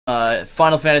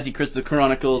Final Fantasy Crystal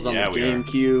Chronicles on the we are.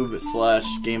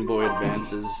 GameCube / Game Boy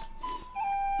Advances.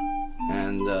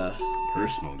 And,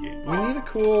 Personal game. We need a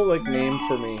cool name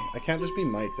for me. I can't just be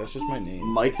Mike. That's just my name.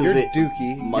 Mike You're of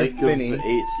Dookie. Mike You're Finny. of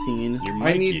 18. You're I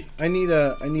Mikey.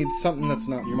 need something that's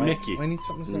not You're Mike. Mickey. I need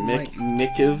something that's not Mike.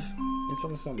 Mikiv. I need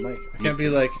something that's not Mike. I can't be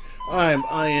like, I'm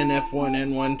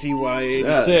INF1N1TY86.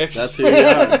 Yeah, that's who you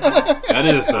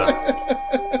are.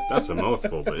 That's a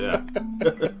mouthful, but yeah.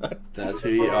 That's who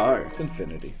you are. It's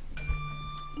infinity.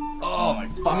 Oh my I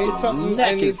fucking need something.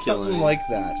 neck I need is killing something me. like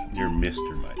that. You're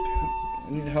Mr. Mike.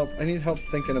 I need help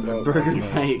thinking about Burger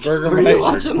Mike. Burger Were Mike. you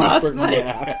watching last Burger, night?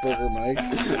 Yeah, Burger Mike.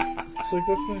 It's like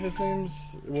that's not his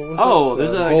name's. What was Oh, it?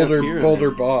 there's a Boulder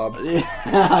Boulder Bob.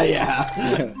 yeah.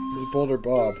 He's Boulder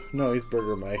Bob. No, he's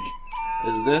Burger Mike.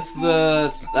 Is this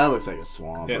the... That looks like a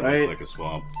swamp, It right? looks like a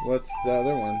swamp. What's the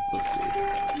other one? Let's see.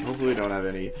 Hopefully we don't have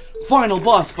any final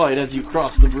boss fight as you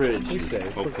cross the bridge. He's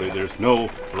safe. Hopefully there's no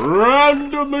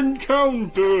random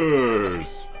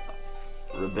encounters.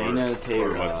 Rabena Or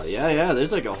Terra. what's- Yeah,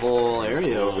 there's like a whole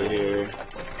area over here.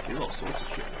 There's all sorts of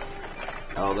shit.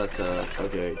 Oh, that's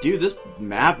okay. Dude, this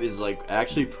map is like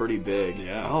actually pretty big.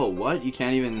 Yeah. Oh, what? You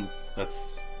can't even...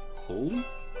 That's holy?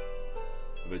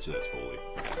 I bet you that's holy.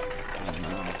 I don't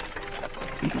know.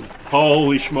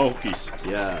 Holy smokies.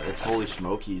 Yeah, it's Holy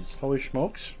Smokies. Holy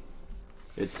smokes!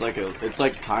 It's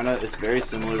very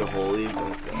similar to Holy, but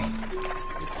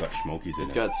It's got smokies in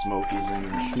it's it. got Smokies in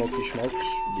there. Smoky smokes.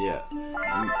 Yeah.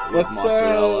 With Let's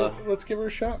mozzarella. let's give her a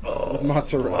shot Oh, with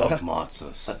mozzarella. love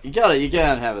mozzas. You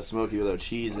can't have a Smoky without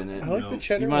cheese in it. I like the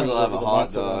cheddar You might as well ones have over a the hot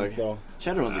mozza dog. ones, though.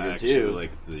 Cheddar ones are I good actually too.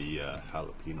 like the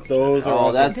jalapeno. Those cheddar. are Oh,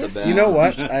 awesome. that's the best. You know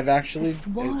what? I've actually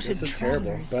Thwarted this is terrible,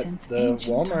 travelers but since the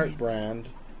ancient Walmart times. brand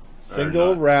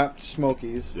single wrapped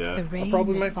Smokies Yeah. The are rain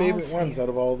probably my that favorite falls ones here out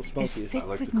of all the is Smokies. thick I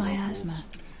like with the Chronicles. miasma.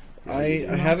 I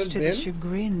Much haven't to the been,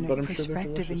 chagrin but of I'm sure they're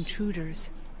prospective delicious. intruders.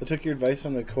 I took your advice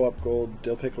on the Co-op Gold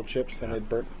dill pickle chips, and they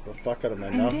burnt the fuck out of my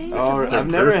And mouth. days Oh, of I've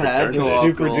never perfect, had aren't they? co-op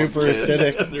Super gold duper chips.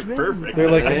 acidic. They're perfect.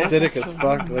 They're like Really? acidic as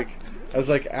fuck. Like I was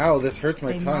like, "Ow, this hurts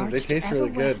my They tongue." They marched taste ever really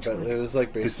good, but westward. it was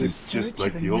like This basically is just search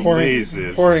like of the a old new ways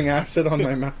is. pouring acid on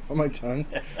my mouth, on my tongue.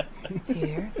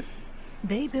 Here,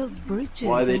 they built bridges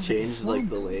Why they over the changed like swamp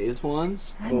the Lay's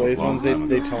ones? The and Lay's long ones they time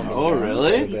ago. toned Oh, them down really? a to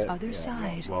little the bit. other Yeah.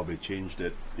 side. Well, they changed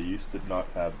it. They used to not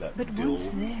have that But dill once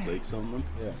there, flakes on them.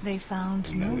 They found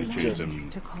And no then they changed land them.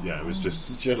 to call Yeah, it was home.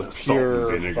 just Just salt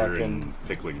pure and vinegar fucking- and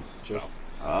pickling stuff. Just,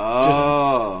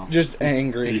 Oh. just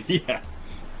angry. yeah.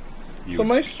 So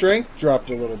my strength dropped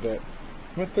a little bit.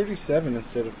 I'm at 37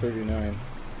 instead of 39.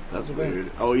 That's the thing.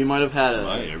 weird. Oh, you might have had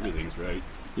Right, a everything's right.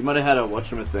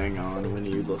 whatchamacallit on when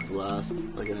you looked last.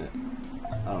 Like I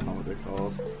don't know what they're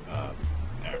called.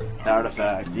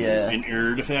 Artifact. Yeah. An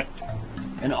artifact.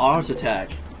 An art attack.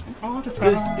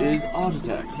 This is art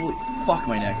attack. Holy fuck,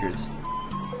 my neck hurts.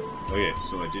 Okay,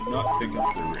 so I did not pick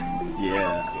up the ring.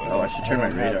 Yeah. Oh, I should turn my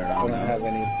radar I on don't now. have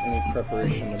any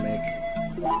preparation to make.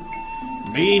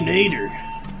 Me neither.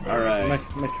 My, Alright. my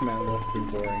command list is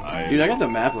boring. Dude, I got the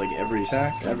map like every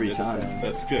Attack. every It's, time.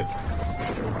 That's good.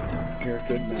 You're a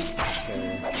good man.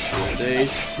 Okay. It's a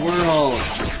swirl.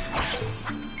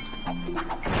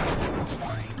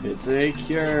 It's a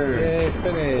cure. Yay,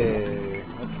 Finny!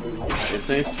 It's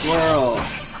a swirl.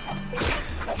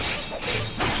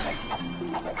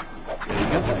 Yeah, you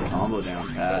got that combo down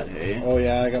pat, hey? Oh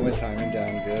yeah, I got my timing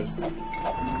down good.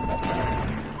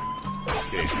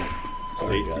 Okay.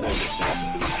 Fate said it.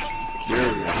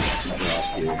 Cure drop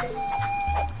here.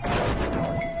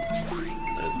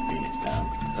 There's Phoenix down.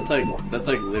 That's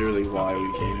like literally why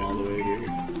we came all the way here.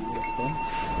 Next one.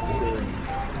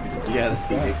 Yeah, the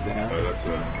Phoenix down. Oh, that's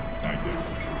a active.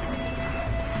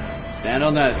 Stand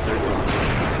on that circle.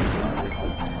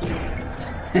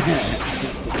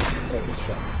 Second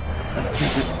shot.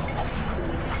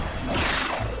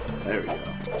 There we go.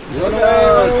 Run away!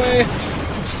 Run away!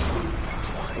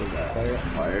 What was that? Fire.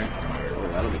 Fire? Oh,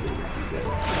 that'll be good. He's dead.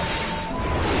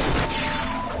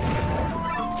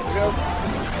 There we go.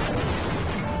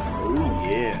 Oh,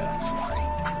 yeah.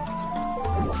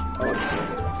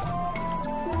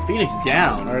 Oh, Phoenix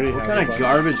down. Already What have kind a of bunch.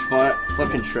 garbage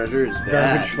fucking treasure is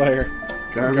that? Garbage fire.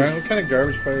 Garbage. What kind of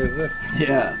garbage fire is this?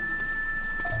 Yeah.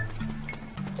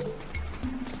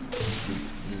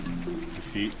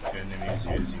 Defeat enemies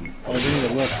using. Oh, I didn't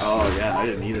even look. Oh, yeah, I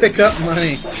didn't either. Pick up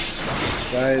money!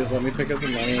 Guys, let me pick up the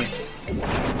money.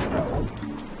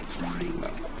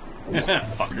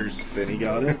 Fuckers. Vinny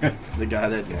got it. The guy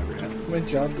that never had It's it. my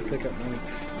job to pick up money.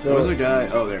 So was a guy.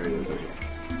 Oh, there he is. Okay.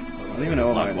 I don't even know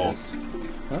what Black mine bolt. is.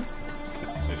 Huh?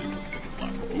 It's like a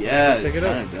black bolt. Yeah, Check it it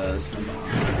out. kind of does. From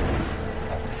behind.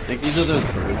 I think these are those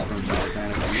birds from Final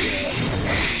Fantasy. Yeah.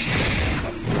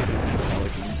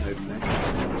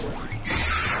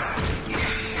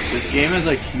 game has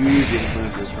like huge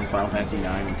influences from Final Fantasy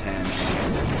 9 and 10. Oh, yeah. I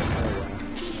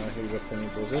think what's any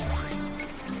Blizzard?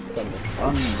 Thunder.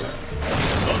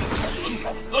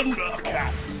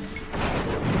 Thundercats.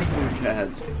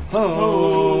 Cats.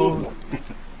 Oh.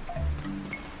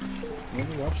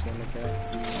 Never watched Thundercats.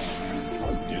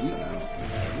 Yes.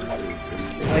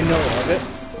 I know of it.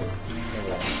 Never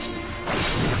watched.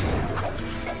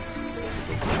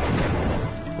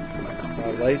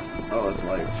 Life. Oh, that's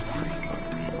life.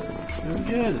 It was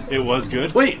good. It was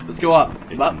good. Wait, let's go up.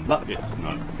 It's Up. It's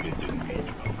not. It didn't age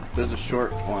well. There's a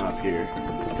short one up here.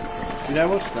 Dude, I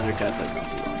watched Thundercats like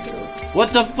not too long ago.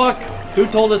 What the fuck? Who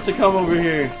told us to come over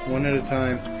here? One at a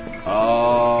time.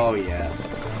 Oh, yeah.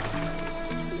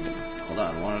 Hold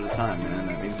on, one at a time, man.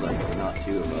 That means like not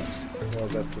two of us. Well,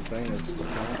 that's the thing. Is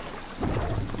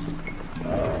Oh.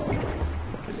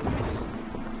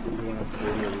 you want to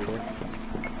kill your leader?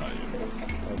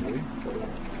 Probably.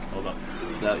 Hold on.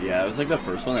 Yeah, it was like the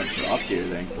first one that dropped here,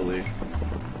 thankfully.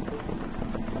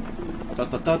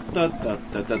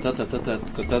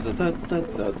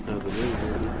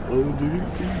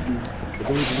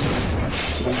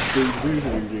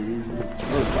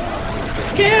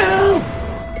 Kill!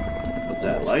 What's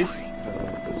that, life?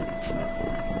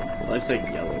 Life's like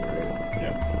yellow, right?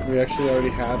 Yeah. We actually already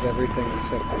have everything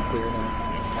except for clear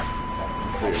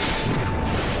now. Clear.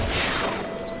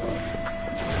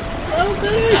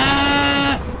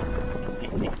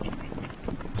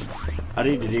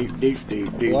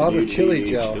 Lava chili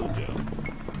Chill gel. gel.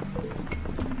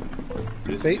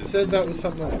 This Fate is- said that was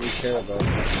something that we care about.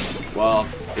 Well,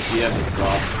 if you have the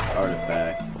frost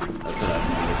artifact, that's what I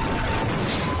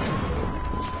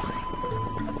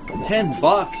 $10.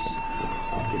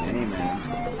 Fucking A, man.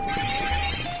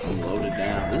 I'm loaded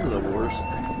down. This is the worst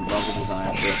level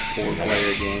design for a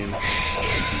 4-player game.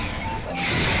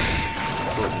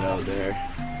 Putting it out there.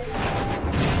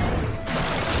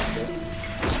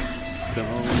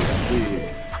 Don't be.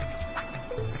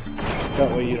 That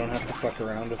way you don't have to fuck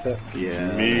around with it.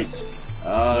 Yeah. Meat.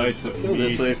 Let's Slice of go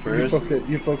this meat. way You first.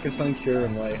 you focus on cure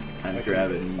and life. I'm I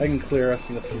grabbing. can clear us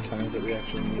in the few times that we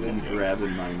actually need I'm it.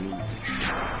 grabbing my meat.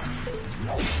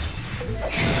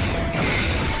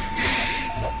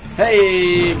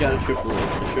 Hey, got a triple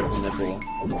nipple.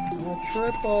 Oh,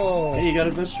 triple! Hey, you got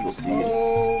a vegetable seed.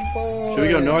 Oh, boy. Should we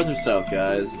go north or south,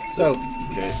 guys? South.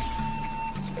 Okay.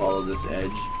 Let's follow this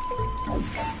edge.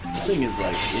 This thing is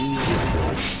like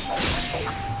invisible.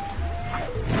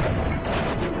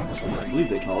 I believe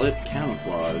they call it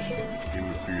camouflage.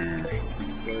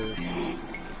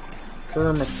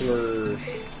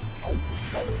 Kermaflurge.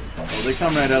 Oh, they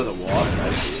come right out of the water, I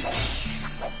see.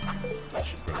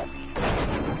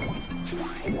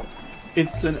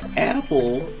 It's an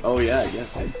apple. Oh yeah, I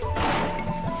guess.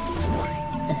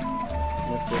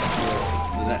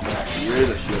 You're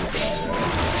the shield guy,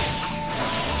 right?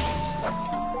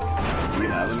 Do you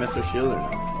have a Myth or Shield or no?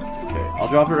 Okay, I'll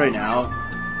drop it right now.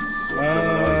 So,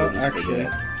 Actually. No,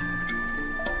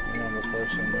 before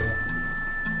somebody.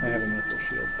 I have a Myth or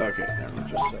Shield. Okay, never mind.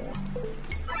 Just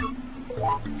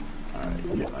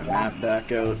Alright, get my map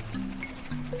back out.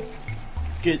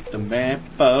 Get the map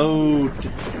out.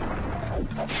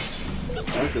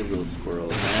 I like those little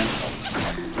squirrels, man.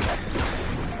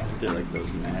 They're like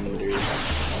those man-eaters. I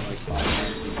like Final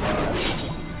Fantasy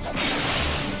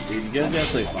V. Dude, you guys gotta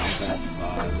play Final Fantasy V.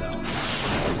 That one.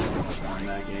 In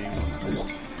that game.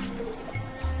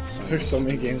 There's so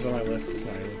many games on my list, it's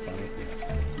not even funny.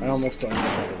 I almost don't even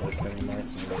have a list anymore,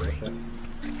 it's not worth it.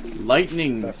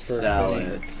 Lightning That's for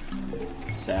salad.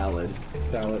 Salad.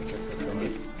 Salads are for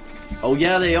funny. Oh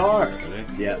yeah, they are. Are they?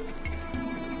 Yep.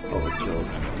 Oh, let's kill him.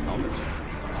 Helmets.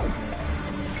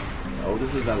 Oh,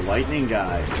 this is a lightning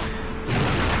guy. What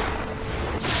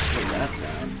does that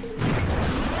sound?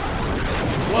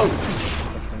 Whoa!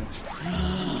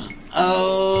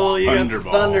 Oh, you got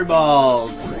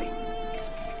thunderballs.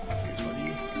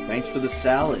 Thanks for the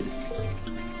salad.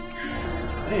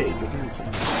 Hey, good thing.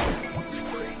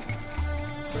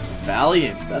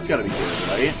 Valiant. That's gotta be good,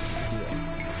 right?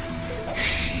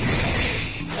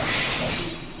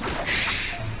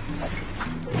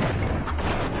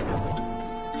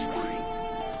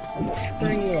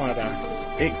 Spring water.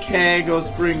 It can go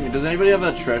spring. Does anybody have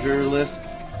a treasure list?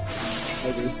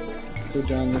 I do. Go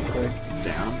down this way.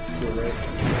 Down? To the right.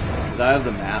 Because I have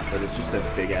the map, but it's just a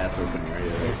big ass open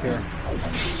area Right right here.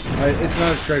 It's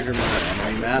not a treasure map.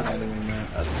 Enemy map? It's an enemy map.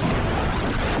 That's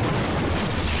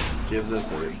fine. Gives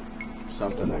us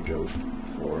something to go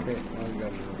for. Okay, now we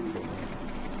got it.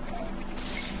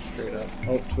 Straight up.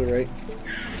 Oh, to the right.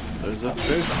 There's a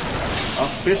fish. A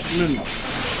fishman.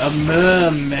 A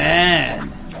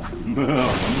merman.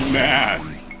 Oh, man.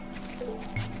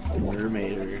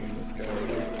 Mermaider. This guy right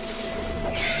here.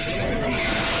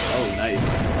 Oh, nice.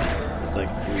 It's like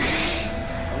 3.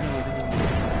 Oh no,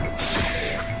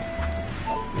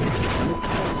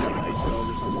 like ice spells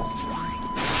or something.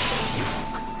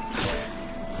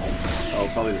 Oh,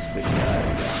 probably this big guy.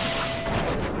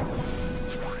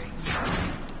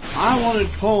 I wanted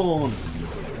corn!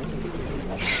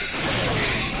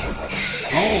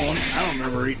 Corn? I don't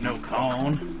remember eating no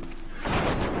corn.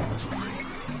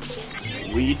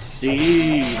 Wheat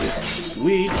seed!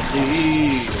 Wheat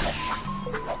seed!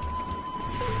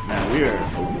 Man, we are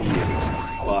OP as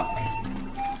fuck.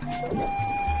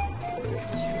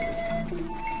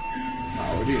 Wow,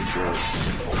 we're doing good.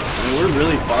 I mean, we're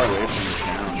really far away from the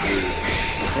town, dude.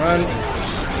 Run!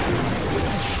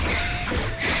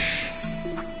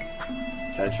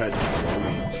 Guy tried to slow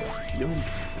me. What you doing?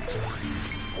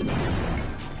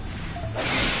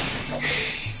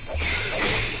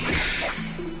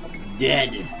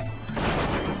 Dead!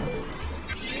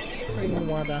 Bring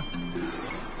water.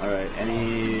 Alright,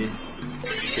 any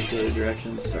particular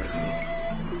directions? Sorry.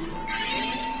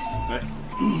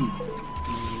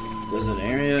 There's an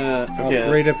area... Okay.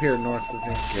 Right up here, north of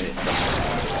here. Okay.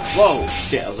 Whoa!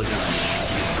 Shit, I was looking at my map.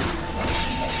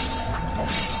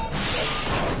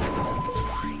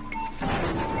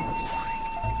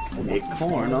 A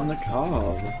corn on the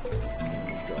cob.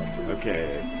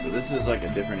 Okay, so this is like a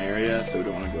different area, so we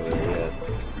don't want to go there yet.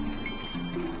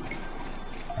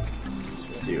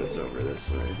 Let's see what's over this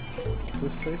way. Does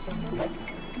this say something?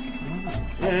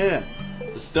 Yeah.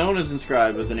 The stone is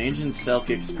inscribed with an ancient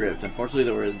Selkic script. Unfortunately,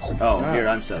 the words... Oh, here,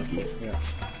 I'm Selkie. Yeah.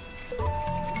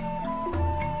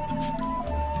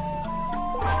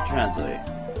 Translate.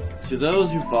 To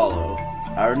those who follow,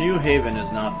 our new haven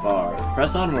is not far.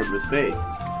 Press onward with faith.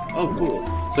 Oh, cool.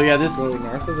 So yeah, this... Go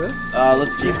north of this?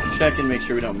 let's keep checking, make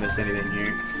sure we don't miss anything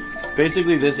here.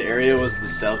 Basically, this area was the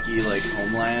Selkie, like,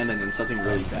 homeland, and then something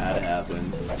really bad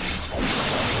happened.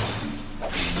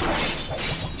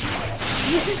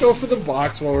 You can go for the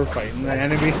box while we're fighting the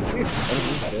enemy.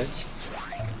 Bitch.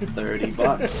 $30,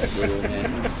 little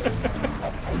man.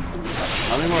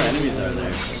 How many more enemies are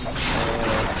there?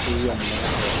 3 on the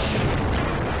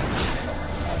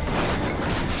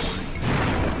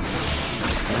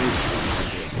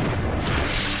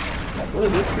What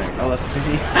is this thing? Oh, that's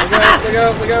me. Look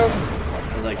out, look out!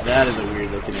 I was like, that is a weird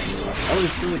looking animal. Oh,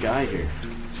 there's still a guy here.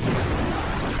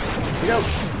 Look out!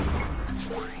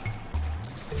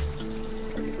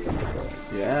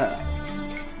 Yeah.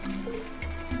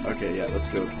 Okay, yeah, let's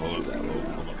go through that way.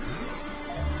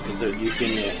 Do you see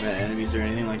any enemies or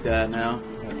anything like that now?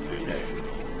 Okay.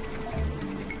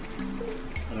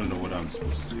 I don't know what I'm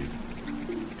supposed to see.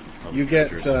 You get,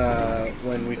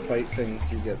 when we fight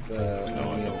things, you get the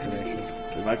enemy information.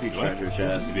 There might be treasure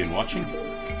chests. Have you been watching?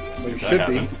 Well, you should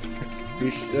be.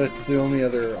 That's the only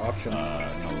other option.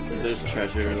 No, There's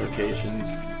treasure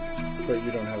locations. But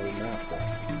you don't have a map,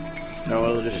 though. No,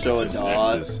 it'll just show a Just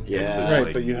dot. X's. Yeah. X's. Right,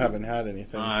 like- but you haven't had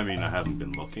anything. I mean, I haven't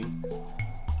been looking.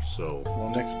 So,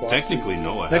 Well, next box. technically,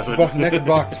 no, I Next, haven't. next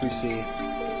box we see.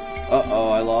 Uh-oh,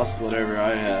 I lost whatever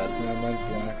I had. Mine's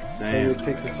black. Same. But it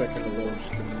takes a second to load.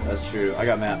 Just kidding. That's true. I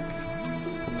got map.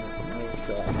 I'll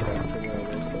go back to where it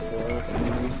was before.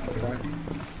 Enemy. Try.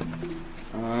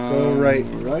 Go right.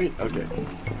 Right? Okay.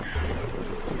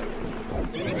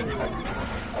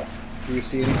 Do you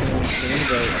see anything on the screen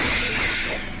about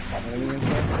enemy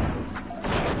info?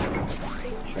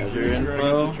 Treasure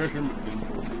info. Treasure info.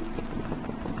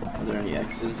 Are there any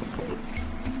X's?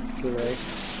 To the right.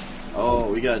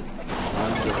 Oh, we got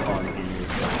tons of fun here.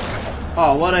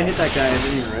 Oh, what? I hit that guy. I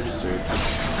didn't even register.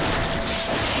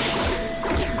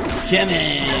 Come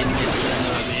in, you son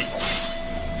of a bitch.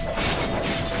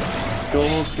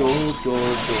 Gold, gold,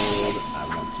 gold, gold. I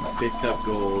want some picked up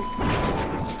gold.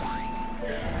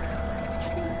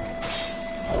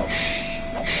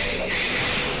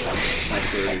 My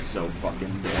bird is so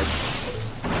fucking dead.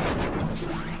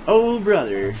 Oh,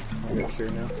 brother. I'll get here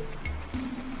now.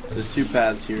 There's 2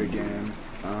 paths here again.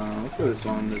 Let's go this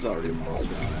one. There's already a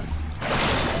monster on it.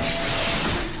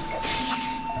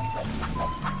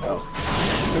 Oh.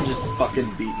 I'm just fucking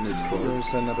beating his corpse.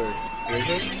 There's another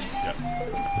wizard. Yeah.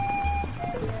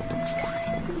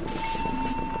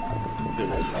 Could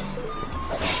I just...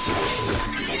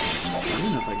 I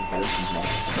don't know if I can hit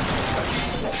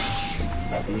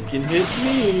him. He can hit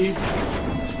me!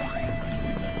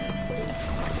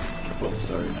 Oh,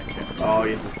 sorry. Oh,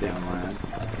 you have to stay on land.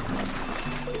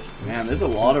 Man, there's a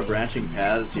lot of branching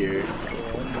paths here.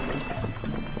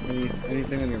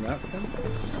 Anything on your map, Ken?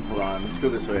 Hold on, let's go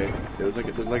this way. It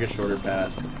looked like a shorter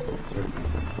path.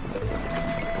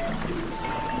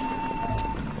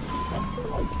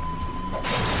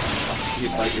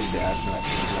 dash.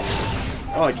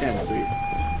 Oh, I can, sweet.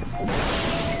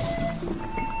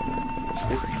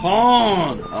 It's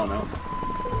Kong! Oh no.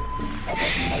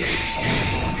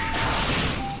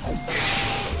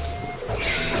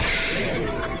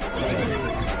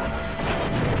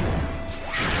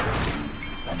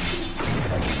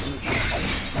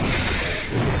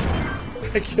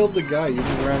 I killed the guy, you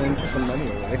just ran into the money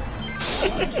away.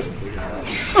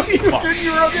 Oh,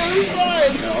 you were on the other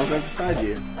side! No, I was right beside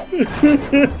you.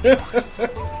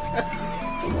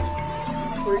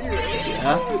 Were you?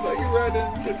 Yeah? I thought you ran in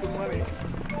and get the money.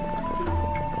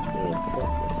 Oh,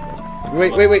 fuck, that's fun.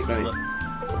 Wait.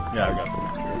 Yeah, I got it.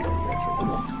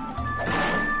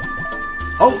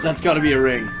 Oh, that's gotta be a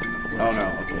ring. Oh no,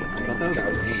 okay. I thought that was a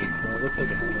ring. No, it looks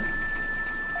like a helmet.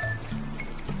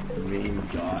 Main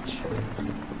gotch.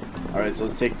 Alright, so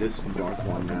let's take this north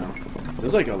one now.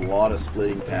 There's like a lot of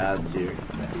splitting paths here.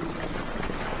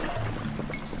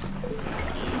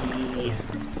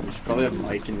 We should probably have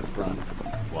Mike in the front.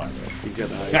 Why? He's got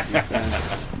the highest defense.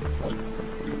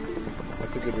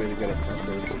 That's a good way to get a front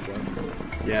row to jump.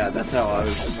 Yeah, that's how I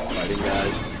was fighting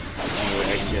guys. The only way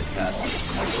I can get past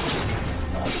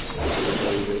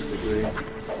everybody, basically.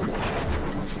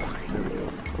 There we go.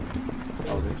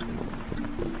 Oh, there's one.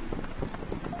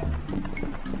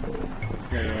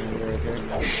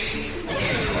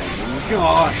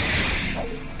 God!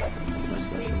 That's my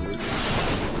special move.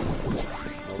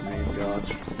 Oh, main gotch.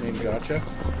 Main gotcha?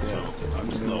 Yeah. So, I'm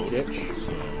slow. Gitch.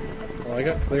 So, Oh, I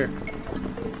got clear.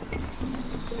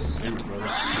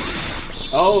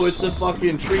 Oh, it's a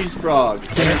fucking freeze frog.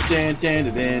 Freeze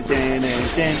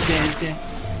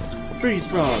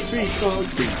frog, freeze frog,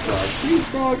 freeze frog, freeze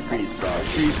frog, freeze frog,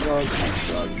 freeze frog, freeze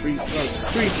frog, freeze frog,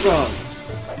 freeze frog,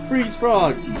 freeze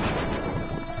frog.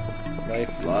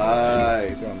 Life.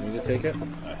 Life. Do you want me to take it?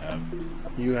 I have.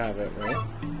 You have it, right?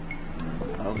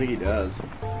 I don't think he does.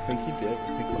 I think he did. I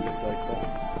think he did like that.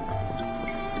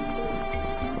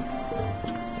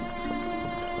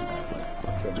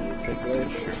 Do you want me to take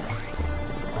life? Sure.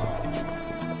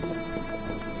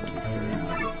 I need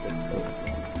to fix this.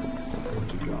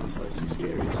 Keep drawing spicy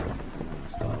scaries.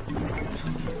 Stop.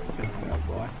 Yeah,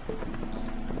 boy.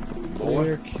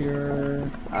 Clear cure.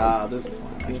 Ah, there's a fly.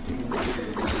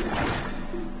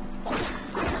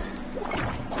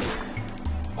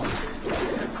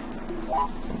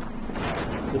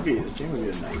 This game would be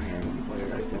a nightmare to play,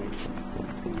 I think.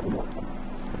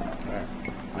 Alright.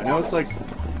 I know it's like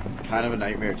kind of a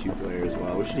nightmare 2-player as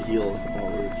well. We should heal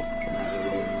while we're not really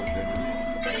doing much right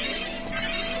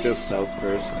now. Go south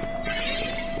first.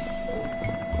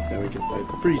 Then we can fight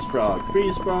the freeze frog.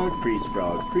 Freeze frog, freeze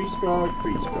frog, freeze frog,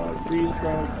 freeze frog, freeze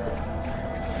frog.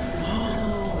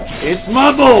 It's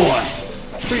my boy!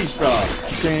 Freeze frog.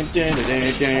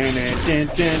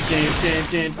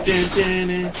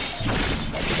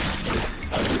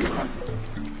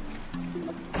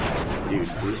 Dude,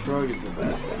 freeze frog is the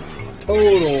best.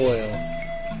 Total oil.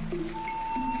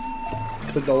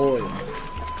 The oil.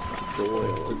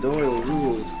 The Doyle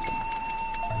rules.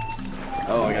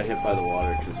 Oh, I got hit by the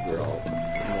water because we're all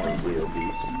morbidly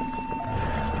obese.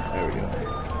 There we go.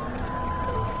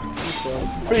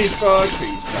 Freeze frog,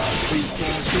 freeze frog, freeze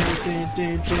frog.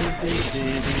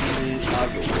 I'll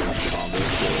go with combo.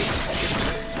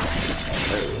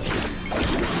 There we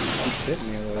go. Hit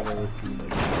me or whatever.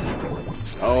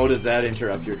 Oh, does that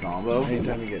interrupt your combo?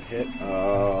 Anytime you get hit.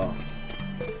 Oh.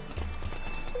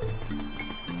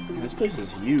 This place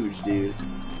is huge, dude.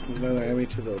 There's another enemy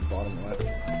to the bottom left.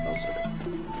 Oh, sorry.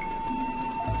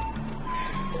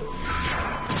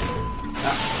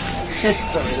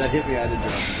 Sorry, that hit me. I had to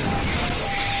jump.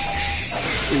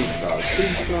 Freeze frog,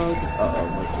 freeze frog. Uh-oh,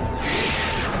 my kids.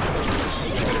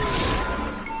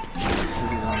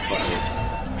 He's on fire.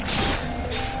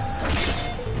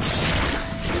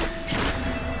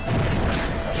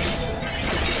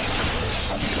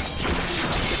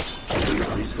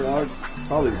 Freeze frog?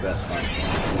 Probably the best fight.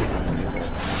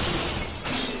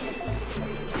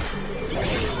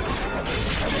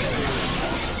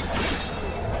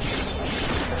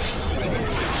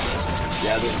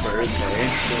 Yeah, the birds, eh?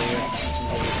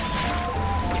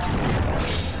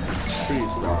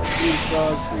 Freeze frog, freeze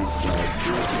frog, freeze frog,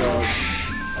 freeze frog.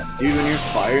 Dude, when you're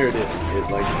fired, it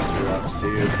like interrupts,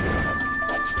 dude.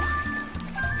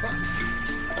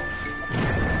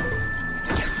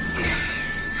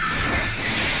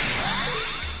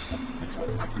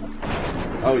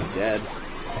 Oh, he's dead.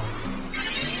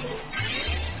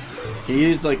 Can you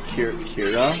use like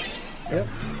Kira? Yep.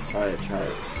 Try it.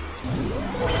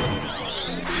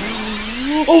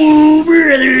 Oh,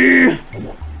 brother!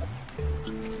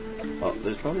 Oh,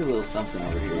 there's probably a little something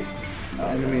over here.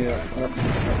 Enemy up.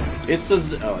 It's a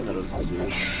oh, I thought it was a zoo.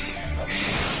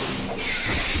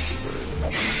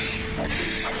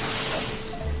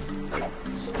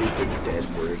 Stupid dead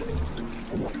word.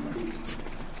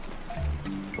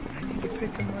 I need to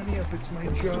pick the money up. It's my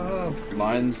job.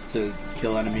 Mine's to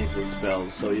kill enemies with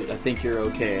spells, so I think you're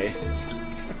okay.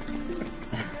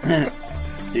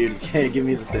 Dude, okay, give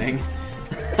me the thing.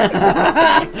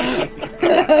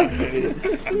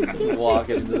 Just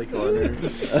walking into the corner.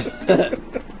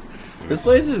 This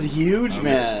place is huge, I'm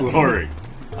man. exploring.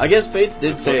 I guess Fates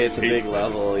did That's say what it's a Fates big said.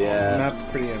 level, The yeah. map's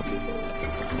pretty empty.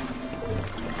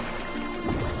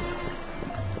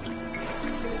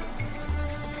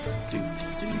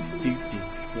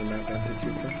 The map empty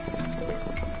too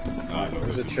far.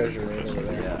 There's a treasure right over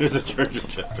there. Yeah. There's a treasure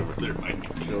chest over there, Mike.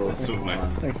 Cool. That's what my.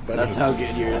 Thanks, buddy. That's how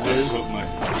good yours That's is. what my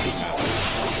son is.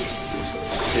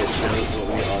 Shit shows what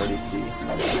we already see.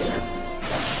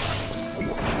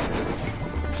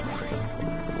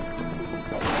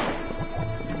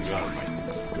 You got it, Mike.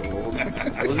 Gold.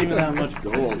 It wasn't even that much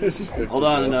gold. This is 50 Hold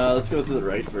on, gold. let's go to the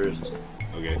right first.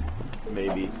 Okay,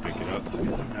 Maybe. pick it up. I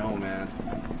don't know, man.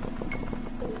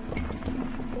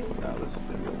 No, this is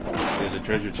gonna be bad. There's a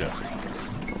treasure chest.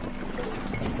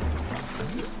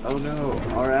 Oh no,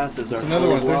 our asses are There's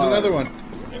another full one. of There's water. another one.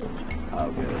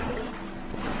 Oh, good.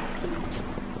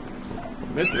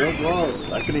 Mithril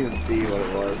gloves. I couldn't even see what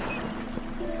it was.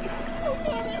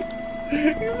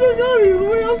 He's so good. He's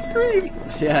way off screen.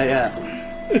 Yeah.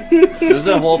 There's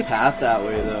a whole path that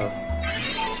way, though.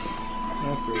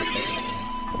 That's really fucking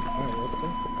fun. Alright, let's go.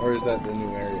 Or is that the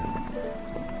new area?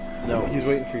 No, He's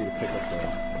waiting for you to pick up the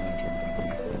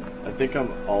lantern. I think I'm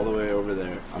all the way over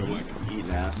there. I'm just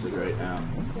eating acid right now.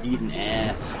 Eating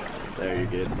ass. There, you're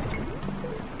good.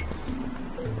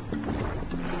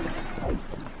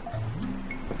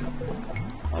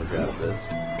 I'll grab this.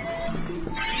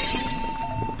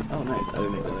 Oh, nice. I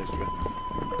didn't think that extra.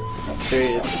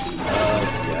 Okay, it's,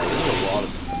 yeah, this is a lot of,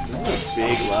 this is a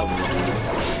big level.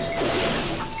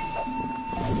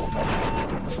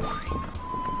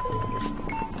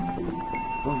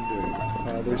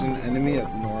 Thunder. There's an enemy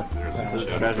up north. There's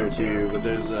treasure too, but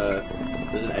there's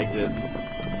an exit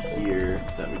here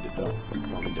that we did not.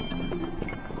 Well, we didn't.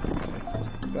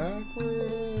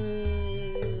 Backwards.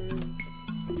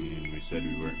 We said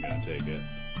we weren't gonna take it.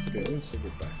 It's okay. Let's take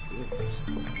it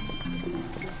backwards.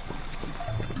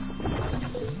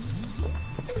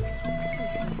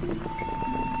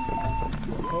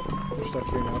 Oh, we're stuck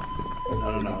here now.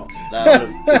 I don't know. That would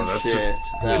have Oh, been that's shit.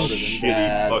 just That would have been shitty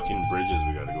bad. fucking bridges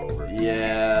we gotta go over.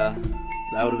 Yeah,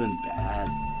 that would have been bad.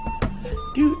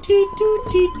 Do do do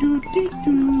do do do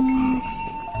do.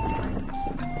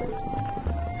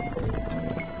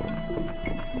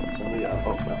 Somebody,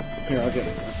 oh no. Here, I'll get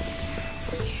it.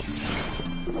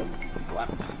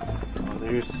 Oh,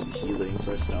 there's healing,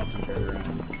 so I stopped and turned around.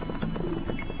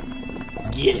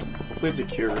 Get it! Hopefully it's a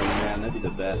cure room, man. That'd be the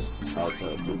best. Oh, it's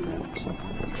a boot man or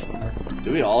something.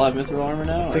 Do we all have mithril armor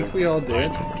now? I think we all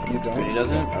did. You But he don't?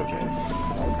 doesn't? Okay.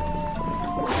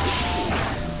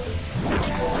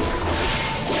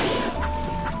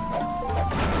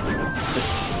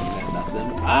 Nothing.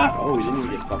 Ah! Oh, we didn't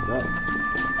even get fucked up.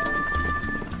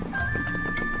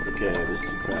 Okay, there's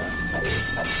two cracks.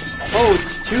 Oh, it's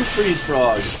two freeze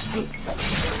frogs!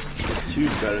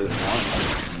 Two's better than one.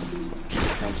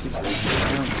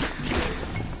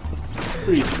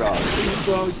 Freeze frog, freeze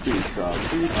frog, freeze frog,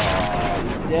 freeze frog. Aw,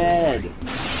 he's dead!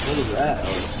 What is that? Oh,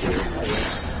 it's clear.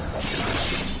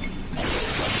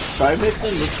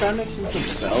 Let's try mixing some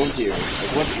spells here.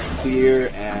 Like what's clear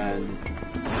and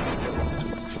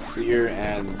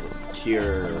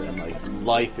cure and like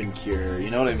life and cure, you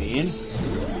know what I mean?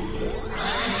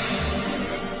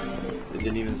 It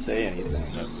didn't even say anything.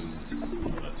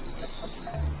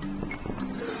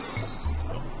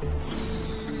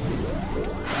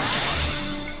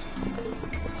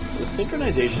 The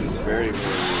synchronization is very,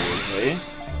 very weird, eh?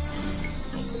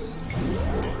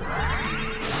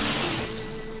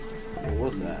 What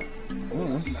was that?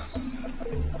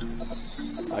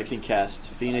 I can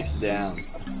cast Phoenix down.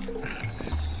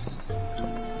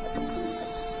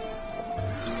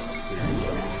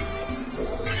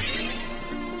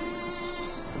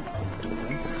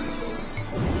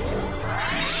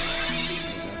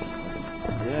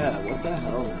 Yeah, what the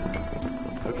hell, man?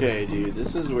 Okay, dude,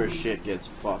 this is where shit gets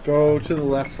fucked. Go to the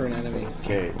left for an enemy.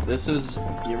 Okay, this is...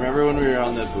 You remember when we were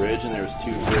on the bridge and there was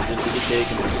two bridges we could take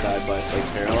and they were side by side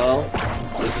parallel?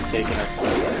 This is taking us to the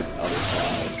other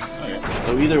side. Okay.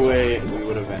 So either way, we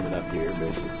would have ended up here,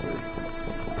 basically.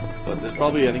 But there's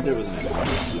probably... I think there was an enemy on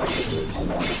the bridge.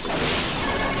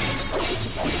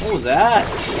 What was that?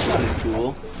 That sounded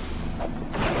cool.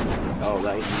 Oh,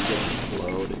 that was me getting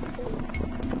slowed.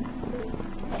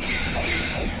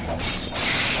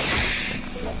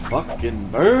 Fucking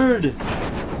bird!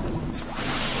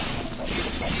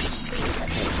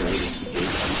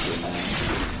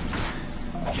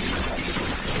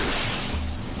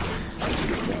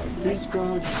 Peace,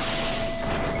 Grog.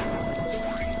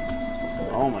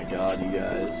 Oh my god, you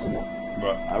guys. What?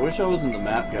 I wish I wasn't the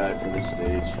map guy for this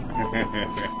stage.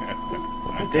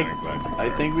 I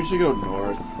think we should go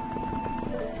north.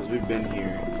 Because we've been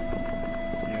here.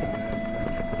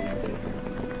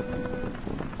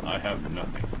 I have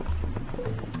nothing.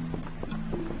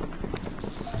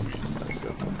 Let's go.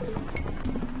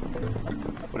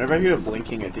 Whenever I hear it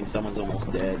blinking, I think someone's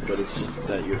almost dead, but it's just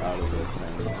that you're out of the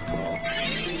thing, that's all.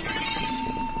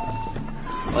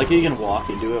 I like how you can walk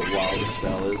into it while the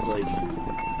spell is, like,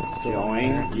 Still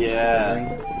going. there.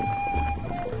 Yeah.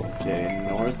 Okay,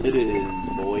 north it is,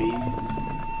 boys.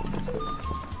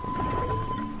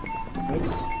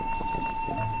 Oops.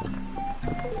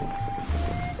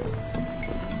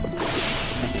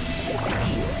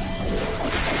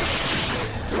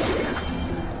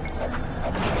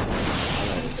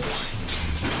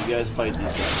 You guys fight these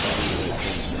guys.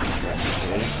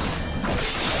 Okay?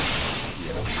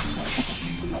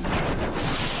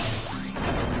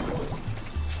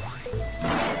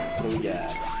 What do we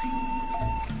got?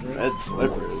 Red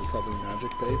slippers. Probably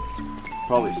magic based.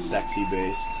 Probably sexy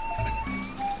based.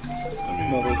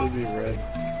 No, those would be red.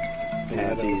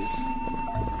 Panties.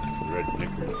 Red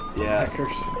knickers. Yeah.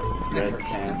 Knickers. Red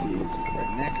panties. Red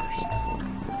knickers.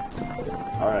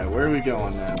 Alright, where are we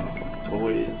going now?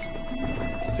 Boys.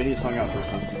 Vinny's hung out for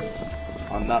something.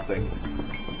 On nothing.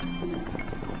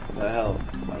 The hell?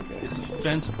 Okay. It's a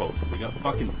fence post. They got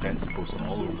fucking fence posts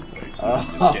all over the place. Oh,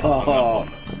 Just get hung up on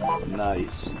them.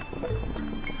 nice.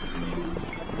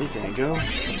 Hey, Dango.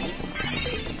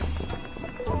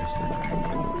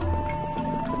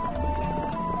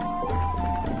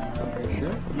 Are you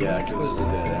sure? Yeah, because this is a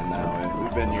dead end now.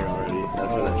 We've been here already.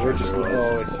 That's where that we're just. treasure was.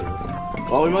 Oh, I see.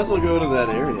 Okay. Well, we might as well go to that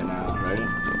area now, right?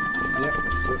 Yep,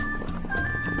 that's good.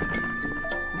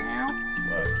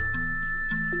 What?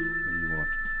 What do you want?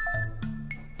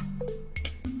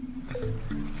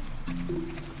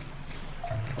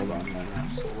 Hold on, man.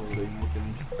 It's loading, I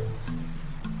think.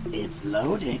 It's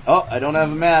loading. Oh, I don't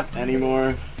have a map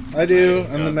anymore. I do. Nice,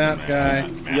 I'm the map guy.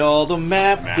 You're the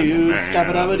map Map dude. man.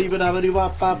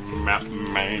 Scabba-dabba-dee-ba-dabba-dee-wop-pop. Map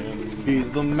man. He's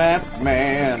the map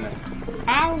man.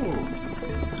 Ow! You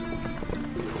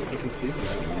can see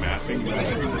that. Mapping.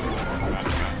 Map.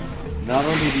 Not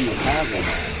only do you have it,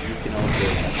 you can also see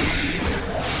it.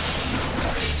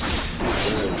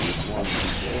 There is this one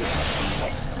there.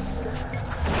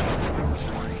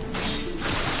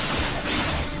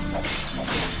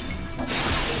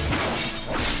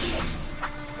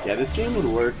 Yeah, this game would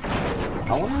work.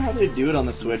 I wonder how they do it on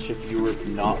the Switch if you were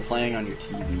not playing on your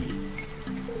TV.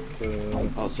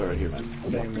 Oh, sorry, here, man.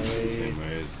 Same way Same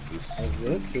way as this. as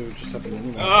this, it would just have an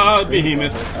animal. Ah,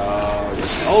 behemoth.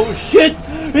 Oh shit!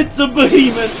 It's a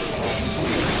behemoth!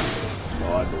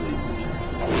 Oh, I believe it.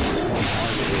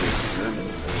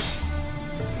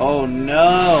 Oh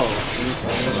no!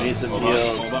 We need some Hold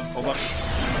heals. up.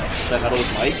 Should I huddle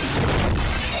with Mike?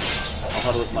 I'll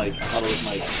huddle with Mike.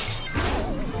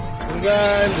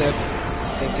 Revive it.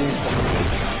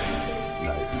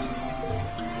 Nice.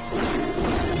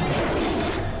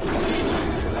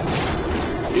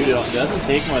 Dude, it doesn't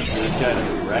take much for this guy to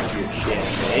wreck your shit,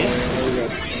 eh?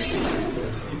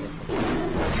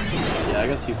 Yeah, I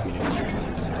got 2 Phoenix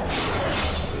Chances.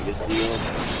 Biggest deal.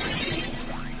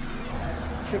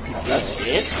 That's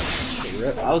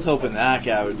it? I was hoping that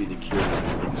guy would be the cure, you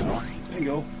know? There you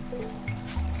go.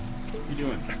 What are you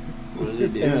doing? What is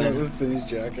Just he hanging out doing? with Finney's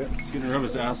jacket. He's gonna rub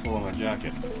his asshole on my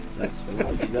jacket. That's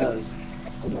what he does.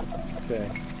 Okay.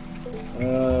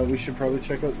 We should probably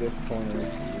check out this corner.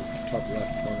 Top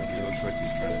left It corner. looks like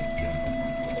he's trying to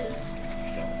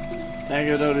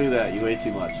Tango, don't do that. You weigh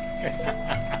too much.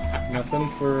 Nothing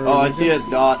for... Oh, I see a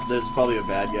dot. There's probably a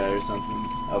bad guy or something.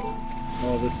 Oh,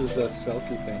 Oh, this is a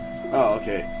Selkie thing. oh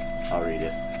okay. I'll read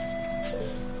it.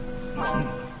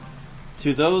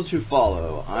 To those who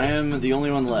follow, I am the only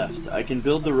one left. I can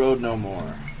build the road no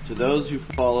more. To those who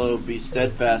follow, be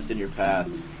steadfast in your path.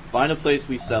 Find a place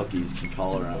we Selkies can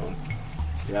call our own.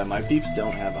 Yeah, my peeps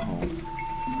don't have a home.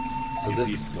 So Keep this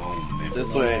these going.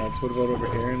 this way. That's what about over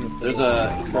here? In this There's little a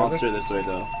crevice? monster this way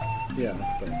though. Yeah,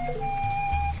 but...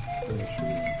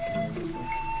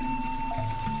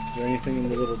 Is there anything in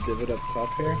the little divot up top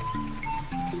here?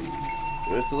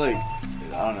 We have to like,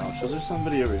 I don't know. Shows there's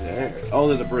somebody over there. Oh,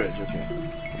 there's a bridge. Okay.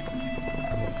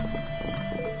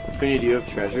 Finny, do you have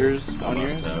treasures on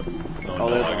yours? Oh, Oh, no,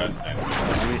 there's I one. got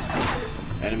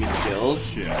Enemy skills.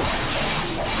 shit.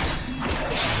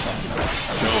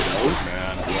 Joe,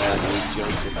 man. Yeah, those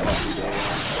Joseph every day.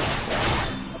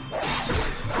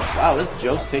 Wow, this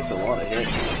Joseph takes a lot of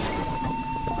hits.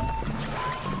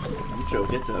 Mucho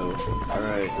hito.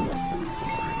 Alright.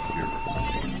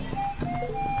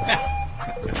 I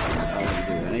don't have to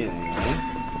do anything, right?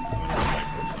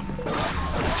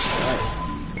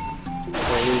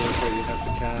 So these are what you have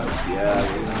to cast. Yeah, we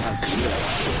don't have to do that.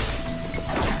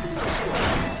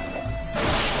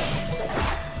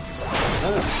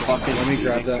 Fucking Let me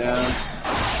grab that down.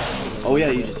 Oh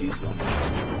yeah, you just used one.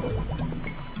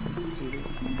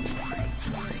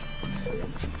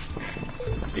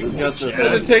 Who's got the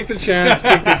Gotta take the chance,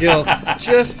 take the kill,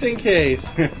 just in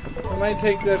case. I might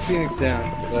take that Phoenix down,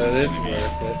 but it's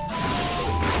worth it.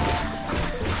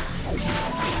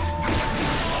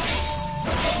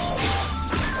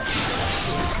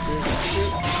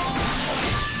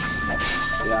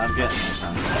 Yeah, I'm getting it.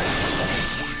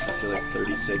 After like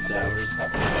 36 hours.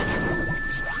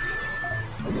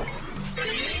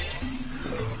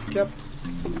 Yep.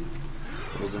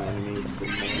 There's an enemy to the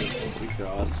north. We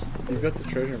cross. You've got the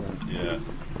treasure map. Yeah.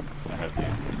 I have the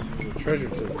The treasure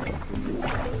to the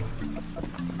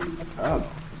Oh.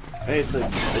 Hey, it's a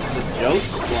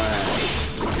Joseph plan.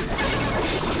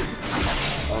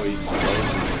 Oh, he's slow.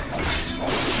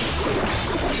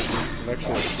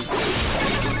 actually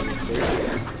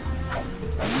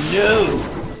No!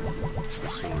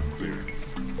 Sword clear.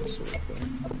 sort of thing.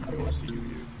 I will see you.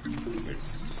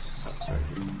 Oh, sorry.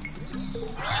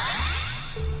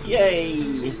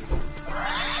 Yay!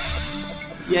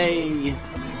 Yay!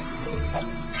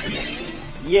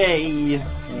 Yay!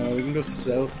 We can go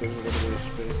south. There's a little bit of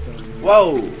space down here. Whoa!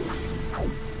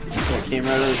 That came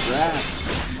right out of the grass.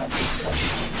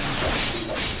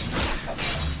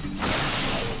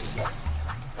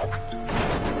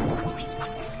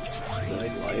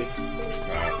 Life.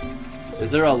 Is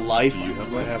there a life? You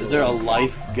have life? Is there a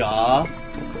life ga?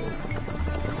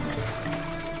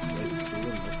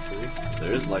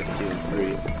 There is life 2 and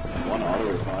 3. One auto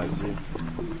revives you.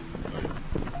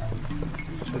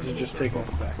 This is just taking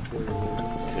us back to where we were.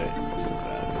 Okay, that's not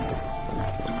bad.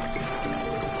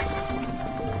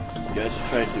 You guys should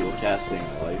try dual casting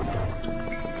life.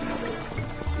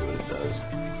 See what it does.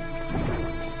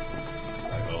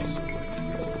 I also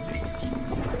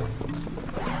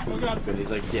Oh god, but he's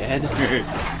like dead. Yeah,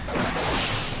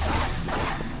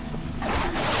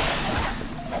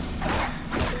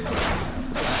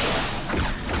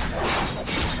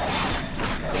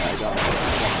 I got my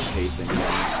pacing down.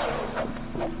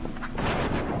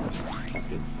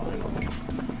 Fucking final.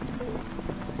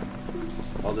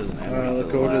 Oh, there's an enemy Let's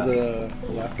to go the to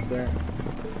the left there.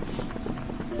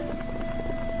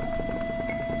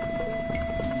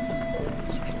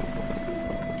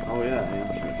 Oh yeah, I am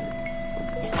treasure.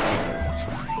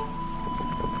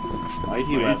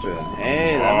 Mighty weapon.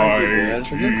 Hey, that might be good.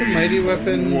 Isn't the mighty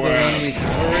weapon the one we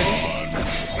have already?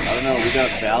 I don't know, we got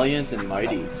Valiant and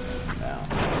Mighty now.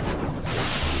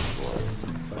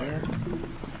 Fire?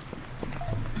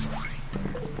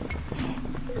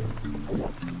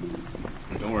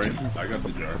 don't worry, I got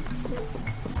the jar.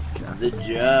 The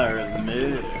jar of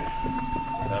murder.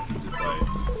 What happens if I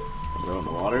Throw in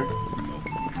the water? I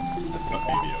thought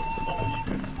maybe I would follow you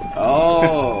guys.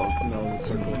 Oh! No, the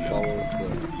circle follows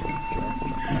the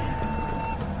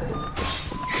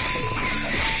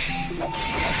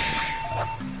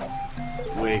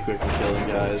Way quicker killing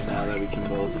guys now that we can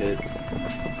both hit.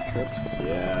 trips.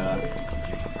 Yeah.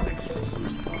 Thanks for the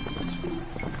boost bump.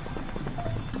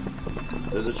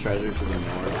 There's There's a treasure to the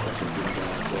north.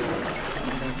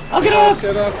 I'll get off!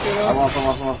 Get off, get I'm off. off, I'm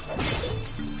off, I'm off.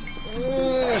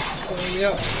 Sign me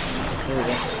up. There we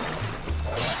go.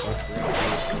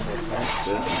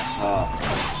 This is tough.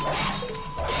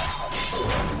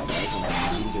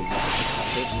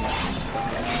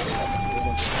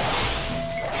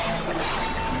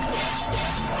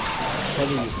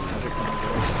 Probably use magic on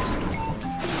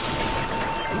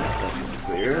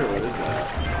Clear? What is that?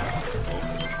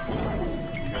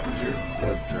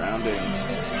 What drowning?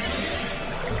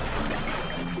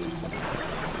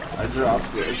 I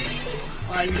dropped it.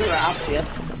 I dropped it.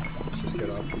 Let's just get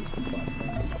off these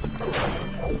platforms.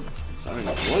 Sorry,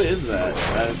 what is that?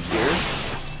 That is here?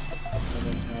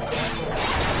 I don't have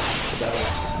any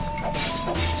spells.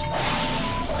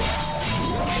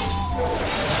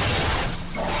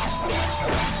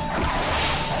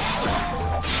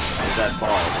 Is that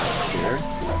ball? Is that here?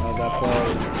 That ball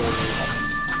is over.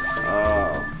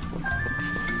 Oh.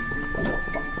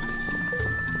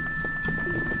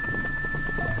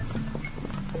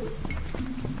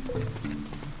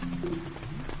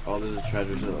 Oh, there's a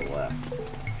treasure to the left.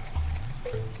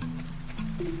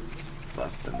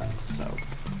 Left and then south.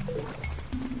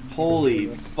 Holy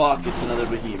fuck, it's another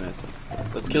behemoth.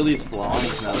 Let's kill these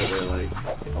flawns now that they're like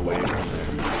away from there.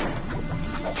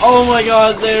 Oh my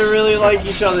god, they really like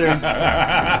each other.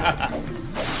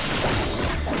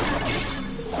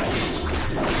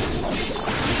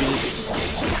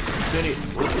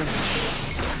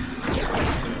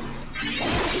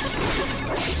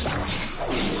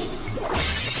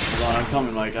 Hold on, I'm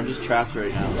coming, Mike. I'm just trapped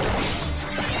right now.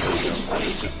 There we go. I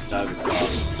just dived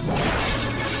across.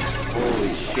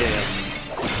 Holy shit.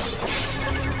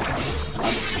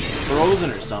 I'm frozen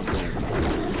or something.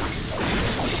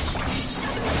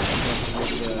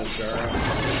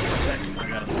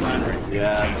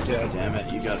 Yeah, damn it.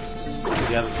 You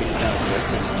haven't figured it out quick.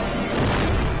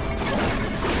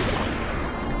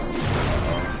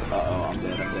 Uh-oh, I'm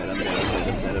dead.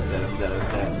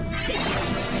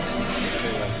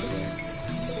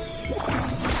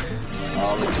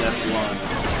 Oh, the F1.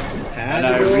 Had to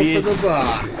go for the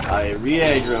box. I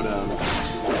re-aggroed him.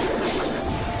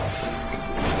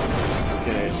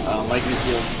 Okay, Mike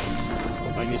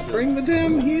needs to bring the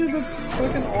damn heal the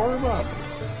fucking orb up.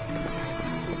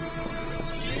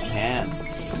 Can't.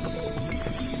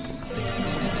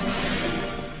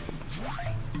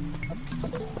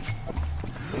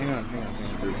 Hang on.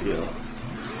 Repeal.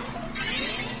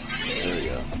 There we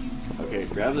go. Okay,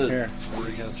 grab the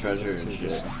treasure and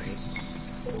shit.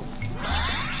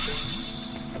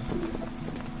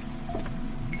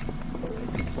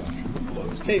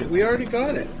 Okay, we already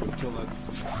got it.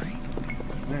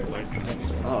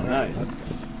 Oh, nice.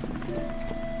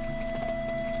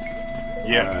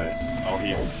 Yeah. Alright. I'll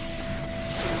heal.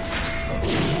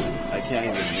 I can't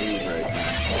even move right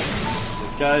now.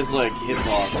 This guy's like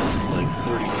hitbox is like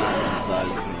 30 times the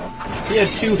size of me. He had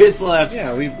 2 hits left.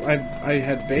 Yeah, I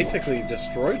had basically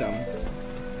destroyed him.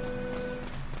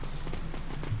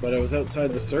 But I was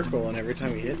outside the circle, and every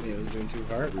time he hit me, it was doing too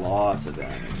hard. Lots of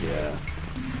damage, yeah.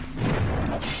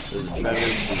 There's a treasure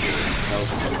to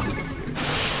do.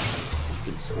 You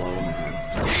can slow man.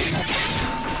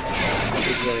 This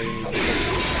is what I need to do.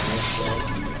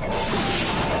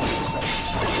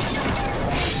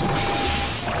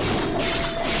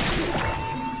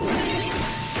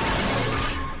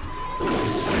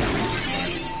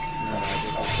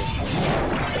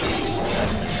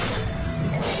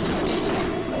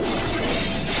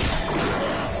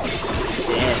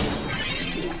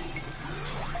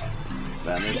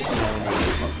 Man, there's so many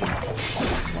fucking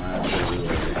plants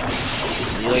everywhere.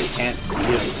 You like can't see them,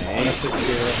 eh?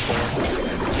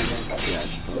 Yeah, I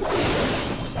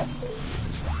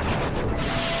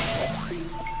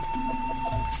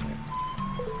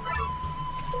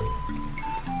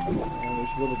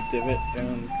there's a little divot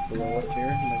down below us here.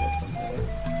 And I got something there.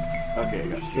 okay, I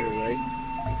got Just to the right.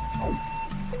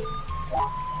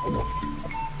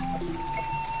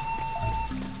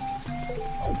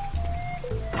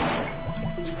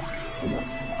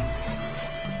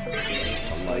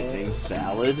 a lightning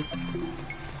salad.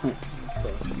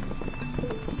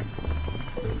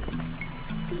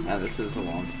 Ah, this is a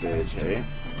long stage, hey?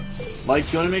 Mike,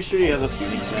 do you want to make sure you have a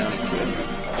Phoenix down equipped?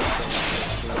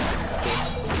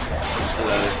 So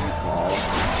that if you fall...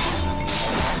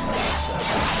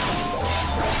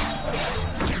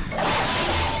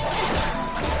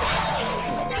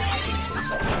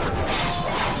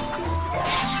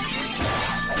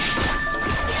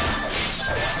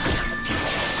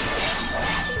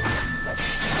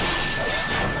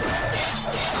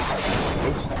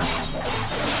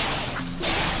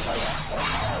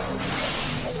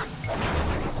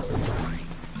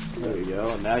 There we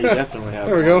go. Now you definitely have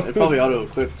There we one. go. It probably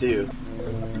auto-equipped too.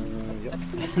 Yep.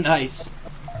 Nice.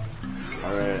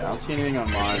 Alright, I don't see anything on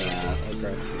my map.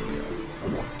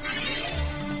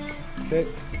 Okay.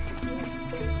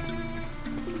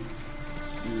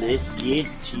 Let's get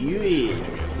to it.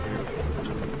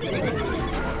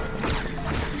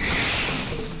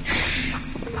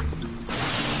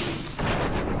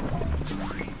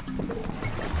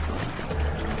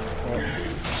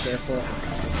 Careful.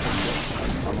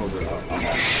 I'm over it. I'm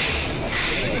off.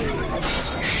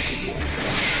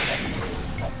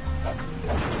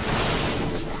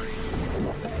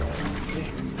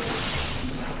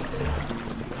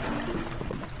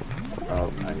 Oh,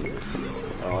 I need it.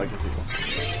 Oh, I can do this.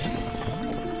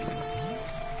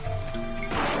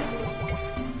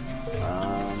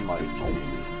 Like,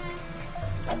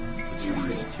 because you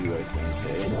used 2, I think,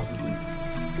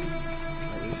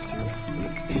 At least 2.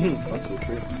 Possibly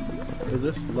 3. Is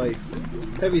this life?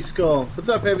 Heavy Skull. What's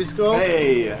up, Heavy Skull?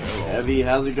 Hey, Heavy,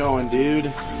 how's it going,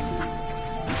 dude?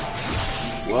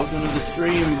 Welcome to the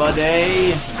stream,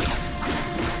 buddy.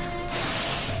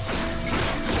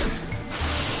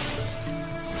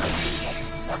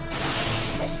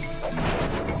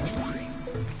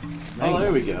 Oh,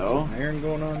 there we go. Some iron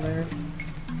going on there.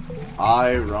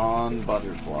 Iron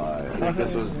butterfly. I think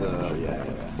this was the yeah.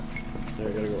 There,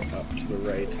 I gotta go up to the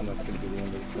right, and that's gonna be the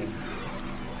end of the thing.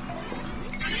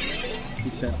 He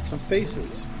sent some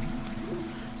faces.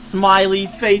 Smiley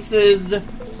faces.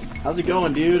 How's it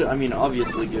going, dude? I mean,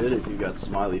 obviously good if you got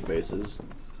smiley faces.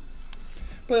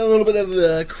 Play a little bit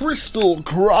of Crystal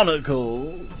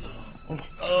Chronicles.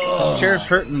 This chair's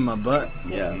hurting my butt.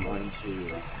 Yeah, mine too.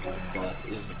 My butt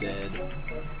is dead.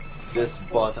 This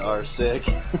butt are sick.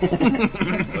 Look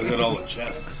at all the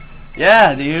chests.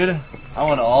 Yeah, dude. I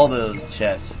want all those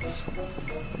chests.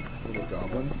 Little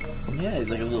goblin. Yeah, he's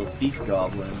like a little thief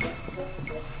goblin.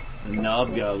 A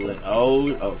knob goblin.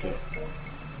 Oh, okay.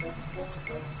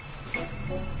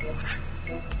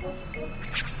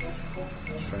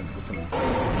 Just trying to open it.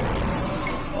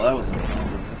 Oh, that wasn't a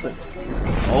goblin. That's like...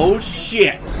 Oh,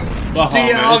 shit!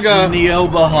 Dialga! It's Neo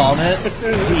Bahamut.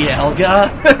 Dialga?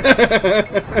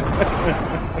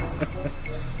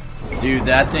 Dude,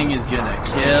 that thing is gonna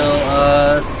kill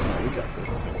us. We got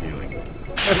this.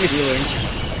 I'm healing.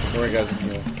 Don't worry, guys, I'm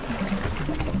healing.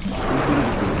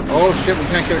 Oh shit, we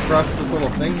can't get across this little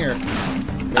thing here.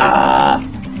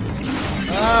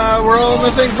 We're all on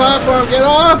the thing platform, get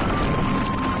off!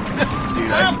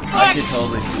 Dude, I could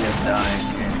totally see us dying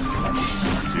here.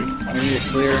 I need to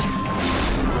clear.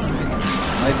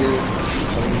 I do.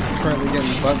 I'm currently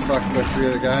getting butt fucked by 3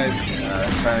 other guys.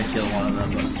 I'm trying to kill one of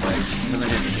them, but like, because I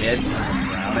get hit,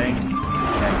 I'm drowning.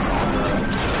 Can't combo.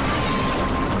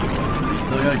 You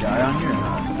still got a guy on here or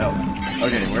not? No.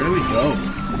 Okay, where do we go?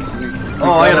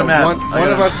 Oh, I got a map.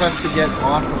 One of us has to get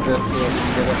off of this so we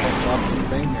can get up on top of the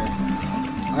thing here.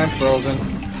 I'm frozen.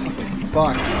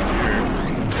 Fuck.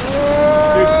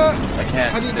 I can't.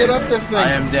 How do you get up this thing?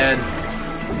 I am dead.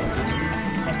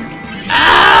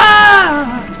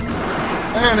 Ah!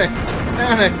 Panic!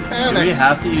 Panic! Do we Panic!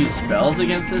 have to use spells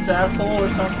against this asshole or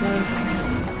something?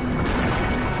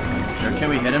 Or can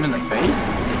we hit him in the face?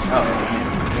 Oh, we hit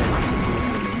him in the face.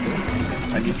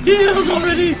 I need heals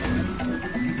already!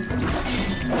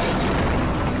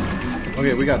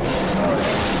 Okay, we got this.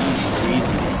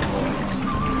 Easy, boys.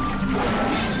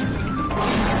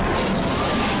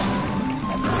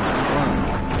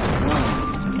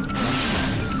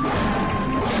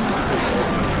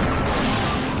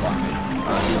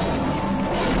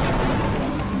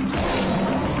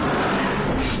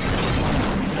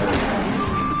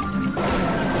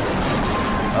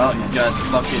 Oh, he's got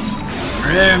fucking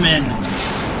vermin.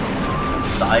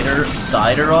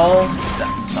 Cideral?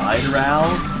 Cideral?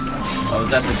 Oh, is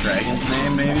that the dragon's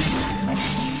name, maybe?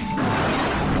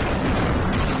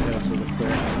 Yes, with a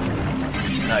clear.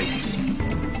 Nice.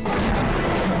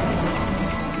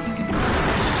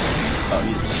 Oh,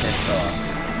 he's pissed off.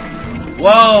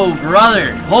 Whoa, brother!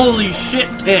 Holy shit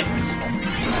tits!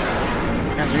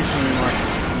 Can't reach him anymore.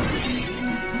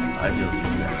 I feel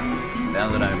you. Now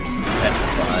that I'm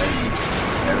petrified.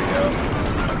 There we go.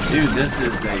 Dude, this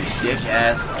is a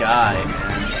dick-ass guy,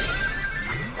 man.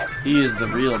 He is the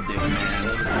real dick man.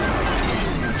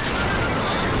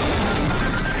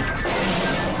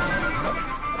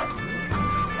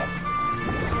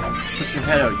 Put your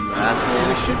head out, you asshole.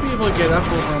 We should be able to get up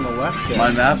over on the left there.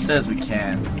 My map says we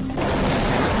can.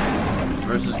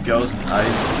 Versus Ghost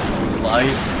Ice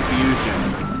Life Fusion.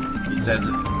 He says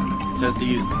to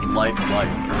use life.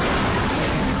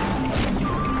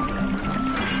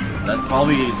 That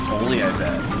probably is holy, I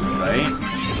bet. Right?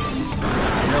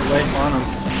 I got life on him.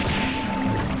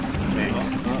 Okay.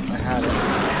 Oh, I had it.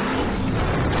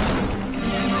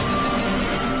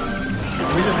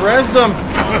 We just rezzed him!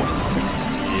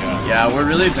 Yeah, we're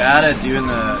really bad at doing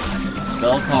the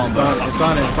spell combo. It's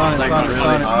on it.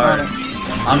 hard.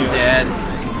 I'm dead.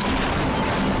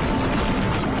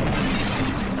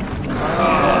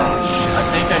 I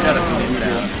think I got a finish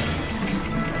down.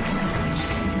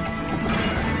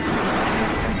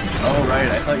 Oh right,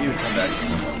 I thought you would come back.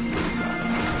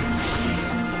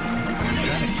 I'm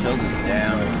trying to kill this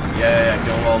down. Yeah,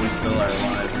 go while we still are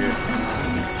alive here.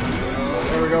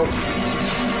 There we go.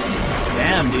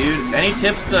 Damn, dude. Any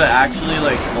tips to actually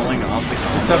like pulling off the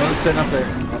combo? It's sitting up there.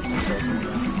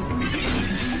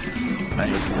 I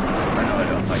know I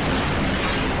don't like it.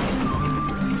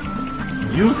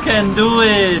 You can do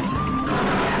it!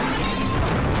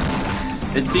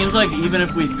 It seems like even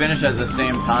if we finish at the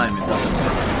same time, it doesn't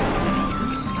work.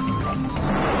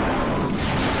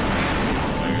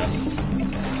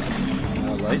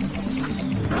 Life?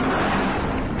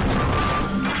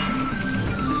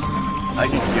 I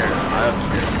can cure it. I have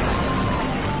cure.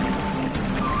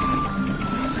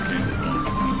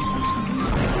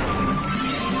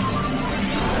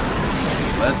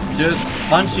 Let's just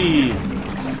punchy.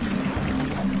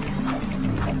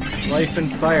 Life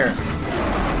and fire.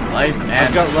 Life and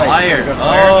I've got life. fire. I've got fire.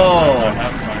 I Oh,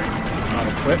 have fire. Not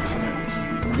equipped.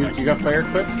 You got fire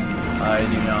equipped? I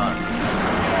do not.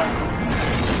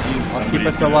 I'll keep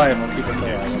us alive. I'll keep us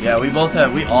alive. Yeah, we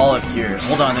all have cure.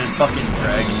 Hold on, there's fucking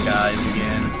dragon guys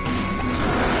again.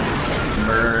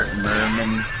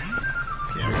 Merman.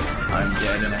 I'm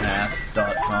dead in a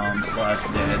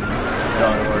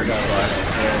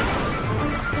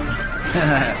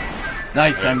half.com/dead.org/dead.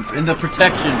 Nice, I'm in the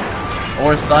protection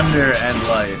or thunder and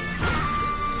life.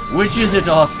 Which is it,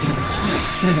 Austin? Okay,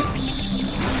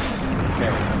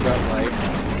 I've got life.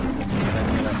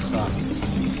 Send it up top.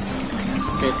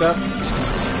 Okay, it's up.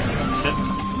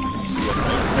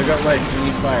 I got life. You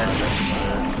need fire.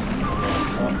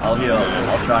 I'll heal.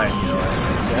 I'll try and heal.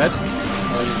 It's dead.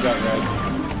 Oh, you've got res.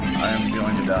 I am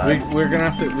going to die. We're gonna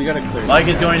have to. We gotta clear. Mike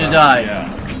is going to die. Yeah.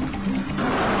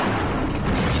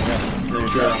 Clear on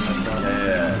this one.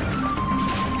 Yeah.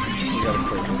 We gotta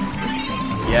clear this.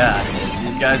 Yeah,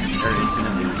 these guys are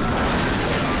infinite losers.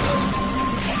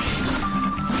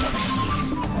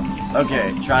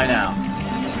 Okay, try now.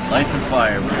 Life and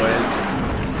fire, boys.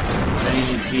 Then you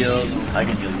need heals. I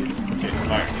can heal you. Okay,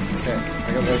 fire. Okay, I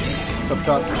got this. It's up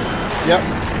top. Yep.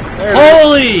 There it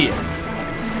Holy! is.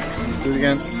 Do it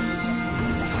again.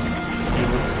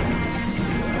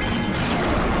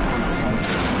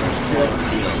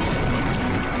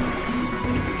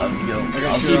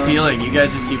 I'll keep healing. You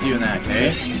guys just keep doing that,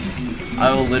 okay?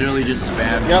 I will literally just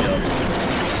spam Yep. heal.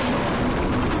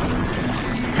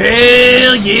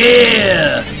 Hell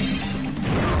yeah!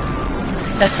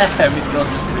 Heavy Skull's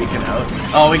just freaking out.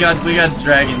 Oh, we got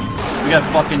dragons. We got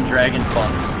fucking dragon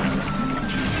fucks.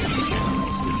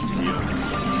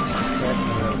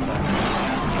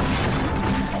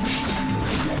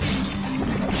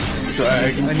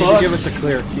 Dragon I need to give us a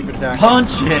clear. Keep attacking.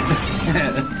 Punch it!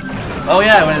 Oh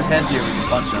yeah, when his head's here, we can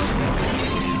punch him.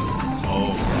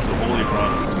 Oh, so holy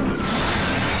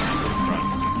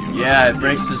run. Yeah, it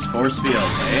breaks his force field,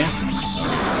 eh?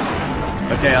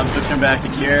 Okay, I'm switching back to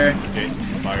cure. Okay,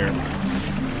 fire.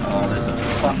 Oh, there's a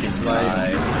fucking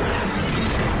guy.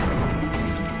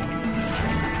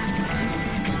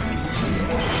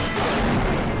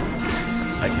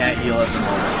 I can't heal at the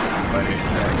moment. Do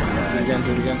it again.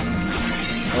 Do it again.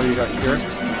 Oh, you got cure.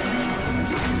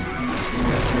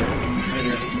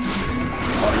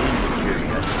 Oh, you need to cure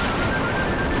yet.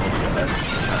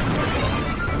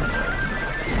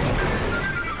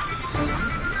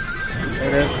 There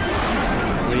it is.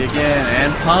 Play again,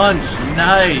 and punch!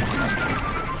 Nice!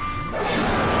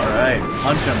 Alright,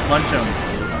 punch him, punch him.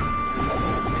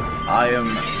 I am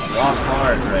rock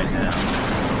hard right now.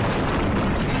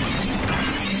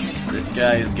 This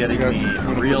guy is getting me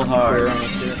real hard.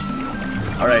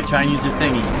 Alright, try and use your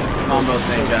thingy. Combo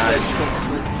thing, guys.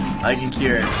 I can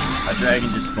cure it. A dragon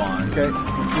just spawned. Okay,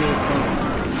 let's do this one.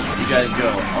 You guys go.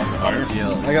 I'll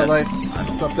deal. I got life.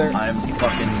 It's up there. I'm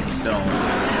fucking stoned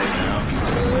right now.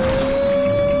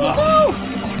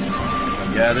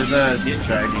 Yeah, there's a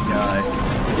dragon guy.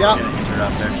 Yeah. Gonna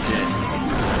interrupt their shit.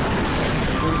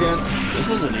 Do it again. This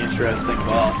is an interesting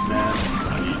boss, man.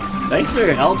 Thanks for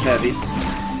your help, Heavy.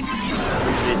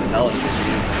 Appreciate the hell out of you.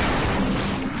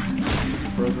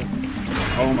 Frozen.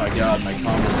 Oh my god, my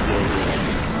combo skills.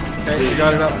 Okay, you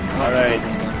got it up. Alright,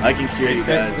 I can cure you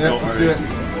guys. Okay, yeah, Don't let's worry. do it.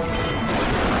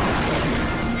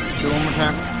 Do it one more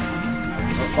time.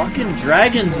 Fucking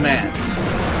dragons, man. I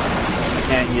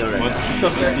can't heal right What's now. it's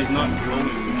up there? He's not rolling.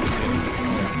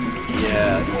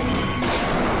 Yeah.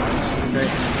 Okay.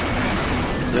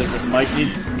 Mike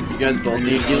needs. You guys both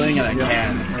need healing, and I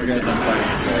can't because I'm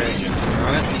fighting.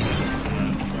 On it.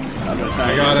 I'm gonna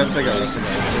try. I got us.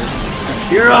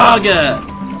 Kiraga!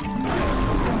 I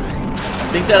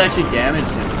think that actually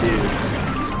damaged him too.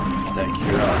 That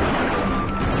Kiraga.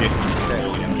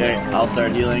 Okay, I'll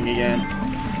start healing again.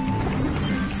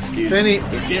 Dude, Finny.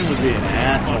 this game would be an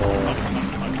asshole.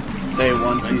 Say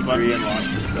 1, 2, 3 and launch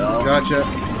the spell. Gotcha.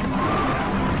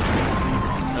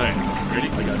 Alright, ready?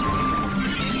 I got you.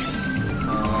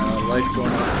 Life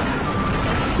going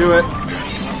up. Do it.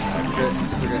 That's good.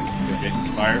 It's okay. It's good. Okay,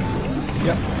 fire.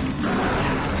 Yep.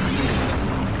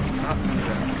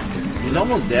 He's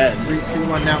almost dead. 3, 2,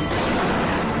 1 now.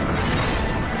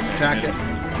 Attack it.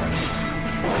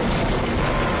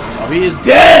 Oh, he is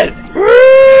dead!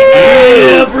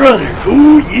 Yeah, brother!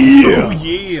 Oh, yeah! Oh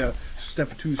yeah! Step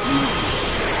 2 soon.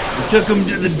 We took him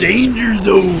to the danger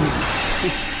zone!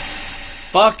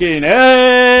 Fucking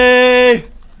hey!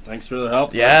 Thanks for the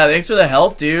help. Yeah, thanks for the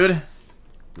help, dude.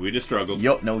 We just struggled.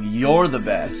 No, you're the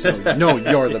best. No,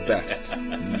 you're the best.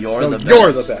 You're No, the best.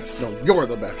 you're the best. No, you're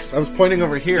the best. I was pointing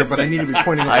over here, but I need to be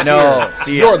pointing over I know. here.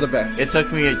 See, You're the best. It took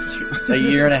me a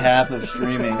year and a half of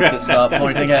streaming to stop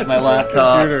pointing at my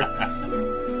laptop.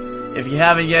 Computer. If you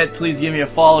haven't yet, please give me a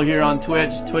follow here on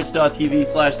Twitch,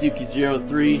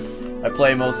 twitch.tv/Dookie03. I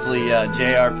play mostly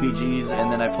JRPGs,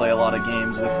 and then I play a lot of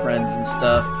games with friends and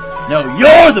stuff. No,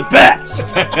 you're the best!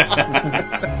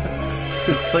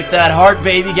 Click that heart,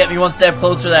 baby. Get me one step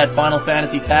closer to that Final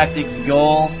Fantasy Tactics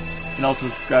goal. You can also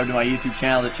subscribe to my YouTube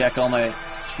channel to check all my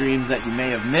streams that you may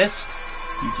have missed.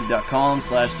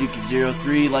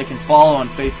 YouTube.com/Dookie03. Like and follow on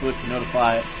Facebook to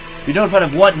be notified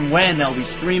of what and when I'll be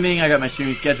streaming. I got my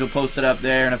streaming schedule posted up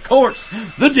there. And of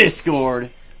course, the Discord.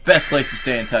 Best place to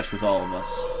stay in touch with all of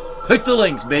us. Click the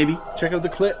links, baby. Check out the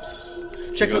clips.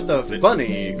 Check out the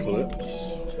funny clips.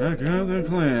 Check out the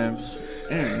clips.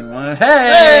 Hey!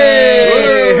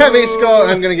 Hey! Heavy Skull!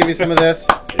 I'm gonna give you some of this.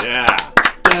 Yeah.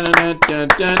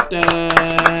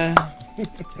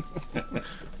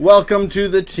 Welcome to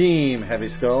the team, Heavy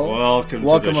Skull. Welcome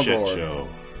to the shit aboard. show.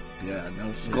 Yeah,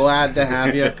 no shit. Glad to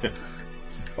have you.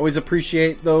 Always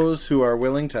appreciate those who are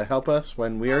willing to help us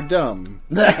when we are dumb.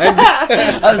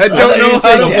 I don't know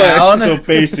how to play. So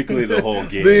basically the whole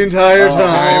game. The entire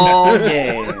time. Whole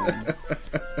game.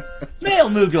 Male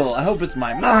Moogle, I hope it's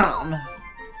my mom.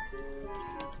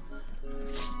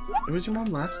 It was your mom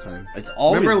last time. It's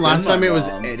always Remember been last my time it was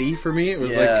mom. Eddie for me? It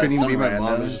was Yeah, like, couldn't even some be my mom.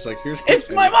 random. It was just like, here's It's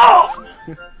Eddie. my mom!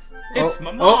 It's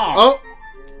my mom.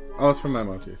 Oh, it's from my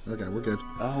mom too. Okay, we're good.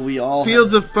 Oh, we all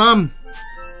Fields of Fun.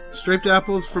 Striped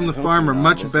apples from the hope farm your are mom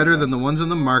much listens better to than the this. ones on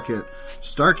the market.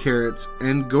 Star carrots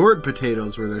and gourd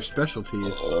potatoes were their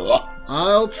specialties.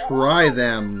 I'll try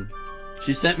them.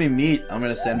 She sent me meat. I'm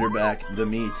gonna send her back the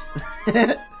meat.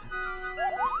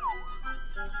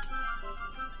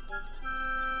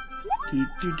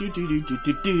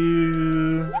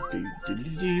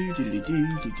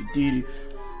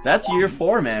 That's year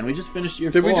 4, man. We just finished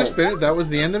year 4. Did we just finish? That was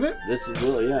the end of it? This is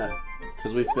really, yeah.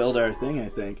 Because we filled our thing, I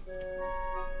think.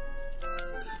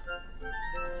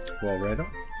 Well, right on.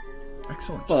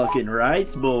 Excellent. Fucking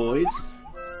rights, boys.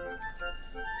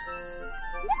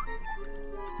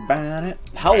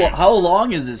 How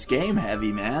long is this game,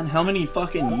 Heavy, man? How many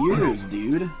fucking years,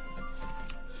 dude?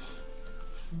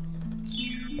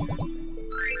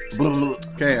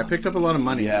 Okay, I picked up a lot of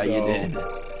money. Yeah, so you did.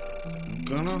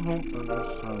 I'm gonna hope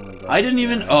that I didn't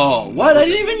even... Oh, what? I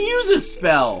didn't even use a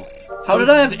spell! How did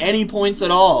I have any points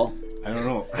at all? I don't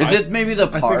know. Is it maybe the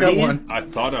I party? think I won. I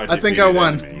thought I I think I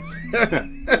won.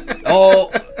 enemies.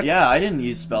 Oh, yeah, I didn't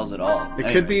use spells at all.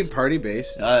 It could be Anyways, party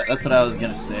based. that's what I was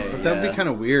gonna say. But that would yeah. be kind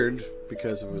of weird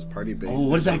because if it was party based. Oh,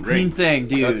 what is that green thing,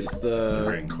 dude? That's the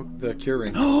ring. the cure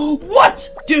ring. What?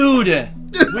 Dude!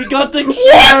 We got the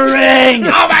cure ring!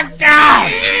 Oh my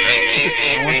god!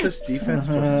 I want this defense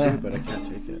plus 2, but I can't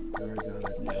take it. I already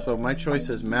got it. So my choice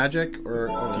is magic or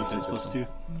Defense plus 2.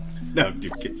 No,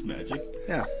 Duke gets magic.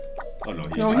 Yeah. Oh no,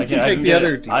 No, he you can take the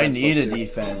other I defense need a plus 2.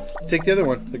 defense. Take the other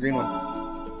one, the green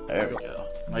one. There we go.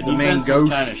 My The main defense is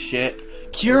ghost. kind of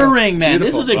shit. Cure ring, man.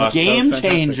 Beautiful. This is a That was game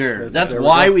fantastic. changer. That's There we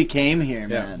why go. we came here, Yeah,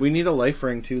 man. we need a life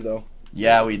ring too, though.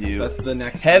 Yeah, we do. That's the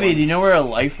next Heavy, one. do you know where a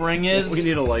life ring is? We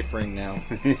need a life ring now.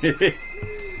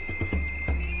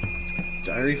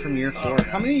 Diary from year 4.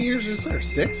 How many years is there?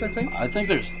 6, I think? I think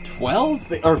there's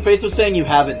 12? Or Faith was saying you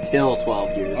have it till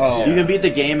 12 years. Oh. You can beat the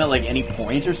game at like any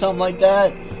point or something like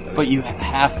that, but you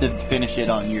have to finish it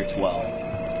on year 12,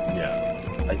 Yeah.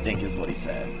 I think is what he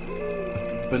said.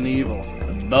 Beneval.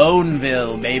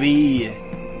 Boneville, baby.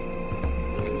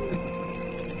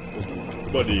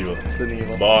 Bon evil.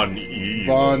 Beneval. Bon evil.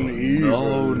 Bon Evil.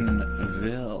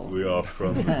 Boneville. We are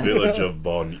from the village of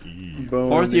Bon Evil.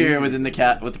 Fourth year within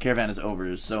the with the caravan is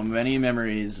over, so many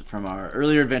memories from our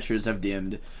earlier adventures have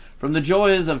dimmed. From the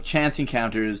joys of chance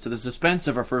encounters to the suspense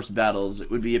of our first battles,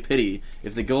 it would be a pity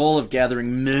if the goal of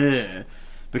gathering meh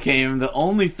became the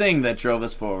only thing that drove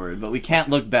us forward. But we can't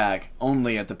look back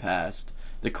only at the past.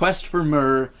 The quest for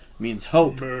myrrh means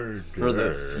hope for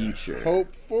the future.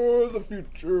 Hope for the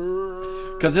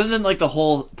future. Because isn't like the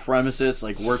whole premises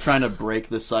like we're trying to break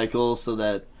the cycle so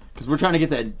that because we're trying to get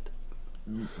that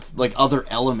like other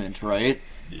element, right?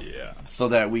 Yeah. So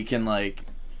that we can like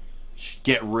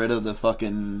get rid of the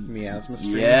fucking Miasma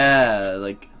stream. yeah,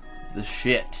 like the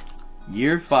shit.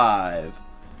 Year 5,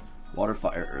 water,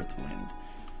 fire, earth, wind.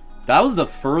 That was the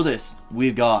furthest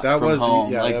we got That from was-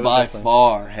 home, yeah, like that was by definitely-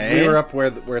 far. Hey, We were up where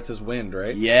it says wind,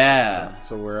 right? yeah,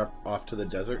 So we're up off to the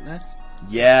desert next?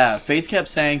 yeah. Faith kept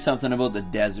saying something about the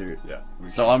desert. Yeah.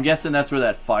 So I'm guessing that's where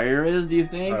that fire is, do you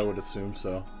think? I would assume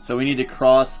so. So we need to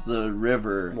cross the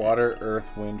river. Water, earth,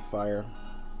 wind, fire.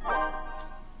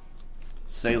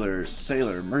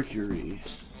 Sailor, Mercury,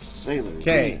 Sailor.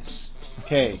 Okay. Venus.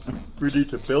 Okay. We need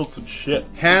to build some shit.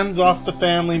 Hands off the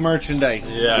family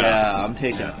merchandise. Yeah, I'm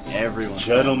taking everyone's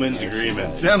Gentleman's merchandise.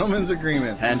 agreement. Gentleman's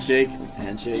agreement. Handshake.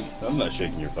 I'm not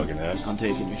shaking your fucking hand. I'm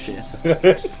taking your shit.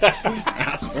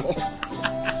 Asshole.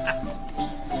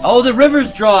 Oh, the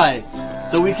river's dry!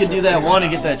 So we can do that one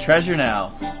and get that treasure now.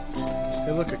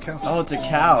 Hey, look, a cow. Oh, it's a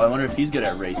cow. I wonder if he's good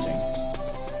at racing.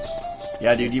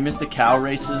 Yeah, dude, you missed the cow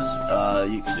races. Yeah,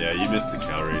 you missed the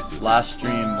cow races. Last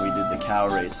stream, we did the cow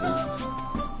races.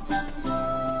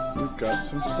 We've got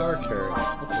some star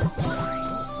carrots. Okay, so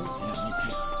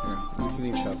we can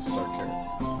each have a star carrot.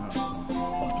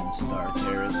 Fucking star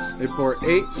carrots. They bore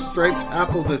 8 striped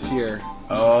apples this year.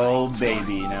 Oh,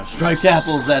 baby. Now, striped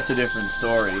apples, that's a different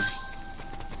story.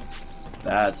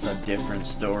 That's a different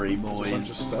story, A bunch of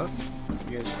boys. stuff.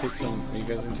 You guys take some. Are you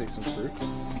guys gonna take some fruit?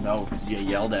 No, because you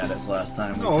yelled at us last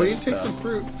time. No, took you take stuff. some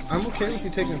fruit. I'm okay with you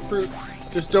taking fruit.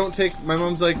 Just don't take. My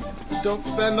mom's like, don't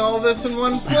spend all this in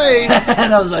one place.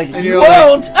 And I was like, And you you're like,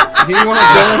 won't! He won't.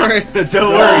 Don't worry.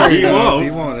 Don't worry, he won't.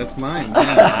 He won't. It's mine.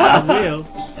 I will.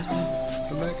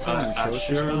 Come back home and I show us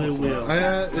your surely smiles. will.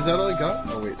 Is that all you got?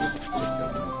 Oh wait, this got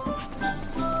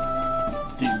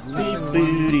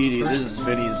This is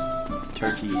Vinny's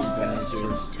turkey,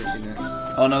 bastards. turkey necks.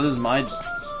 Oh no, this is my...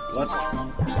 What?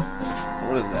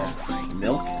 What is that?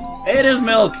 Milk? It is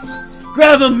milk!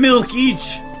 Grab a milk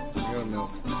each! You got milk.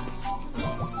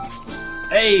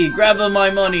 Hey, grab a my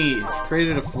money!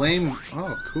 Created a flame.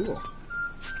 Oh, cool.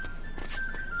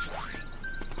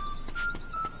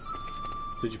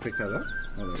 Did you pick that up?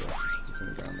 Oh, there it is. It's on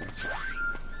the ground there.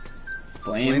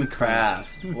 Flame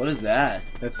craft. What is that?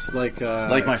 That's like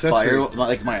Like my accessory. fire,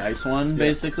 like my ice one,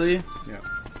 basically? Yeah.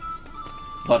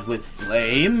 But with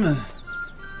flame?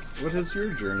 What has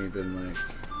your journey been like?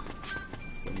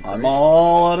 It's been I'm great.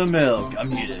 all out of milk. I'm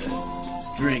here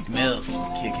to drink milk,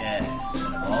 kick ass,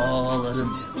 and I'm all out of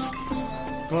milk.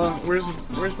 Well,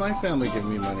 where's my family giving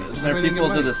me money? Isn't there people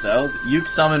to the south? Uke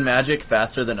summon magic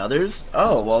faster than others?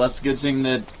 Oh, well that's a good thing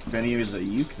that Finny is a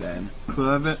Uke then.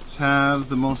 Clavets have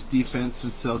the most defense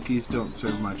and Selkies don't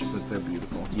serve much, but they're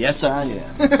beautiful. Yes, I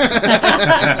am.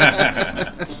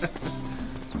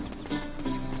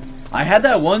 I had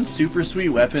that one super sweet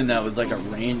weapon that was like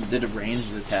did a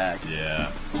ranged attack.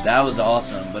 Yeah. That was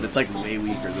awesome, but it's like way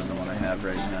weaker than the one I have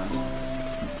right now.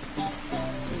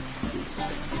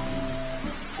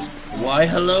 Why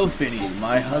hello, Finny.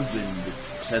 My husband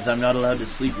says I'm not allowed to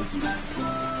sleep with you.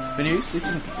 Finny, are you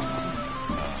sleeping with me?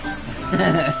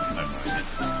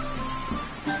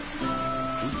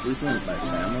 Are you sleeping with my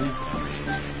family?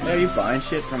 Hey, are you buying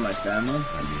shit from my family?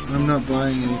 I'm not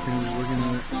buying anything, I'm just looking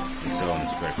at it. Until I'm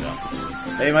straight up.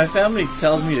 Hey, my family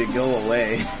tells me to go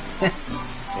away.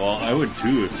 Well, I would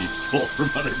too if you stole from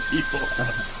other people.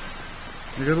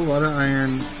 I got a lot of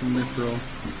iron, some mithril.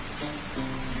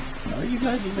 How are you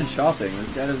guys even shopping?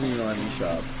 This guy doesn't even let me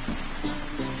shop.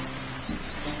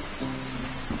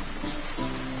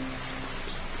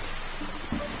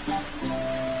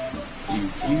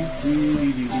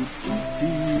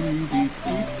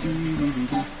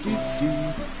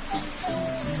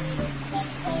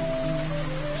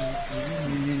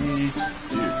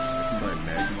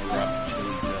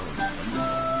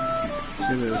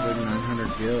 It was like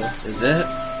 900 gil. Is it?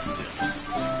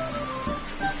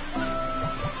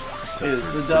 It's a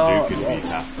The dollar. Duke could be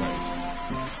half price.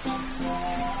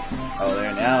 Oh,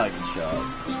 there, now I can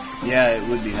shop. Yeah, it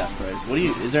would be half price. What do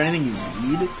you, is there anything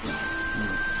you need?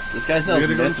 This guy sells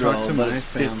We gotta go talk to mithril, but my it's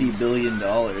family. $50 billion.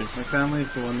 My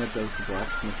family's the one that does the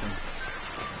blacksmithing.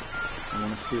 I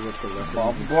want to see what the weapons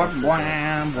and stuff look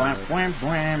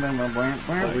like.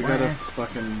 But we gotta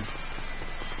fucking...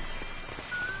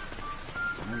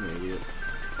 I'm idiots.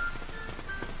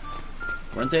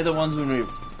 Weren't they the ones when we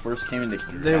first came into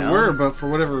town? They were, but for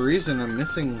whatever reason, I'm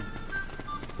missing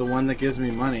the one that gives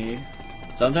me money.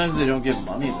 Sometimes they don't give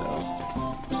money, though.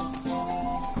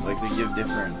 Like, they give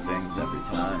different things every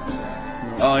time.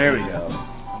 Oh, here we go.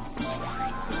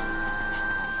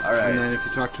 Alright. And then if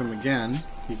you talk to him again,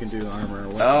 he can do armor or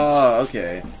weapons. Oh,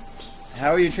 okay.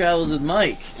 How are your travels with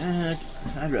Mike? I'd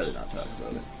rather not talk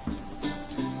about it.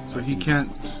 So he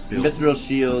can't... Mithril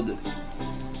shield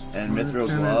and mithril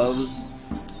gloves.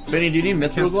 Benny, do you need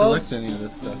mithril Can't gloves? select any of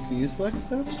this stuff. Can you select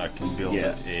stuff? I can build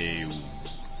Yeah. a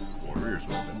warrior's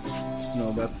weapon.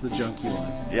 No, that's the junky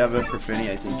one. Yeah, but for Finny,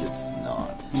 I think it's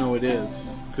not. No, it is.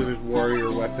 Because there's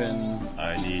warrior weapon.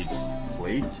 I need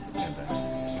plate and a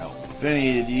help.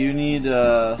 Finny, do you need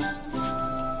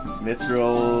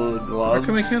mithril How gloves?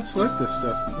 come I can't select this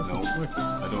stuff? Listen, No. look.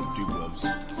 I don't do gloves.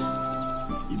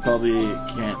 You probably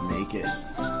can't make it.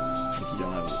 I You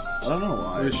don't have it. I don't know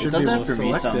why. You It should does be that able to for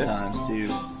me select it. sometimes too.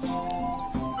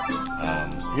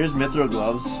 Here's Mithril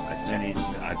gloves. I can't use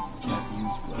gloves.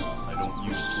 I don't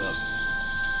use gloves.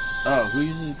 Oh, who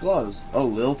uses gloves? Oh,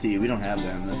 Lilty. We don't have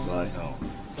them. That's why. No.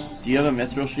 Do you have a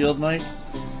Mithril shield, Mike?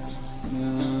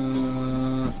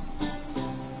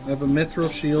 I have a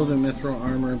mithril shield and mithril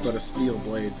armor, but a steel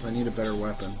blade, so I need a better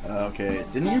weapon. Okay.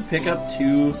 Didn't you pick up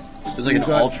two? There's like You an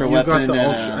got- ultra you weapon got the and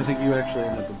ultra. I a... think you actually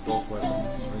ended up with both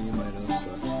weapons, or you might have.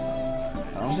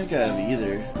 I don't think I have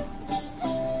either.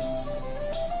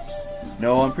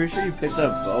 No, I'm pretty sure you picked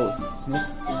up both. But nope,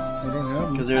 I don't have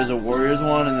them. Because there's a warrior's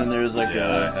one, and then there's like Yeah,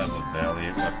 I a... have a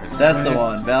valiant weapon. That's the Valiant-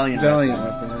 one. Valiant. Valiant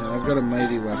weapon. Yeah. I've got a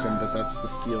mighty weapon, but that's the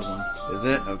steel one. Is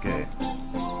it? Okay.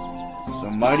 So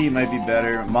mighty might be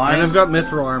better. Mine... And I've got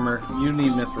mithril armor. You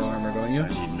need mithril armor, don't you? I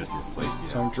need mithril plate. Yeah.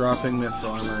 So I'm dropping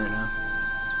mithril armor right now.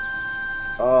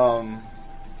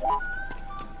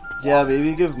 Yeah,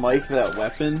 maybe give Mike that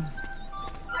weapon.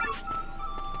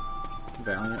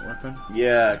 Valiant weapon.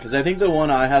 Yeah, because I think the one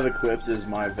I have equipped is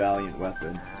my valiant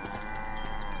weapon.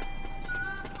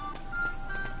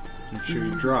 Make sure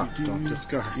you drop. Don't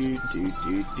discard.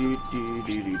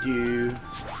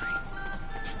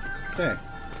 Okay.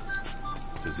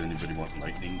 Does anybody want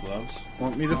lightning gloves?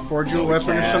 Want me to forge you No, a we weapon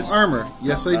or can't. some armor?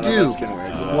 Yes, I None of do. us can wear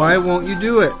gloves. Why won't you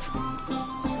do it? What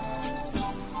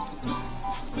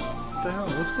the hell?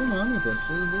 What's going on with this?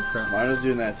 This is bullcrap. Mine was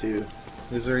doing that too.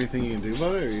 Is there anything you can do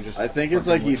about it, or you just? I think it's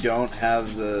fucking like you wait? don't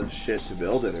have the shit to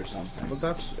build it or something.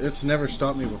 But it's never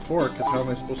stopped me before. Because how am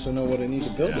I supposed to know what I need to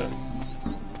build Yeah. it?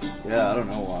 Yeah, I don't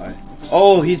know why.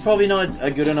 Oh, he's probably not a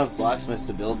good enough blacksmith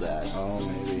to build that. Oh,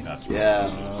 maybe. That's what Yeah,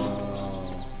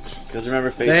 Oh. because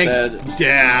remember Fate Thanks, said...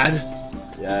 Dad.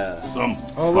 Yeah. Some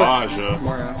Oh, look. Faja.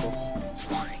 More apples.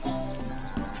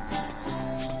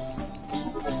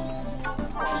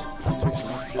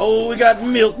 Oh, we got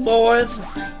milk, boys!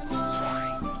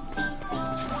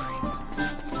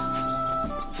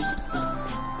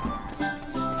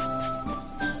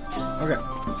 Okay.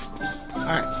 All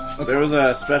right. There was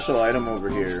a special item over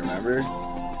here, remember?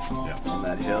 Yeah. On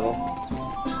that hill.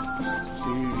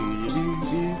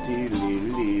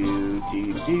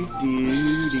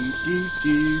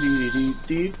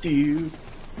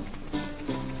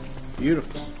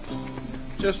 Beautiful.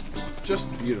 Just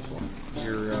beautiful.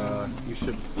 You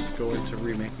should go into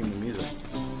remaking the music.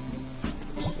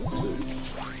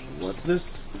 What's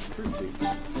this? Fruit seed.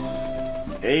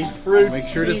 A fruit. Make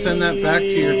sure to send that back to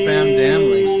your fam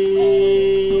damly.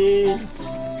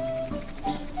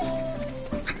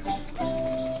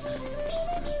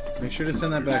 Make sure to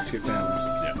send that back to your family.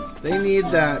 Yeah. They need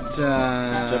that.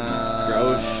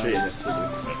 Gross shit.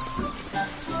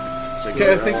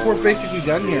 Okay, I think we're basically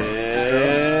done here. Yeah.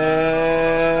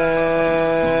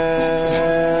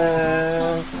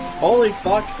 Holy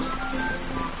fuck.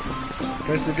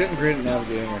 Guys, we're getting great at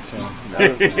navigating our town.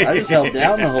 I just held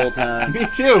down the whole time. Me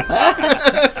too.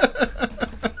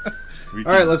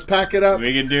 All right, let's pack it up.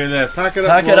 We can do this. Pack it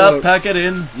up. Pack it roll up, pack it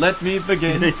in, let me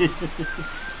begin.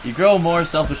 You grow more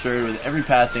self-assured with every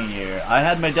passing year. I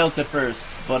had my doubts at first,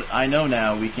 but I know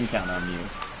now we can count on you.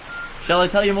 Shall I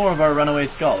tell you more of our runaway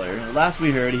scholar? Last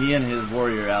we heard, he and his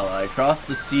warrior ally crossed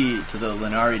the sea to the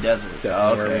Linari Desert.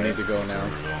 Definitely where we need to go now.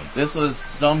 This was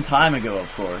some time ago,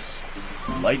 of course.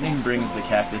 Lightning brings the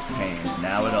cactus pain.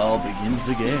 Now it all begins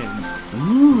again.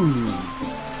 Ooh.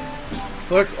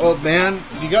 Look, old man,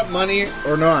 you got money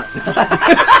or not?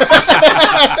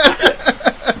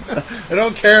 I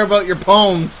don't care about your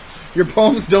poems. Your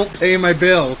poems don't pay my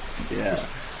bills. Yeah.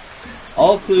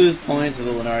 All clues point to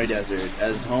the Linari Desert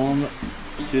as home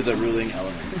to the ruling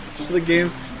element. So the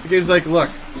game's like, look,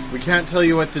 we can't tell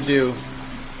you what to do,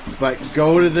 but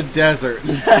go to the desert.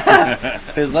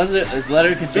 His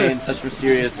letter contains such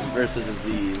mysterious verses as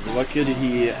these. What could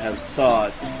he have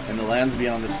sought in the lands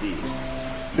beyond the sea?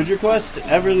 Should your quest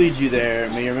ever lead you there,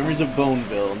 may your memories of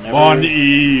Boneville never Bon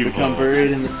evil. become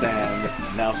buried in the sand.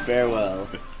 Now farewell.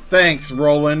 Thanks,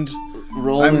 Roland.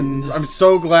 Roland. I'm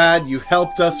so glad you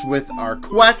helped us with our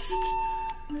quest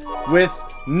with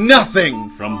nothing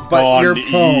From but Bon your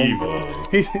poem. Evil.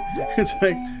 It's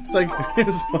like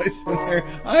his voice in there.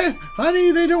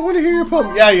 Honey, they don't want to hear your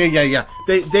poem. Yeah.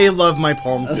 They love my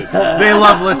poems. They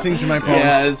love listening to my poems.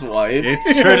 Yeah, his wife. It's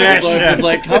tradition. It's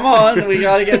like, come on, we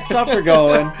gotta get supper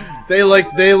going. They like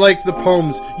the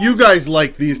poems. You guys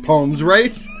like these poems,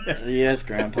 right? Yes,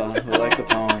 Grandpa, we like the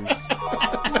poems.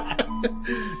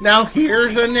 Now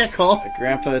here's a nickel.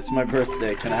 Grandpa, it's my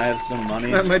birthday. Can I have some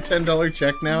money? Got my $10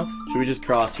 check now. Should we just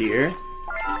cross here?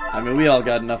 I mean, we all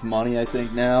got enough money, I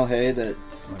think, now, hey, that...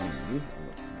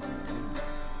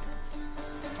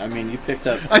 I mean, you picked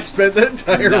up I spent the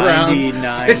entire round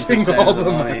 99% picking all of the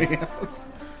the money. money.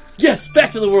 Yes,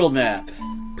 back to the world map.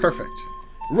 Perfect.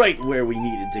 Right where we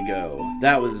needed to go.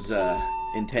 That was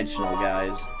intentional,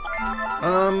 guys.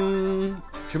 Can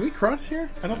we cross here?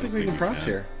 I don't think we can cross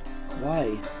here.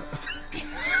 Why?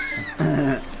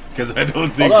 Because I don't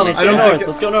Hold think. on, let's I go don't north. think it-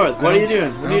 Let's go north. What are you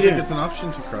doing? What are you I don't think doing? it's an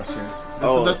option to cross here.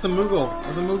 Oh. That's the Moogle.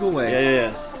 That's the Moogle way.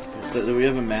 Yes. Do we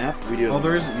have a map? We do. Oh,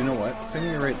 there is. You know what? Finny,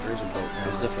 you're right. There's a boat. Now.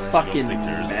 There's a That's right. fucking think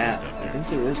there is map. one down I there. think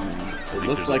there is one. I It think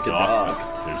looks there's like a dock, dock.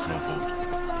 but there's no boat.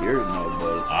 You're no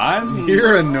boat.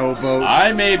 You're a no boat.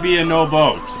 I may be a no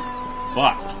boat,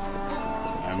 but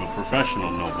I'm a professional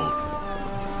no boat.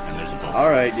 And there's a boat.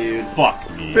 Alright, dude. Fuck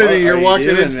me. Finny, What you're are you walking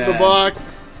doing, into the man?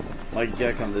 box. Like, you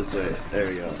gotta come this way. There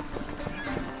we go.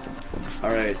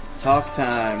 Alright, talk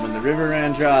time. When the river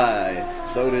ran dry,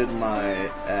 so did my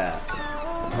ass.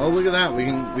 Oh, look at that. We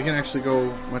can actually go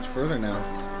much further now.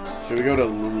 Should we go to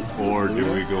Or do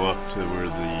we go up to where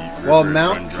the Well, rivers Mount run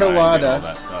dry and get Colada. all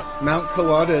that stuff? Mount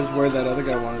Colada is where that other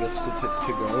guy wanted us to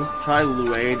go. Try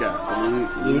Lueda.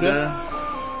 Luda?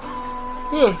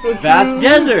 Yeah, Vast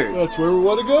desert! That's where we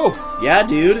want to go. Yeah,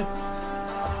 dude.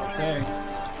 Okay.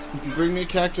 If you bring me a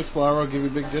cactus flower, I'll give you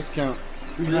a big discount.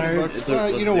 Alright, Bucks. it's a-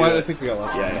 let's You know do what? it. I think we got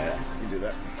lots of money. Yeah. We can do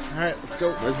that. All right, let's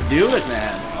go. Let's do it,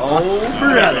 man. Oh,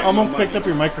 brother. Almost picked up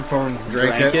your microphone.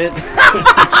 Drank it.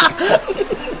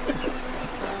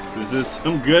 This is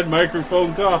some good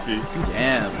microphone coffee.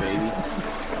 Damn, baby.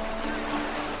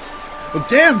 Oh,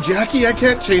 damn, Jackie, I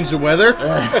can't change the weather.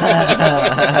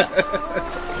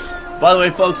 By the way,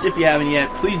 folks, if you haven't yet,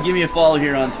 please give me a follow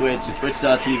here on Twitch,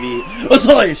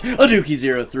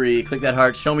 twitch.tv/Aduki03. Click that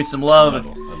heart, show me some love.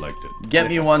 Subtle. I liked it. Get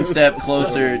me one step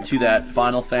closer to that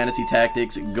Final Fantasy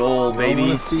Tactics goal, I baby.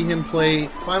 want to see him play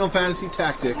Final Fantasy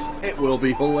Tactics. It will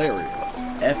be hilarious.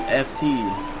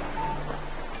 FFT.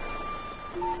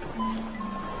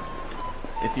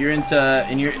 If you're into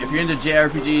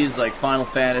JRPGs like Final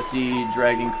Fantasy,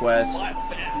 Dragon Quest,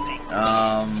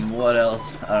 what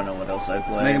else? I don't know what else I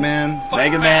play. Mega Man.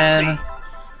 Mega Man.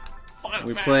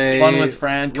 We play Fun with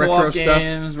friends. retro Co-op stuff.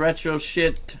 games, retro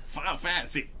shit. Final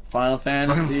Fantasy. Final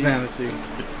Fantasy. Fantasy.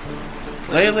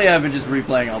 Lately, I've been just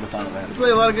replaying all the Final Fantasy. Play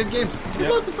a lot of good games. There's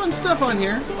lots of fun stuff on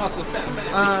here. Lots of Fantasy.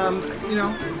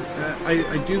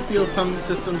 I do feel some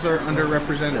systems are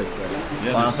underrepresented.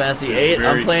 But Final Fantasy 8.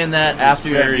 I'm playing that after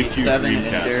I very beat few 7 and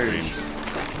Dreamcast Dirge. games.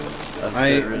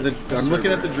 I'm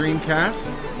looking at the Dreamcast.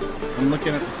 I'm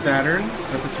looking at the Saturn.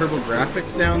 Got the Turbo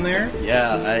Graphics down there.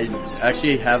 Yeah, I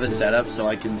actually have it set up so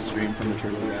I can stream from the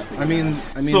TurboGrafx. I mean,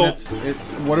 So- that's it.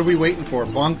 What are we waiting for?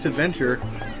 Bonk's Adventure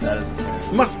That is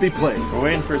terrible. must be played. We're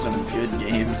waiting for some good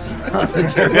games on the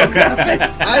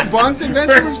TurboGrafx. Bonk's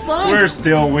Adventure was fun. We're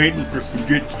still waiting for some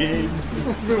good games.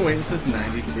 We've been waiting since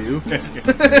 '92.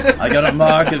 I got a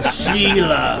mark of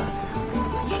Sheila.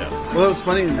 Well, it was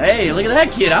funny Hey, look at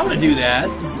that kid. I want to do that.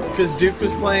 because Duke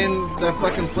was playing that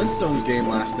fucking Flintstones game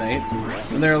last night,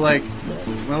 and they're like,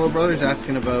 my little brother's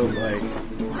asking about like,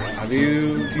 do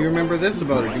you remember this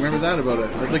about it? Do you remember that about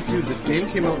it? I was like, dude, this game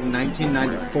came out in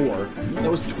 1994. That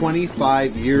was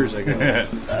 25 years ago.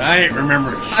 I ain't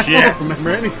remember I shit. don't remember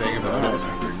anything about it.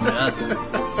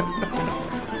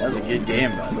 That was a good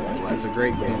game, by the way. That's a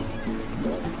great game.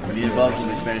 Me and Bubs will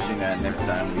be finishing that next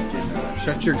time we can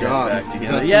Shut your get gob. back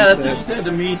together. That's Yeah, what that's he what she said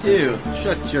to me, too.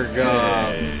 Shut your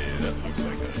gob. Hey, that looks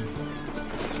like it.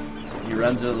 He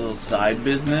runs a little side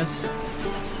business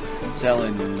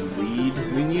selling weed.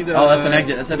 We need a. Oh, that's an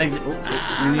exit. That's an exit. We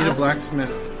need a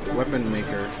blacksmith weapon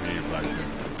maker. Need a black man.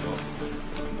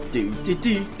 Do do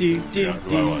do do do Yeah,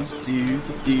 who I was. do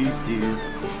do do.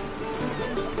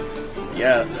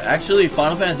 Yeah, actually,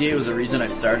 Final Fantasy VIII was the reason I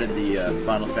started the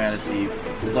Final Fantasy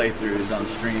playthroughs on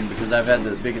stream because I've had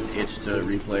the biggest itch to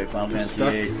replay Final Fantasy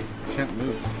Stuck. VIII. Can't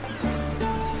move.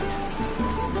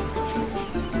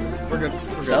 We're good. We're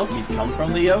good. Selkies come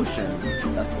from the ocean.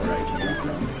 That's where I came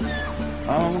from.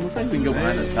 Looks like we can go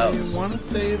behind this house. I want to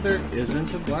say there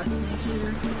isn't a blacksmith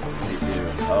here. They do.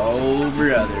 Oh,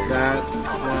 brother. That's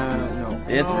no.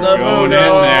 It's No. the Going in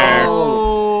Mono. there.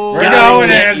 We're Gotta going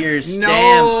get in. your stamps,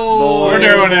 No. boys. We're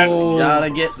doing it. Gotta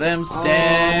get them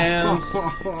stamps.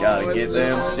 Gotta get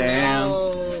them stamps.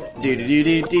 Do do do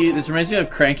do do. This reminds me of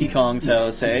Cranky Kong's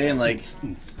house, hey? And like,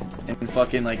 in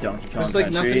fucking like Donkey Kong There's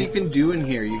like Country. nothing you can do in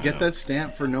here. You get that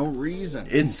stamp for no reason.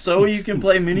 It's so you can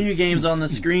play mini games on the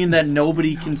screen that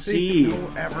nobody can see.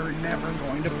 Never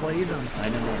going to play them. I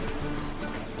know.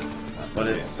 But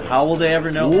it's how will they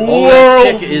ever know? Whoa, Oh,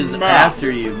 that chick is map.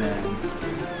 after you, man.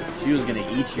 She was gonna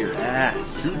eat your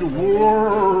ass. To the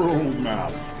world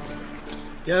map.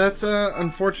 Yeah, that's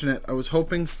unfortunate. I was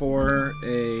hoping for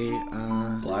a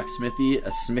Blacksmithy,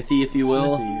 a smithy, if you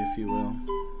will. smithy, if you will.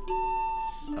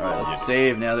 All right, let's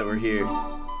save now that we're here.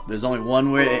 There's only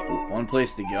one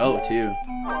place to go, too.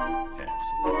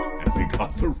 Excellent. And we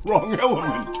got the wrong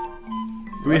element.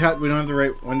 We don't have the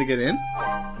right one to get in?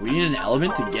 We need an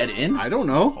element to get in? I don't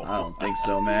know. I don't think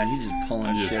so, man. He's just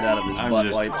pulling shit out of his I'm butt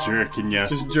just wipe. jerking ya.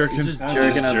 Just jerking. He's just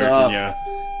jerking us off. Ya.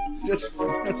 Just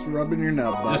rubbing your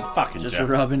nub, bud. Just fucking Just Jeff.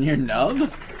 rubbing your nub?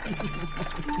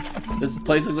 This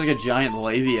place looks like a giant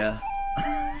labia.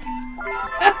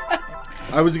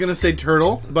 I was gonna say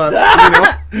turtle, but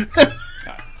you know,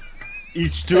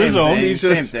 Each to his own. thing, he's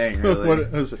same just- thing, really. What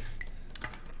is it?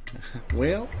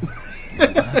 Whale?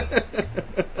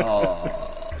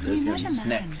 Oh, there's He gonna met be a man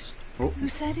snakes. who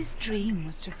said his dream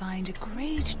was to find a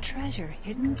great treasure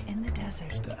hidden in the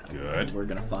desert. Good. We're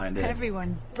gonna find it.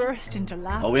 Everyone burst into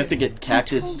laughter. Oh, we have to get and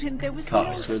cactus told him there was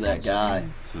cups no for that such guy.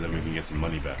 thing. So then we can get some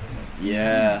money back.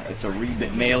 Yeah, it's a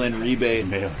rebate, mail-in rebate.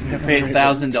 Mail. You pay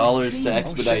 $1,000 to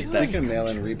expedite Speaking that. of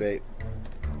mail-in rebate,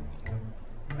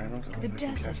 I don't know The if I can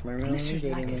desert cash my mail-in glittered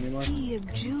rebate like in a anymore. sea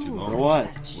of jewels. For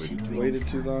what? that Waited shimmering Waited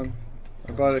sun. too long.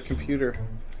 I bought a computer,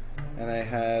 and I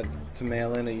had to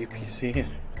mail in a UPC and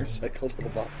recycle the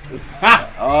boxes.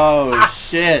 Oh,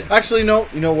 shit. Actually, no.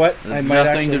 You know what? There's I might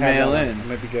nothing actually to have mail that in. one. It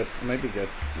might be good. It might be good.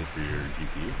 Is it for your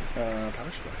GPU?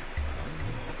 Power supply.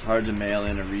 It's hard to mail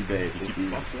in a rebate if you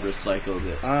recycled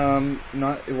it.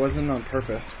 Not. It wasn't on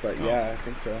purpose, but yeah, I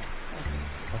think so.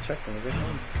 I'll check when I get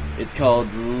home. It's called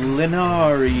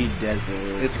Linari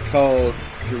Desert. It's called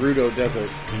Gerudo Desert.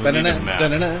 You will need a map.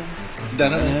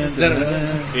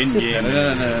 In game.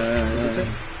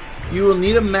 You will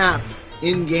need a map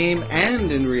in game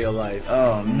and in real life.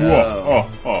 Oh, no.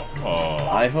 Whoa. Oh.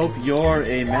 I hope you're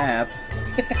a map.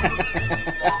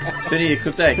 Finny,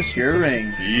 equip that cure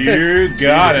ring. You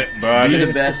got it, Be the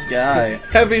buddy. best guy.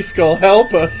 Heavy Skull,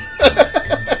 help us!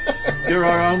 You're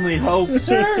our only hope.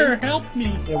 Sir, help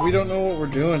me. Yeah, we don't know what we're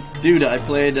doing. Dude, I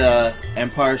played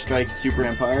Super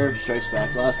Empire Strikes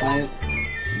Back last night.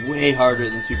 Way harder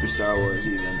than Super Star Wars,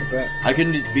 even. I bet. I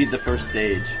couldn't beat the first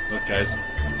stage. Look, guys.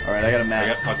 Alright, I got a I map.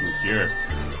 got fucking cure.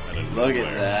 I don't know Look at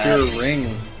where. that. Pure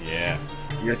ring. Yeah.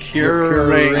 You're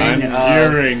curing I'm us.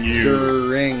 curing you. Pure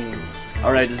ring.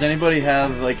 Alright, does anybody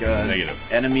have like Negative.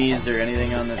 enemies or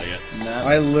anything on this Negative. map?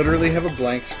 I literally have a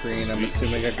blank screen. I'm Sweet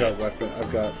assuming I've got shit. weapon.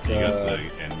 I've got, You got the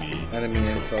enemy. enemy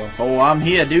info. Oh, I'm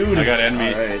here, dude. I got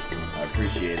enemies. Alright, I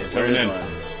appreciate it. Coming There is in. one.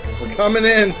 We're coming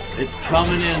in. It's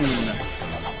coming in.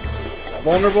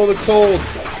 Vulnerable to cold.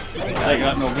 I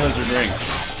got no blizzard ring.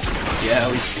 Yeah,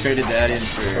 we traded that in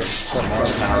for more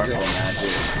powerful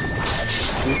magic.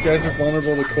 These guys are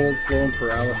vulnerable to cold, slow, and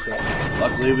paralysis.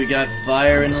 Luckily, we got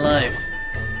fire and life.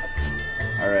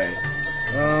 Alright.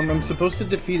 I'm supposed to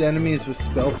defeat enemies with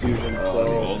spell fusion, so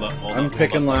Hold up. I'm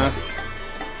picking last.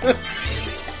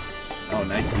 Oh,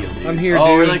 nice heal, dude. I'm here,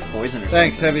 oh, we're dude. like poison or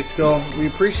Thanks, something. Heavy Skull. We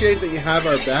appreciate that you have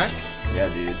our back. Yeah,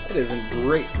 dude. It isn't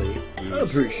greatly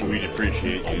appreciated. We'd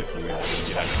appreciate you if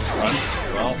you had a run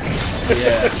as well.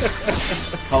 Yeah.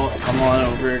 Come on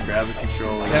over, grab a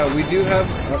controller. Yeah, we do have.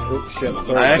 Oh shit!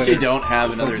 Sorry. I actually Benny. don't have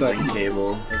Just another one second. link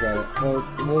cable. I got it. So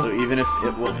We'll even if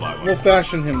it will, Buy one. we'll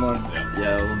fashion him one.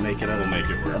 yeah, we'll make it out of We'll make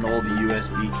it work. an old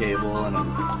USB cable, and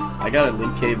I got a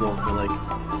link cable for like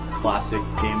classic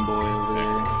Game Boy over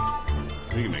there.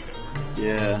 We can make that work.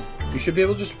 Yeah. You should be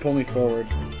able to just pull me forward.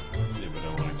 Yeah, but I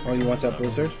don't want to. Oh, you want that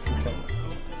blizzard? Okay.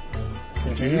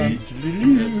 Okay, hang on.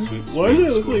 Why does it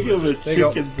look like I'm a There you go.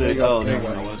 chicken There you thing? go. Oh, There you never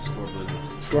go. mind. want to score blizzard.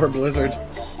 Score blizzard.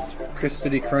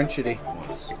 Crispity crunchity. I want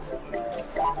to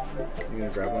You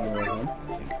gonna grab one on the way home?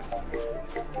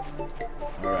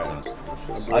 Alright.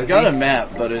 I've got a map,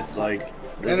 but it's like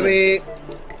there's Enemy.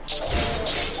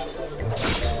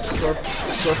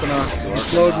 Scorpionox. He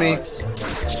slowed me.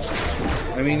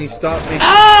 I mean, he stopped me.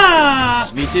 Ah!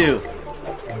 Me too.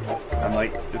 I'm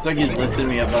like, it's like he's lifting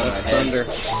me up on my head. Thunder.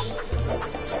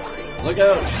 Look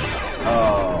out!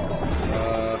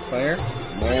 Oh, Fire.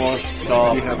 more Do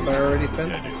stuff. you have fire already, Finn?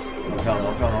 Yeah, dude.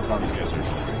 I'll come. You guys are.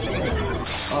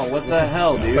 Oh, what the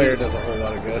hell, dude? Fire does a whole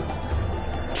lot of good.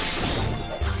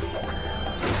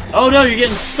 Oh no, you're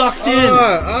getting sucked in!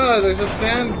 There's a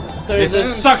sand. There's It's a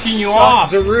sucking you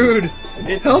off. Darude.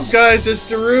 It's Help, guys!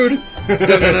 It's Darude.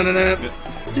 Dun-dun-dun-dun-dun.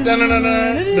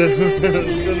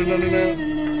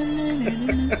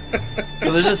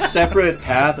 So there's a separate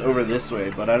path over this way,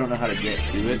 but I don't know how to get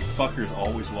to it. Fuckers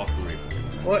always walk away from me.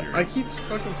 What? I keep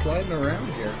fucking sliding around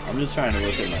here. I'm just trying to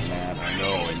look at my map. I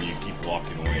know, and you keep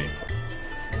walking away.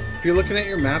 If you're looking at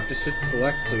your map, just hit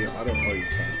select so you auto. Oh, you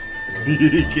can't.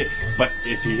 But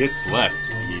if he hits left,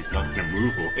 he's not going to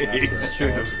move away. That's true.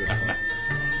 That's a good point.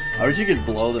 I wish you could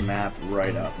blow the map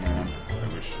right up, man.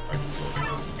 I wish I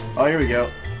could. Oh, here we go.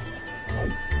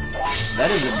 That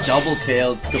is a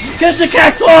double-tailed scope. Catch the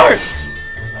Cactuar!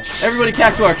 Everybody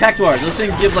Cactuar, Cactuar. Those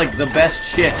things give, like, the best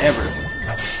shit ever.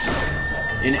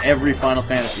 In every Final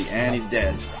Fantasy. And he's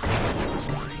dead.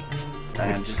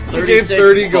 And just You 36 gave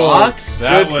 30 gold. blocks?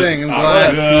 That Good was thing. I'm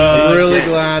glad. good. really shit.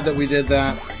 glad that we did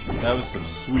that. That was some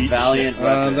sweet Valiant shit.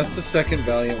 weapon. That's the second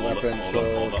Valiant Hold up, weapon, hold so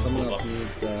up, hold up, someone hold else up.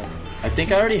 needs that. I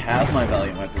think I already have my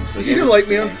Valiant weapon. So Did you light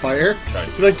me on fire? Try.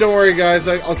 You're like, don't worry guys,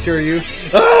 I'll cure you.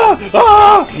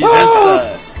 Ah!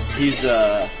 He's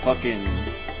fucking...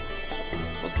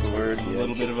 What's the word? A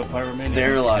little bit of a pyromaniac.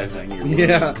 Sterilizing your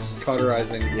Yeah, wounds.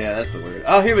 cauterizing. Yeah, that's the word.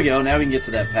 Oh, here we go. Now we can get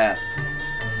to that path.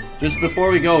 Just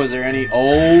before we go, is there any...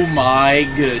 Oh my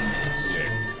goodness. Okay.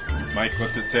 Mike,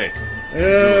 what's it say?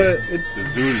 The The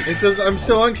Zuni. it does. I'm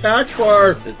still on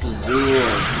Cactuar. It's a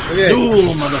Zool. Okay.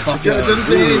 Zool, motherfucker. It doesn't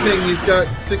say Zool. anything. He's got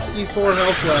 64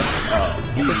 health left. Oh,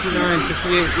 59,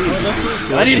 58. Ooh, that's really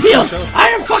good. I need heals! I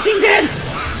am fucking dead!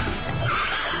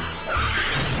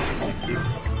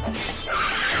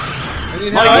 I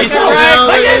need Mike help. needs help! Now,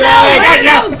 Mike needs help! I got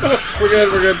you! We're good,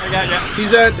 we're good. I got ya.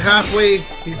 He's at halfway.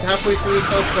 He's halfway through his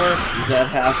health bar. He's at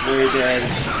halfway dead.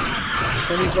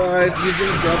 25. He's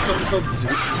gonna drop something called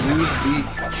Zoo's Beak.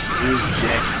 Zool's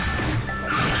dick.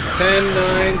 10,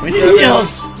 9, We 7, need heals!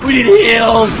 We need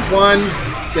heals! 1,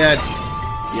 dead.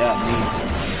 Yeah, me.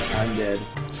 I'm dead.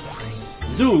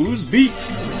 Zool's beak! I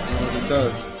don't know what it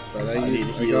does, but I need I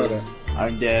got heals. it.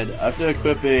 I'm dead. I have to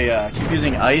equip a, keep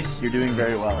using ice. You're doing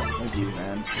very well. Thank you,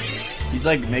 man. He's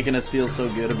like making us feel so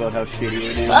good about how shitty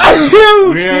we're doing.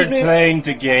 We're Excuse me. playing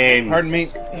to games. Pardon me.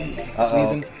 Uh-oh.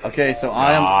 Sneezing. Okay, so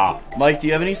I am... Ah, Mike, do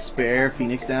you have any spare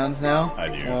Phoenix Downs now? I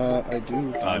do. I do.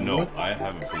 No, I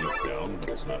have a Phoenix down, but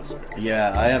it's not a spare.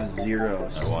 Yeah, I have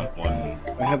zeros. I want one.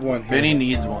 I have one here. Benny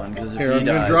needs one, because if Here, he I'm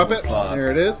dies, gonna drop we're it. fucked.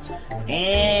 There it is. And...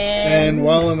 And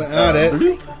while I'm at it,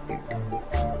 bloop.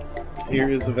 here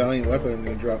is a Valiant weapon I'm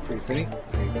gonna drop for you, Finny.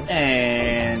 There you go.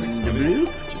 And... bloop.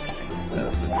 Just kidding. That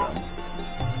was the drum.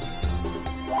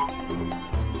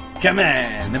 Come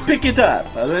on, pick it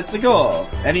up. Let's go.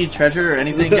 Any treasure or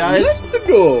anything, guys? Let's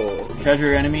go.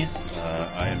 Treasure enemies?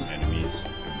 I am enemies.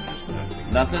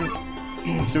 There's nothing.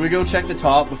 Nothing? Should we go check the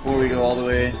top before we go all the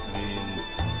way?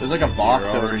 There's like a box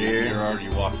You're over already, here. You're already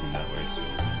walking that way,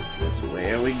 so That's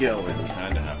where we going. I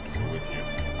kind of have to go with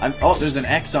you. Oh, there's an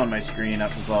X on my screen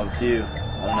up above too.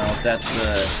 I don't know if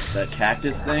that's that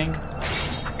cactus thing.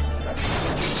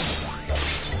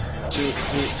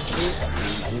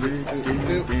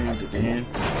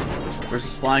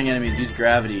 Versus flying enemies use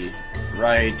gravity.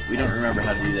 Right. We don't remember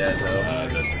how to do that though.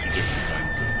 That's two different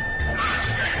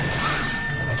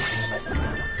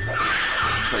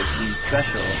Place seems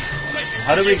special.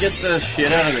 How do we get the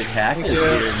shit out of the cactus here,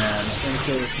 man? I'm gonna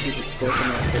kill this stupid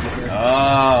scorpion off over here.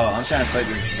 Oh, I'm trying to fight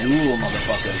this Zool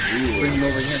motherfucker. Bring Zool. him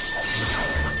over here.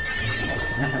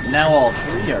 Now all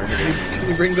three are hitting me. Can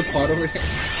you bring the pot over here?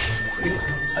 Please?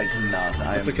 I cannot.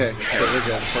 I am It's okay. It's good. We're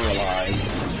good. paralyzed.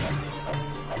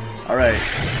 Alright.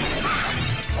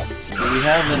 Do we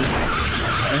have an...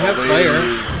 I have way fire. to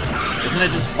use- Isn't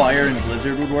it just fire and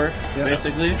blizzard would work, Yeah.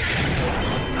 basically?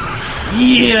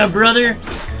 Yeah, brother!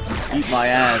 Eat my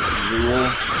ass, Zool.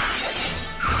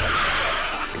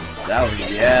 That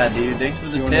was... Yeah, dude. Thanks for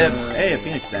the You wanna- tips. Hey, a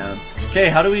Phoenix down. Okay,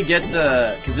 how do we get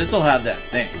the... Because this will have that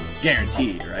thing.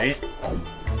 Guaranteed, right? Well,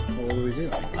 what do we do?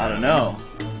 I don't know.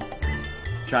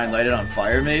 Try and light it on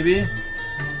fire, maybe?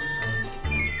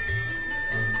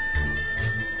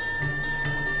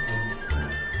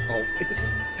 Always.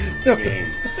 game.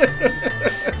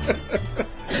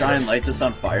 Try and light this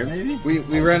on fire, maybe?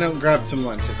 We ran out and grabbed some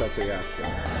lunch, if that's what you're asking.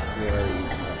 We already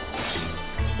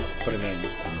put him in.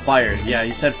 Fire. Yeah,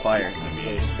 he said fire. So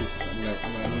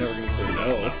I'm never gonna say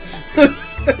no.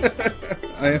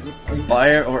 I'm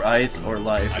Fire or ice or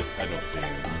life. I don't see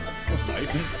anything.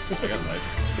 Life? I got life.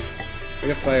 I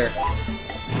got fire.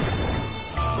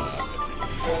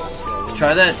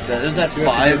 Try that. There's that Do you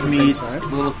have to do it 5 at the meat same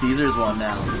time? Little Caesars one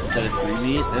now. Instead of 3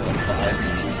 meat, they have a 5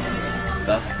 meat.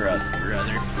 Stuffed crust,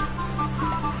 brother.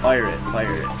 Fire it.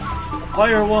 Fire it.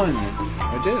 Fire one!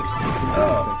 I did.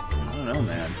 Oh. I don't know,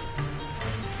 man.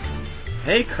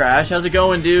 Hey, Crash. How's it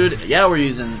going, dude? Yeah, we're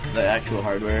using the actual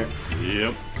hardware.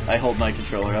 Yep. I hold my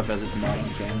controller up as it's not on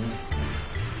camera.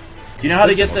 Do you know how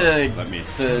to get the Let me.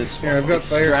 the Here, I've got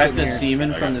fire extract the sitting here.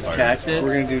 semen I from got this fire. cactus?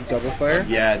 We're gonna do double fire.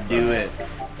 Yeah, do it.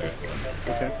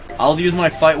 Okay. I'll use my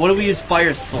fire. What do we use?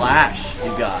 Fire slash,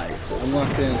 you guys. I'm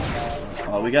locked in.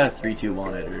 Oh, we got a 3, 2,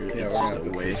 1 it, or it's Yeah, we're just gonna a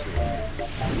do waste.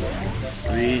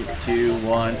 3, 2,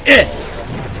 1, it!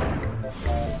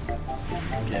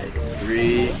 Okay,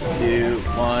 3, 2,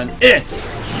 1, it!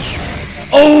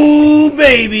 Oh,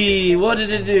 baby! What did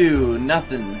it do?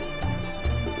 Nothing.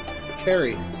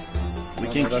 Carry. We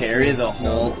No, can that's carry me. the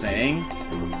whole No. thing?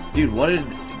 Dude, what did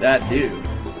that do?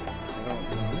 I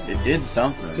don't know. It did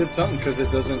something. It did something because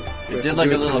it doesn't. It did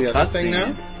like a little thing now.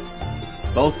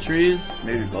 cutscene. Both trees?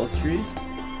 Maybe both trees?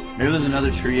 Maybe there's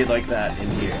another tree like that in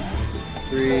here.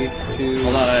 3, 2.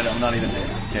 Hold on, I'm not even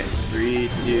there. Okay, 3,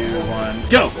 2, 1,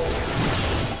 go!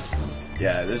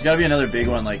 Yeah, there's gotta be another big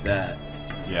one like that.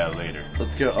 Yeah, later.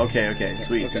 Let's go. Okay,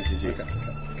 sweet, Okay, sweet, sweet. okay.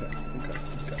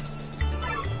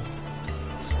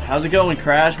 How's it going,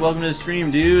 Crash? Welcome to the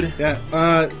stream, dude.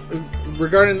 Yeah.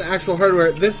 Regarding the actual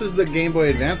hardware, this is the Game Boy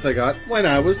Advance I got when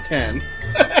I was 10.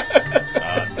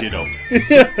 Ditto.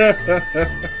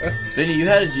 Vinny, you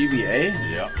had a GBA?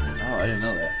 Yeah. Oh, I didn't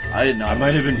know that. I did not. I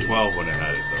might have been 12 when I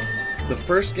had it, though. The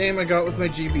first game I got with my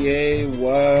GBA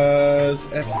was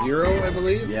F-Zero, I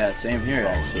believe. Yeah, same here,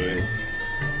 actually.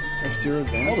 F-Zero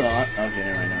Advance. Hold on.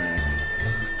 Okay, never mind.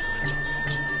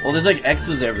 Well, there's like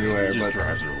X's everywhere, It just but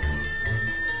drives her away.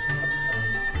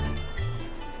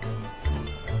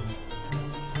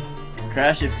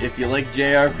 Crash, if you like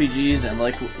JRPGs and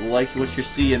like what you're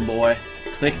seeing, boy,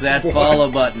 click that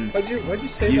follow button. Why'd you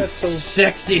say You that so?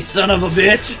 sexy son of a Why'd you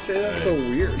bitch. say that so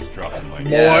weird? He's dropping like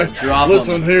Yeah, drop 'em.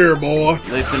 listen here, boy.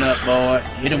 Listen up, boy.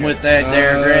 Hit him with that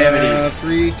there gravity.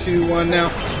 3, 2, 1, now.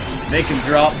 Make him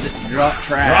drop trout.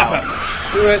 Drop it!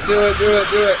 Do it.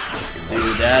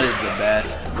 Dude, that is the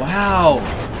best. Wow.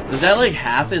 Does that like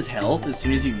half his health as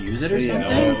soon as you use it or Yeah,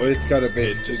 something? no, it's got to It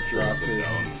basically just drop drops it his.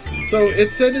 down. So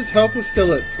it said his health was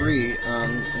still at 3,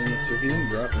 and so he didn't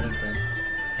drop anything.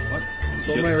 What?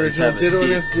 Sold You my just original have a Ditto and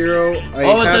seat. F-Zero. I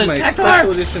Oh, it's have a my Cactuar!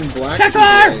 special edition black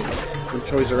Cactuar! GBA from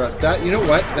Toys R Us. That, you know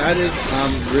what? That is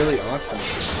really awesome.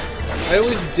 I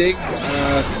always dig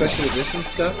special edition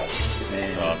stuff.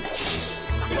 Man.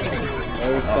 I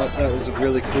always thought that was a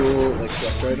really cool like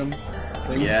collector item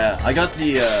thing. Yeah, I got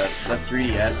the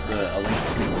 3DS, the A Link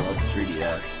Between Worlds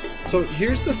 3DS. So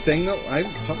here's the thing though.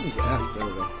 Something's F. There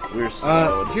we go. We were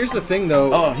slowed. Here's the thing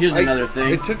though. Oh, here's another thing.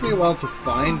 It took me a while to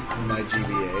find my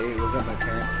GBA. It was at my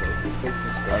parents' place. This place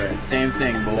was Alright, same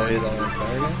thing, boys. on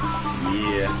Saturday.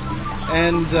 Yeah.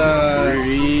 And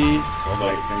 3. Hold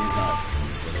Wait, on. thing's not.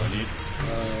 What do I need?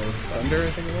 Thunder,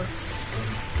 I think it was.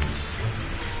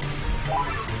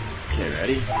 Okay,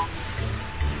 ready?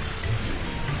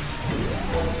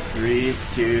 3,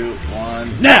 2,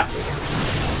 1, now!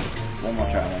 One more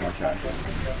try.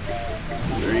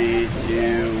 3,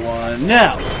 2, 1,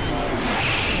 now!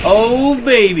 Oh,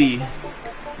 baby!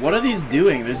 What are these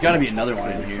doing? There's gotta be another one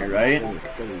in here, right?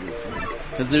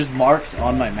 Because there's marks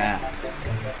on my map.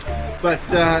 But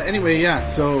anyway, yeah.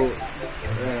 So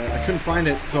I couldn't find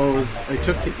it, so I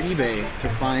took to eBay to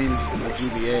find the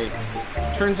GBA.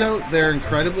 Turns out they're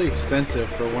incredibly expensive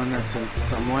for one that's in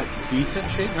somewhat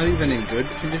decent shape, not even in good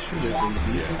condition, just in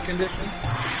decent condition.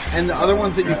 And the other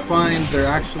ones that you find, they're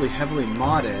actually heavily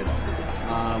modded,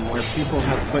 where people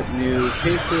have put new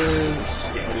cases,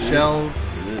 shells,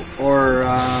 or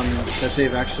that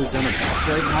they've actually done a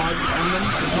backlight mod on them,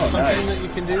 which is something nice. that you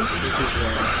can do, which is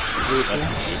really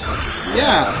cool.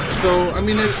 Yeah, so, I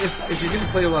mean, if you're going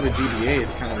to play a lot of GBA,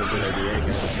 it's kind of a good idea, I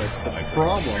guess. But the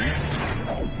problem...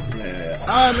 Yeah.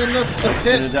 I'm in the Mike's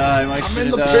pit! gonna die, Mike's I'm in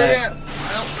gonna the die. pit!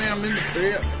 Help me, I'm in the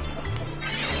pit!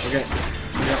 Okay,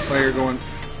 we got fire going.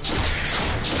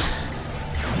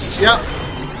 Yep.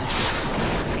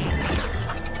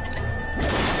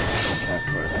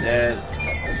 Of course, dead.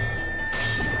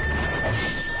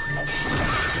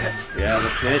 Yeah,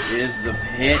 the pit is the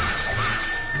pit.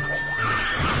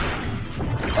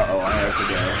 Uh-oh, I have to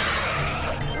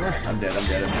go. I'm dead.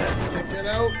 Check it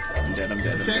out. I'm dead.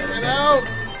 Check it out.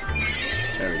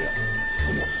 There we go.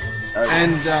 Alright.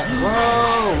 And,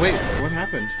 whoa, wait, what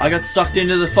happened? I got sucked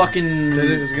into the fucking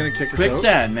Is it gonna kick us out?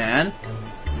 quicksand, man.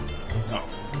 Oh.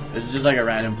 This is just like a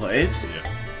random place.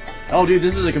 Yeah. Oh, dude,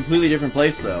 this is a completely different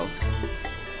place, though.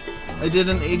 I did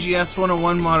an AGS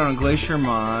 101 mod on Glacier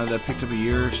mod that picked up a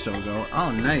year or so ago.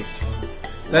 Oh, nice.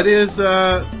 That is,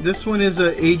 this one is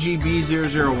a AGB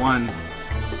 001.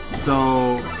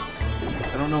 So,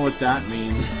 I don't know what that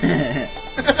means.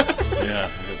 Yeah.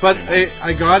 But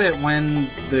I got it when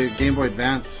the Game Boy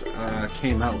Advance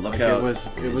came out. Look Like, out. it was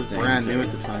These brand things new are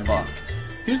at the time. Fucked.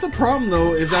 Here's the problem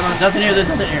though, is that There's nothing here, there's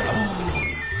nothing here.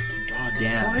 Oh, god I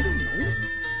damn. don't know.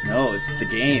 No, it's the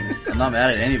game. I'm not mad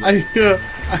at anybody.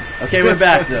 I, Okay, we're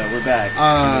back though. We're back.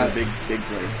 Uh, In the big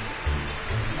place.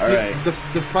 See, Alright. the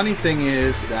funny thing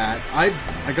is that I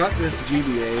got this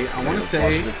GBA. I want to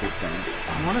say it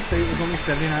was only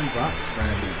 $79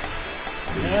 brand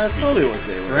new. Yeah, that's probably what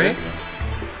they were. Right?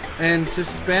 And to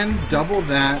spend double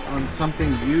that on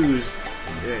something used,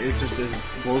 it just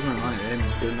blows my mind. And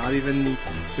they're not even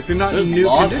like they're not There's in new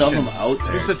lots condition. of them out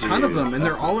there. There's a ton of dude. them, and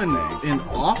they're That's all the thing. in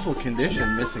awful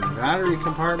condition, missing battery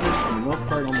compartment for the most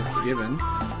part, almost given,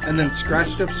 and then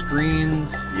scratched up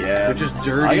screens. Yeah, which is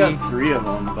dirty. I got 3 of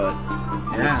them, but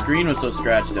the Yeah. screen was so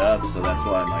scratched up, so that's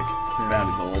why I'm like found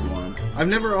his old one. I've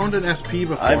never owned an SP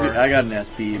before. I got an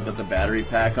SP, but the battery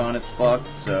pack on it's fucked,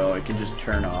 so it can just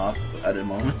turn off at a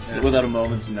moment's without a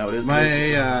moment's notice. My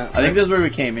I think this is where we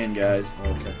came in, guys.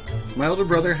 okay. My older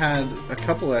brother had a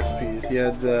couple SPs. He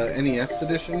had the NES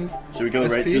edition, Should we go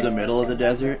right SP? through the middle of the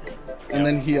desert? and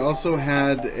then he also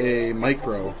had a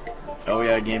micro. Oh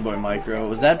yeah, Game Boy Micro.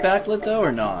 Was that backlit though,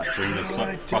 or not? Bring this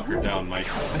fucker down, Mike.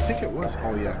 I think it was.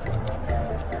 Oh yeah.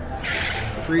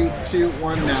 3, 2,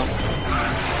 1 now.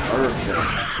 Perfect.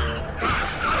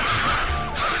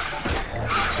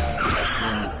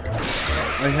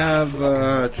 I have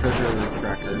treasure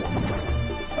tracker.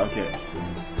 Okay.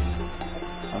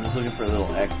 I'm just looking for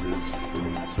little X's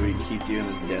so we can keep doing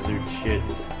this desert shit.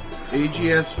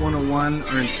 AGS 101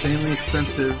 are insanely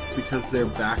expensive because they're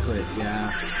backlit.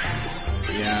 Yeah,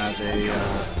 they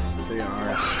are.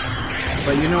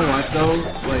 But you know what though?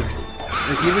 Like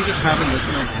even just having this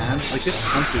in my hand, like it's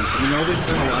comfy. You know, they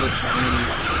spend a lot of time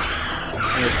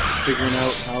like figuring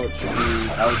out how it should be.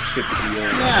 How it should feel.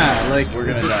 Yeah, like We're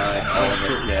gonna die. All of us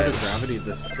Instead dead. of gravity,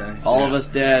 this guy. All of us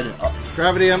dead. Oh,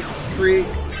 Gravity. 3,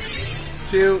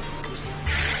 2.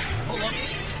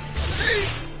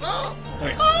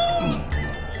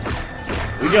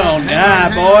 we going Hang nah,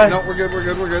 on, hang boy. on. No, we're good.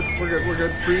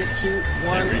 3, 2,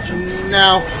 1.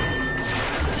 Now.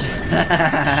 I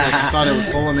thought I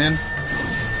would pull him in.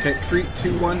 Okay, 3,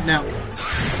 2, 1, now.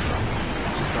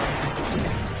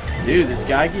 Dude, this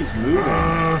guy keeps moving.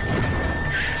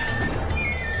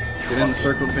 Get in the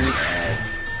circle, finish.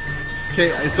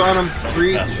 Okay, it's on him.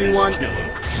 3, 2, 1. I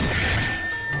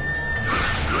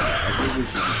think we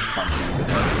should punch him to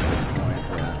death at this point.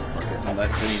 Fuck it. I'll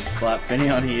let Finny slap Finny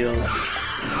on heels.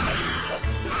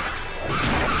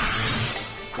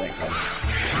 Thanks, man.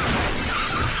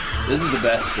 This is the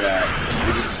best strat.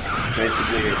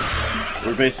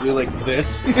 We're basically like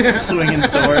this, swinging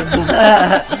swords.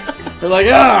 We're like,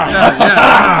 Yar!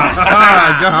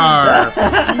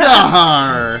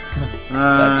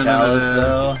 That chalice,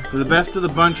 though. For the best of the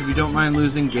bunch, if you don't mind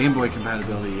losing Game Boy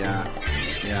compatibility, yeah.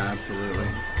 Yeah, absolutely.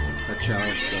 That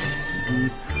chalice,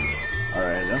 though.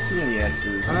 Alright, I don't see any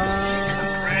X's.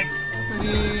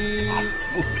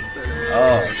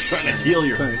 Oh, trying to heal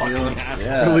your Trying to fucking heal him. ass.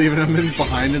 Yeah. We're leaving him in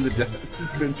behind in the desert.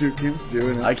 Fintu keeps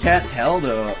doing it. I can't tell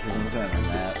though, because I'm looking at my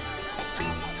map.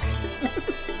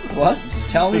 What? Just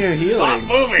tell me you're Stop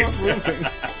healing. moving!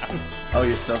 Oh,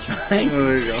 you're still trying? Oh,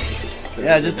 there you go.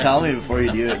 Yeah, just tell me before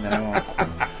you do it, and then I won't.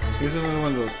 Here's another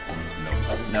one of those.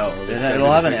 No, This gotta be it'll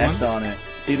the have an big X one? on it.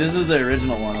 See, this is the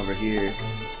original one over here.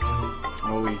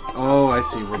 Oh, I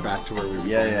see. We're back to where we were.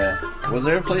 Yeah. Was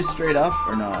there a place straight up,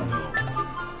 or not?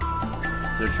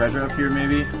 Is there treasure up here,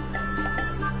 maybe?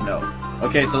 No.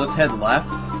 Okay, so let's head left,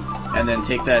 and then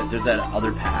take that, there's that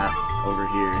other path over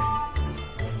here.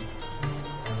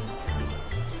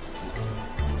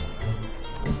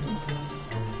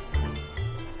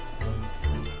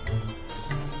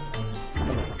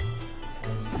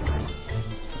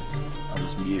 I'll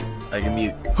just mute. I can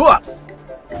mute. Hooah!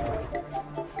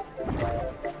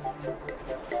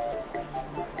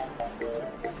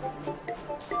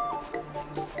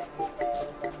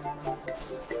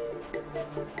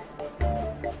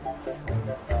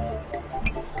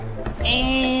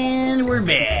 And we're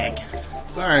back.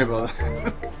 Sorry about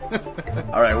that.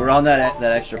 Alright, we're on that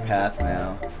extra path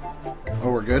now.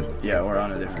 Oh, we're good? Yeah, we're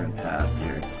on a different path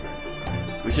here.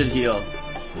 We should heal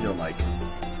Mike.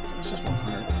 It's just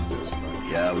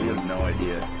 100. Yeah, we have no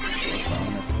idea what's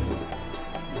on this.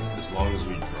 As long as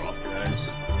we drop, guys.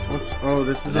 Oh,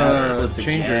 this is That a splits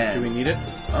changer. again. Do we need it?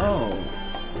 Oh.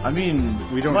 I mean,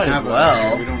 We don't might have as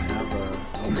well. We don't have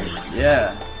a. Okay.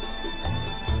 Yeah.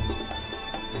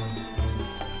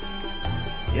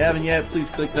 If you haven't yet, please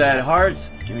click that heart.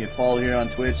 Give me a follow here on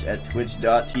Twitch at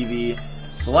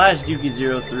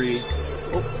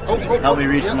twitch.tv/Dookie03. Help me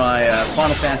reach my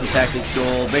Final Fantasy Tactics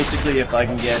goal. Basically, if I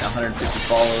can get 150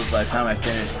 follows by the time I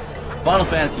finish Final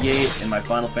Fantasy VIII in my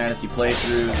Final Fantasy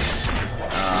playthroughs,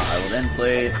 I will then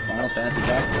play Final Fantasy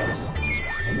Tactics.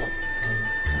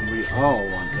 We all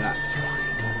want that.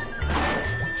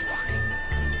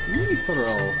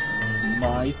 Mithril.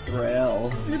 My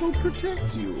thrill. It'll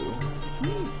protect you.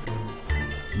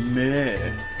 Meh.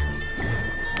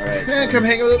 Alright. And come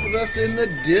hang out with us in the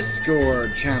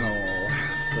Discord channel.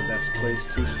 It's the best place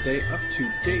to stay up to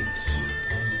date.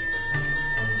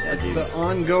 Yeah, the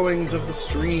ongoings of the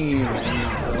stream.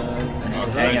 And, Just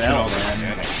hanging out,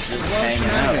 man. Just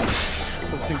hanging out.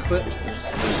 Posting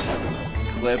clips.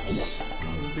 Clips.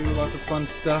 Do lots of fun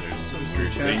stuff. There's some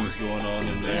weird things going on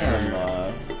in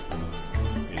there.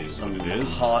 Some, It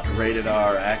is. hot rated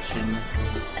R action.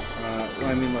 Well,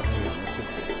 I mean, let's be honest.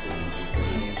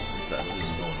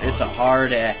 It's a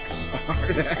hard X.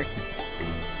 Hard X.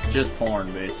 It's just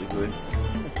porn, basically.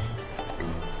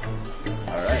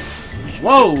 Alright.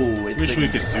 Whoa! Wish we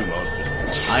could zoom out.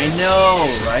 I know,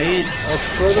 right?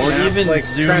 Or map, even like,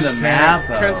 zoom the map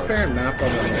out. Transparent map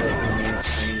on the main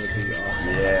screen would be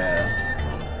awesome. Yeah.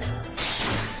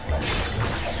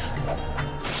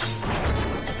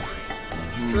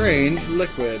 Strange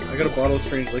liquid. I got a bottle of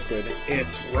strange liquid.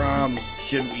 It's rum.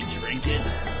 Should we drink it?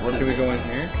 What Can we go in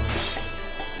here?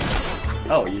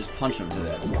 Oh, you just punch him to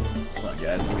that. Come on,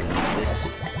 guys. We're gonna do this.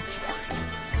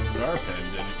 Star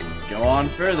Pendant. Go on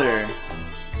further.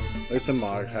 It's a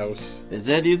Mog house. Is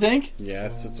it, do you think?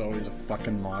 Yes, it's always a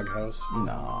fucking Mog house.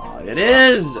 No, it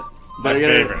is! My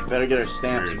favorite. Better get our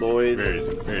stamps, boys. Boys,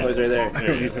 Boys right there. I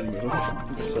don't even move.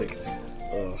 I'm just like,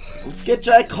 ugh. Let's get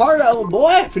that card out, boy!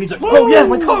 And he's like, oh yeah,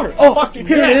 my card! Oh, Fucking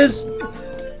here yes. it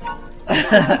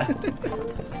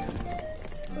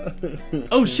is!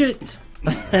 Oh shit!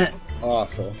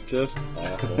 Awful. Just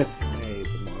awful. I hate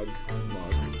the Mog.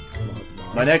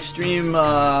 My next stream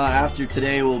after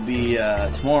today will be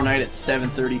tomorrow night at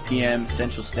 7:30 p.m.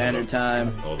 Central Standard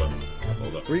Time. Hold up.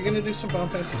 Were you gonna do some Final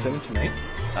Fantasy 7 tonight?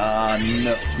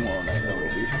 No, tomorrow night that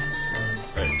will be.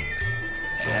 Right.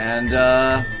 And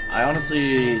I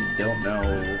honestly don't know.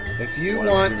 If you what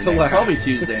want I'm to doing next. laugh, Probably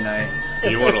Tuesday night.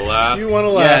 You want to laugh? you want to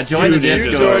laugh. Yeah, join the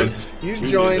Discord. You Tune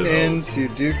join into into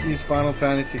Dookie's Final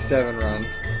Fantasy 7 run.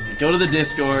 Go to the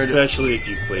Discord. Especially if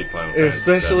you've played Final Fantasy.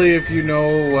 Especially if you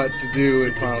know what to do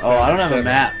in Final Fantasy 7. Oh, I don't have a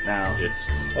map now.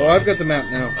 It's. Oh, I've got the map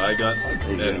now. I got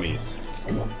you go. enemies.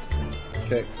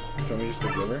 Okay. Can we just go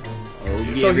over?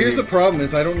 Oh, So here's the problem: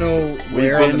 is I don't know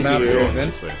where on the been map here. we've been.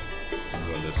 This way.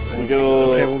 Going this way. We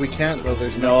go. Okay, well we can't though.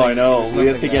 There's No, nothing, I know. there's We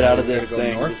have nothing to get down out of there. this We're gonna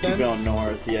thing. go north Just keep then? going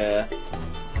north, yeah.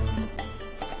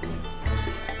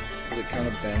 It kind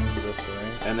of bends this way.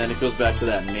 And then it goes back to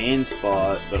that main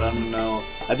spot, but I don't know.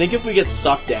 I think if we get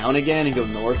sucked down again and go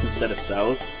north instead of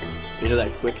south, into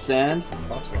that quicksand,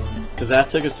 Possible. because that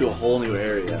took us to a whole new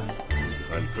area.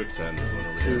 Find quicksand. There's one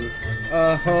over To here.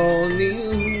 a whole new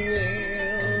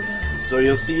world. So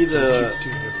you'll see the...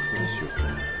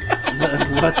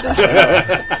 what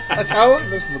the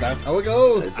That's how it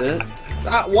goes. Is it?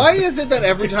 Why is it that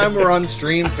every time we're on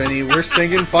stream, Finny, we're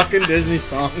singing fucking Disney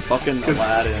songs? Fucking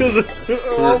Aladdin. Because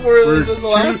what were this the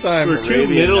last time? We're two Arabian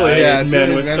middle-aged Nights.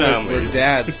 men with We're families.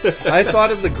 dads. I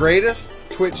thought of the greatest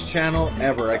Twitch channel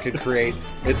ever I could create.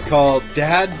 It's called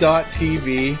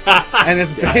Dad.tv, and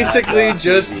it's basically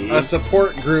just a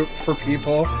support group for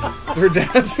people. They're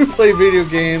dads who play video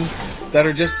games that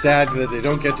are just sad that they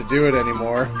don't get to do it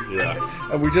anymore. Yeah.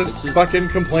 And we just fucking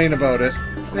complain about it.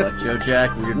 Electrojack.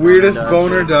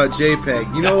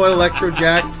 Weirdestboner.jpg. You know what,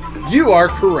 Electrojack? You are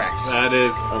correct. That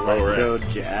is correct.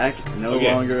 Electrojack. No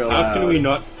Okay, longer allowed. how can we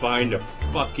not find a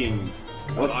fucking...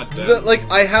 goddamn- Like,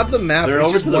 I have the map. They're it's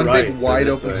over just to the one right. big wide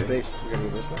They're this open way. space. We're gonna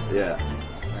go this way. Yeah.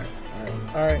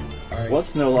 Alright.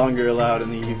 What's no longer allowed in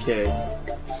the UK?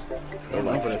 I don't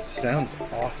know, but it sounds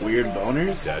awesome. Weird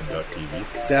boners?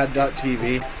 Dad.tv.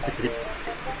 Dad.tv.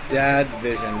 Dad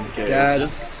Vision. Okay, Dad.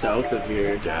 it's just south of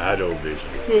here. Dad-O-Vision.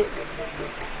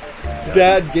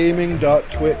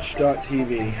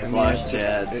 Dadgaming.twitch.tv. Slash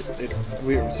dads.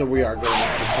 So we are going into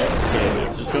the Okay,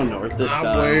 let's just go north this I'm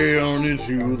time. way on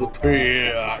into the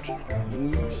pit.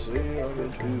 Say on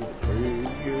into the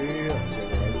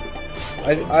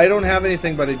pit. I don't have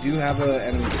anything, but I do have an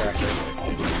enemy tracker.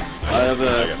 I have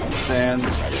a Sans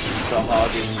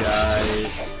Sahagin guy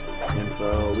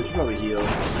info. We should probably heal.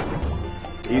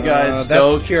 You guys that's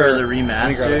stoked pure. for the Let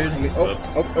me grab it.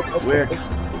 remastered? We're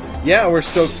Yeah, we're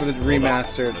stoked for the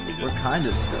remastered. Let me we're just... kind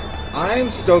of stoked. I'm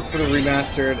stoked for the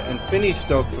remastered, and Finney's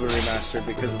stoked for the remastered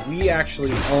because we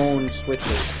actually own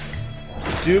Switches.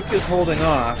 Duke is holding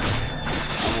off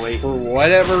I'm waiting. for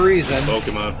whatever reason.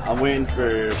 Pokemon. I'm waiting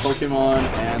for Pokemon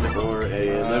and or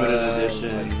a limited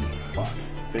edition. Fuck.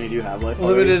 Vinny, do you have life?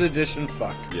 Limited edition,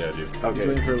 fuck. Yeah, dude. He's Okay.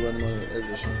 waiting for a limited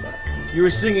edition, fuck. You were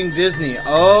singing Disney.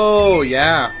 Oh,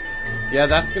 yeah. Yeah,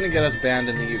 that's gonna get us banned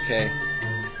in the UK.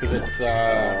 Because it's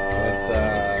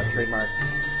trademarks.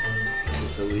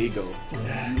 It's illegal.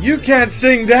 You can't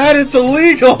sing that, it's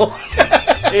illegal!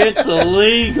 It's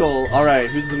illegal. All right,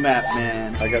 who's the map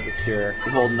man? I got the cure.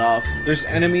 We're holding off. There's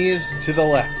enemies to the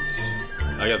left.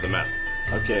 I got the map.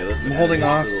 Okay, let's. I'm holding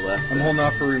off. To the left I'm then. holding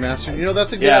off for remastering. You know,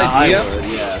 that's a good Yeah, idea. I would.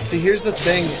 Yeah. See, here's the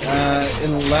thing.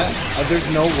 Unless there's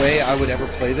no way I would ever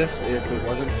play this if it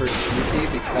wasn't for Yuki,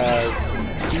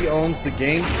 because he owns the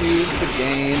GameCube, the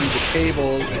game, the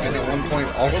cables, and at one point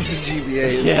all of the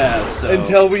GBAs. Yeah. So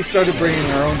Until we started bringing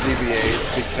our own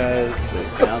GBAs, because they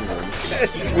found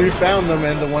them. we found them,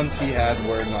 and the ones he had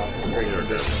were not in great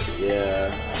condition. Yeah.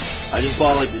 I just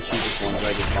bought like the cheapest ones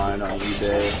I could find on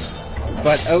eBay.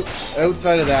 But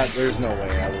outside of that, there's no way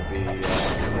I would be playing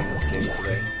this game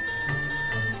today.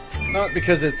 Not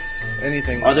because it's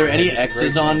anything. Are there any it's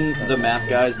X's great. on the Math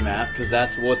Guy's map? Because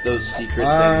that's what those secret things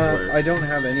were. I don't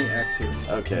have any X's.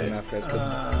 Okay. On the map, guys, but,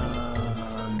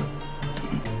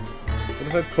 what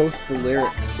if I post the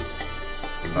lyrics?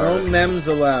 No Alright. memes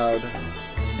allowed.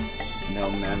 No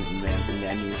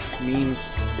nannies.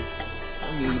 Memes.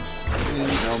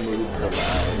 No moves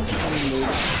allowed.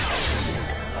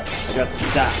 I got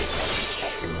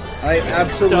stopped. I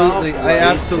absolutely right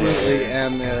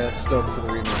am stoked for the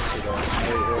remaster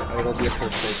though. It'll be a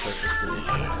first day purchase for me.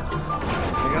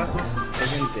 I got this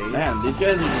friggin' date. Man, these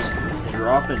guys are just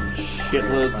dropping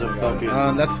shitloads of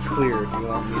fucking... that's clear. Do you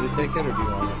want me to take it or do you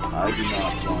want it? I do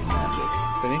not want magic.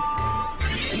 Finny?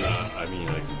 I mean,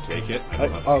 I can take it. I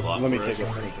don't have a slot let me for take it.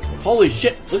 Holy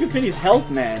shit, look at Finny's health,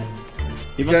 man.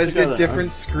 He You must guys have got get a-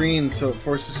 different screens, so it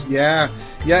forces. Yeah,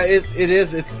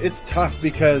 it's tough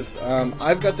because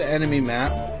I've got the enemy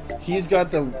map. He's got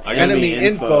the I got enemy the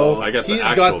info. info. I got the He's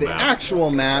actual got the map.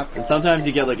 actual map. And sometimes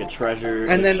you get like a treasure.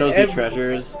 And it then shows ev- you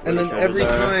treasures. where And the then treasures every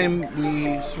are. time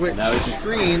we switch Now we can-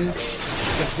 screens,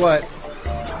 guess what?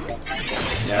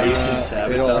 Now you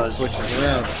can It all sabotage. switches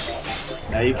around.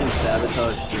 Now you can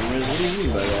sabotage streamers. What do you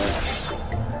mean by that?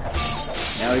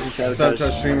 Now you can sabotage,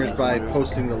 Sabotage streamers by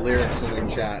posting the lyrics in their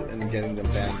chat and getting them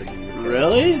banned again.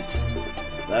 Really?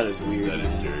 That is weird. That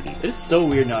is dirty. It's so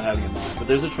weird not having a mod, but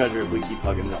there's a treasure if we keep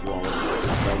hugging this wall.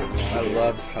 I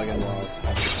love hugging walls.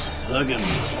 Hug him.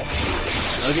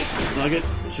 Hug it, plug it,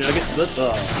 chug it, flip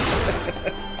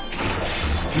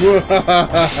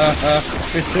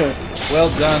Well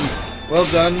done. Well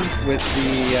done with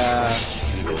the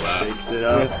Shakes it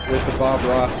up. with the Bob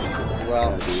Ross as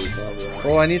well.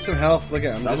 Oh, I need some health. Look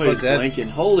at I'm just Somebody's about dead. blinking.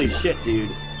 Holy shit, dude.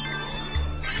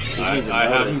 I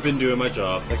haven't been doing my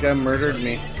job. That guy murdered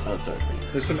me. Oh, sorry.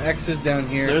 There's some X's down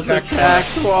here. There's a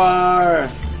cactuar.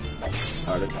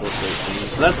 Article 13.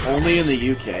 So that's only in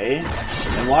the UK?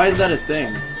 And why is that a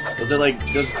thing? Was it like,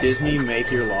 does Disney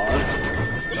make your laws?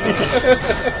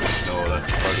 No,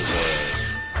 that's part of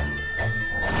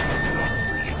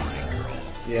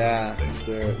Yeah,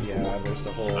 there's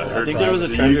a whole. the. I heard think there was a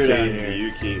the treasure UK, down here. The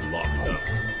UK locked up.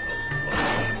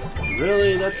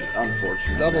 Really? That's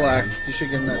unfortunate. Double axe. You should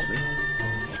give him that to me.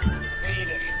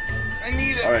 I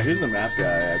need it. Alright, who's the map guy,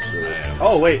 actually? I am.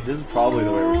 Oh, wait, this is probably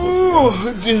the way we're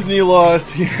supposed Ooh, Disney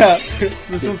laws. Yeah,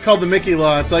 this one's called the Mickey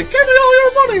law. It's like, give me all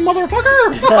your money,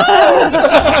 motherfucker. to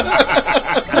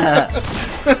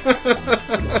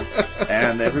go.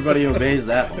 And everybody obeys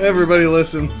that one. Everybody,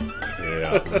 listen.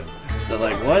 Yeah. They're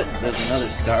like, what? There's another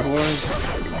Star Wars?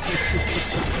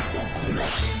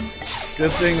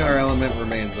 Good thing our element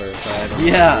remains our side.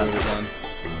 Yeah. We would've done.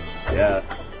 Yeah.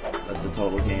 That's a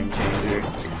total game changer.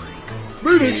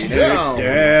 Phoenix down.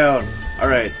 Down.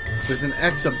 Alright. There's an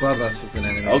X above us as an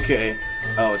enemy. Okay.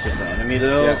 Oh, it's just an enemy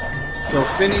though? Yeah. So,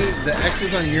 Finny, the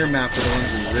X's on your map are the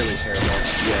ones we really care about.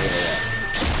 Yeah.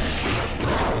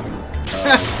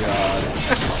 Oh, God.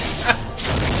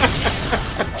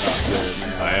 Not good,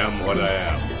 man. I am what I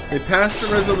am. They passed a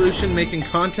resolution making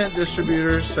content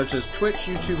distributors such as Twitch,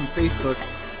 YouTube, and Facebook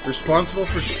responsible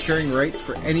for securing rights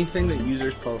for anything that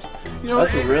users post. You know,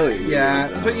 That's really weird, yeah,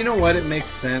 though. but you know what? It makes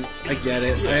sense. I get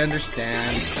it. I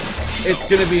understand. It's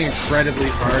going to be incredibly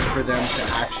hard for them to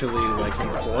actually like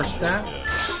enforce that.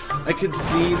 I could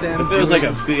see them. If there was like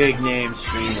a doing- big name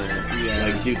streamer, Yeah.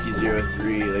 like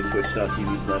Dookie03, like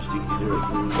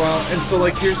twitch.tv/Dookie03, well, and so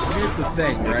like here's the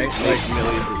thing, right? like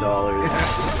millions of dollars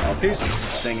off Here's-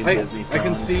 singing I Disney songs.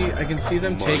 I can see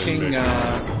them taking.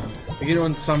 You know,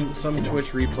 in some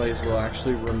Twitch replays will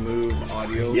actually remove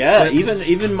audio. Yeah, clips.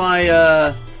 even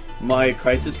my my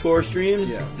Crisis Core streams,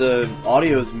 Yeah. the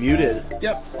audio's muted.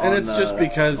 Yep, on and it's just the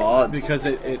because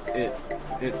VODs.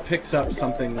 it picks up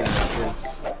something that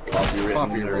is Copywritten or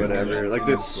Copywritten, whatever. yeah. Like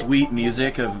the sweet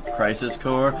music of Crisis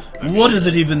Core. What does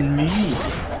it even mean?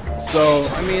 So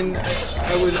I mean,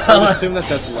 I would assume that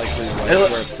that's likely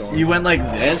where it's going. You went like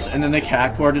this, and then the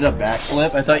cactuar did a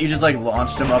backflip. I thought you just like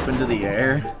launched him up into the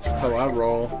air. That's how I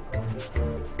roll.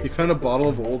 You found a bottle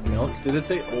of old milk. Did it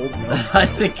say old milk? I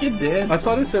think it did. I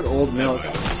thought it said old milk.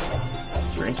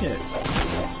 Drink it.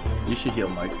 You should heal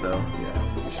Mike though.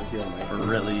 Yeah, we should heal my...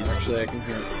 Release. Actually, I can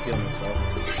heal myself.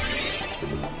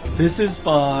 This is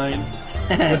fine.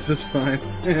 This is fine.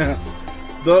 Yeah.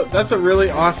 That's a really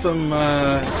awesome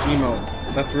emote.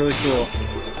 That's really cool.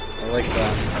 I like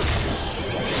that.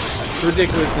 It's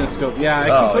ridiculous in a scope. Yeah, I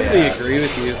completely agree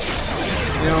with you.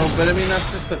 You know, but I mean,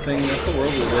 that's just the thing. That's the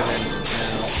world we live in now.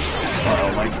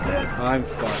 Oh, Mike's dead. I'm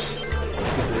fucked.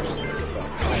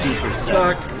 Super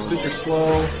stuck. Super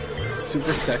slow.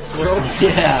 Super sex world?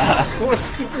 Yeah. What's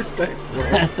super sex world?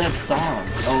 That's that song.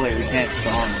 Oh wait, we can't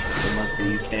song unless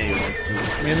the UK wants to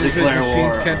Mainly declare because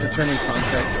machines war. can't determine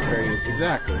context or fair use.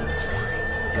 Exactly.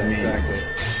 Exactly.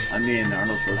 I mean,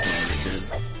 Arnold Schwarzenegger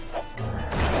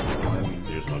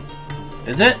Here's one. did.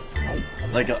 Is it?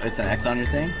 Like, it's an X on your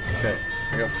thing? Okay.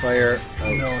 I got fire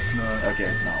out. No, it's not. Okay,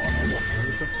 it's not one.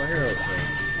 Where's the fire out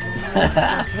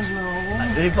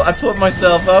thing? I put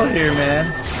myself out here,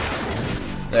 man.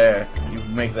 There. You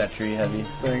make that tree heavy.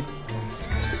 Thanks.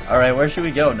 Alright, where should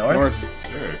we go? North? North.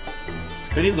 Sure.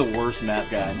 Vinny's the worst map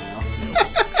guy now.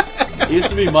 It used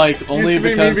to be Mike, only Used to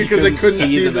be because, me because he I couldn't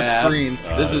see the the map. screen.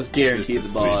 This is guaranteed this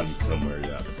is the boss. Somewhere,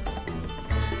 yeah.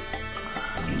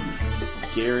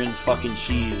 Garen fucking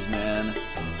cheese, man.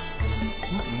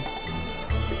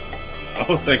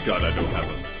 Oh, thank God I don't have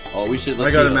a... Oh, we should. I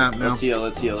Let's got a heal. map now. Let's heal.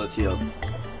 Let's heal. Let's heal.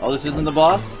 Oh, this isn't the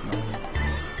boss.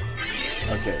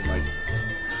 Okay, Mike.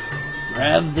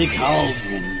 Grab the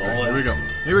cauldron, boy. Here we go.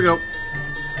 Here we go.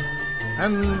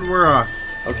 And we're off.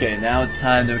 Okay, now it's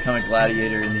time to become a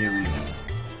gladiator in the arena.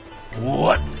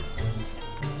 What?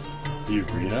 The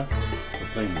arena? We're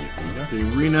playing the arena?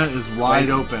 The arena is wide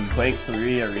open Quake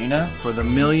 3 arena. for the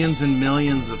millions and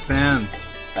millions of fans.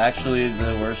 Actually,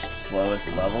 the worst, slowest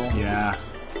level. Yeah.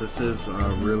 This is a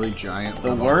really giant The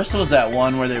level. worst was that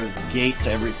one where there was gates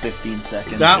every 15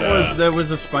 seconds. That Yeah. was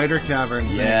a spider cavern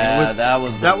thing. Yeah, It was,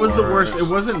 that was the worst. It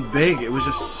wasn't big. It was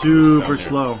just super Down here.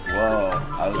 slow. Whoa!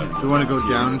 I was Do you want to go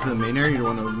down into the main area? Or you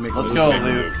want to make? Let's a go, loop?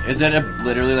 Luke. Is it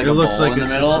literally like It a looks bowl like in the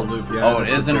it's middle? just a loop, yeah, Oh, it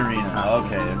it's is a an big arena. path.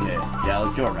 Okay. Yeah,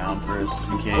 let's go around first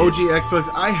in case. OG Xbox.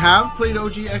 I have played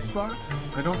OG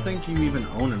Xbox. I don't think you even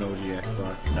own an OG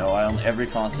Xbox. No, I own every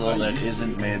console that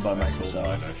isn't made by Mine, Microsoft.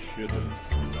 I should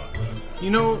have not done. You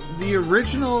know the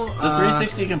original. The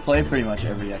 360 can play pretty much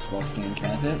every Xbox game,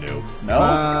 can't it? Nope. No?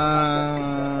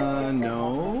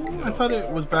 No. I thought it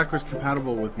was backwards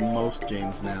compatible with most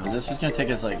games now. Is this just gonna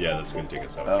take us like... Yeah, that's gonna take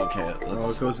us out. Okay, it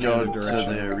let's goes in go the to other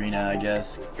direction. the arena, I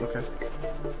guess. Okay.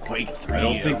 Quake 3 I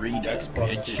don't think arena, Xbox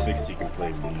bitch. 360 can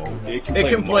play most. It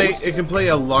can play. most, It can play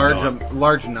a large Not.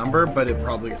 large number, but it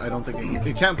probably. I don't think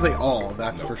it can't play all.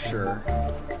 That's for sure.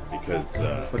 because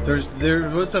But there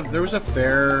was a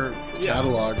fair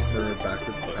catalog for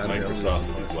backwards compatibility.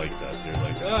 Microsoft is like that.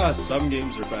 They're like, some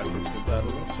games are backwards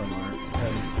compatible. Some aren't.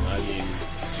 I mean,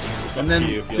 And then, up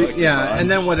to you if you like the and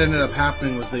then what ended up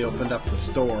happening was they opened up the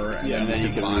store, and And then you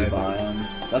can buy rebuy them. them.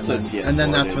 That's what PS4 And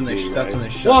then that's did when they too, that's when right?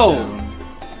 they shut Whoa! down.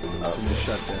 That's when they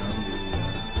shut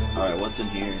down Alright, what's in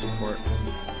here? the support.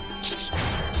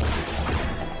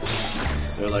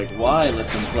 They're like, why let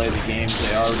them play the games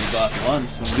they already bought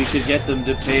once when we could get them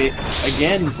to pay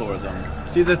again for them?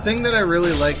 See, the thing that I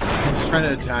really like, I was trying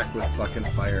to attack with fucking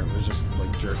fire. It was just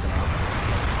like jerking off.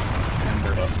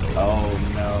 Ember. Oh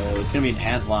no, it's gonna be an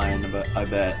antlion, but I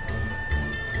bet.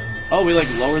 Oh, we like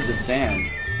lowered the sand.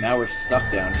 Now we're stuck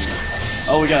down here.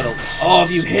 Oh, we gotta. Oh,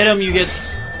 if you hit him, you get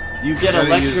Gotta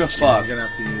electrified. use- You're gonna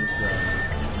have to use.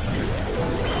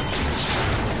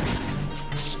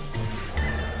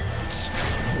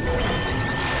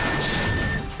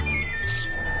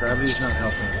 Gravity's not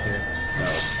helping us here. No.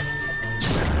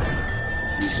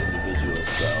 Use individual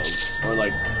spells. Or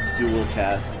like dual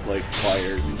cast like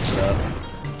fire and stuff.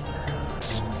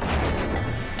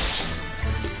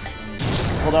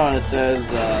 Hold on, it says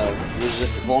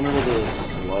vulnerable to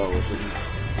slow.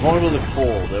 Vulnerable to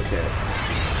cold, okay.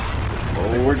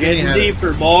 Oh, we're getting had it.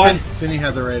 deeper, boy! Finny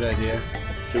had the right idea.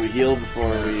 Should we heal before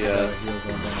we Heals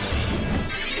on down.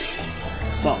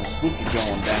 something spooky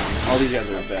going down? Oh, these guys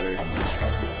are better. Yeah,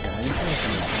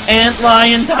 anything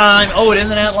Antlion time! Oh, it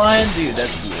is an antlion? Dude,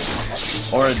 that's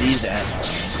cool. Or are these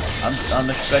antlions? I'm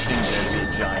expecting there to be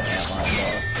a giant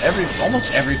antlion boss.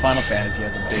 Almost every Final Fantasy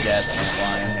has a big ass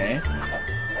antlion, hey?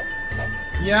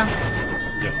 Yeah,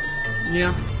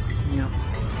 yeah. yeah.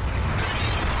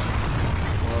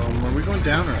 Are we going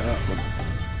down or up? Going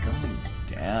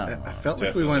down. I felt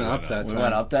like we went up that We time.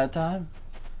 went up that time?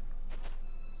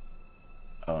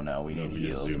 Oh no, we No, need we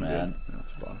just heals, zoomed man.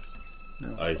 That's a boss.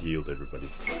 No. I healed everybody.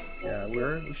 Yeah,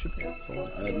 we should be full.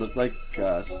 It looked like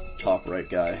top right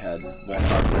guy had one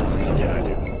heart missing. Yeah, I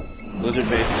do. Blizzard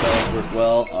based spells work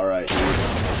well. Alright.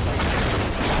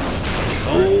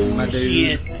 My Oh dude.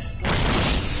 shit.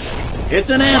 It's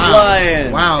an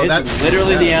antlion! Wow, it's that's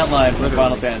literally the antlion from literally.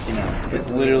 Final Fantasy IX. It's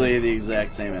literally the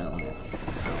exact same antlion.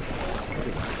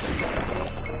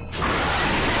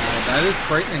 That is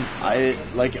frightening.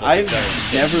 I've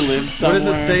never lived What somewhere. does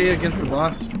it say against the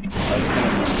boss?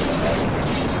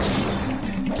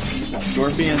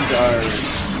 Scorpions are.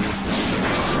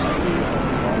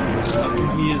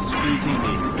 He is freezing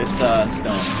me. It's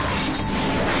stone.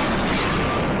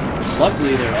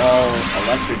 Luckily, they're all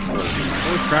electric scorpions.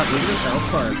 Holy crap, look at this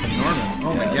health bar. It's enormous.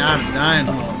 Oh my Yeah. god, I'm dying.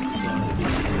 Oh, it's so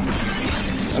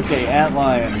good. Okay,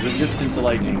 antlion, resistant to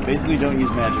lightning. Basically, don't use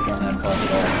magic on that fuck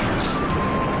at all.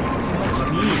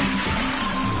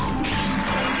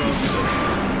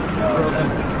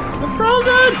 I'm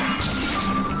frozen!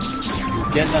 He's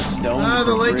getting a stone. Ah,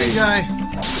 the for lightning free. guy.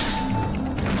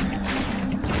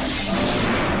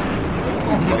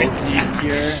 Both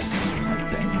here.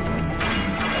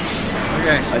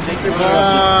 Okay. I think you're better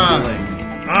off with healing.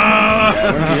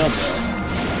 Yeah, we're healed though.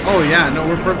 Oh yeah, no,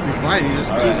 we're perfectly fine. He just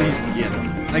Alright, he's, let's get him.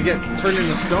 I get turned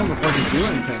into stone before he do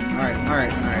anything. Alright.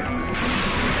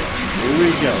 Here we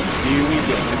go.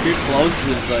 If you're close,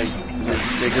 there's a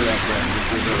cigarette there.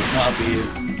 This will not be you.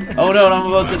 Oh no, I'm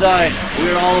about to die.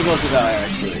 We're all about to die,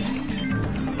 actually.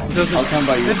 I'll come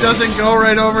by you. It doesn't go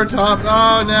right over top.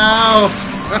 Oh no!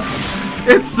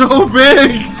 It's so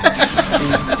big!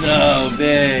 It's so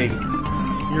big.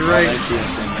 You're right. I see that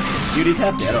thing. Dude, he's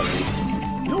half dead already.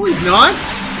 No, he's not.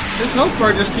 His health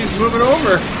bar just keeps moving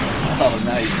over. Oh,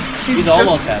 nice. He's just-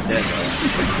 almost half dead, though.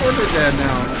 He's a quarter dead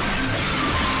now.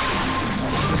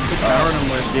 Just powering him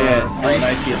with Yeah. Oh,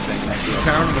 nice heal thing. Nice heal.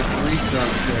 powering him with 3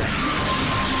 stones here.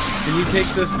 Can you take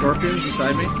the scorpions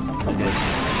beside me? Okay.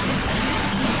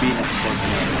 I'm beating up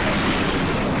Scorpion.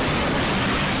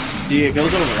 See, it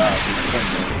goes over us. It's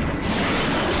perfect.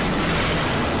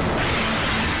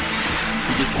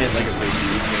 He just hit like a big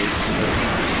huge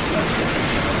face.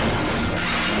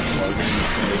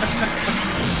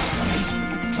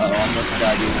 Uh-oh, I'm about to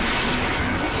die, dude.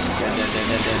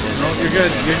 No, you're good.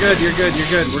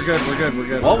 We're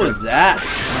good. What was that? I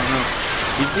don't know.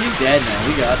 He's dead now.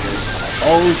 We got this.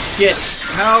 Oh, shit.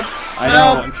 Help! I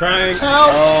Help! know. I'm trying.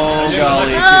 Help! Oh,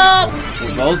 golly. Help!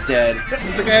 We're both dead.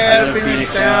 It's okay,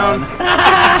 Phoenix down.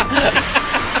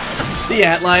 The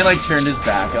antlion like turned his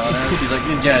back on us. He's like,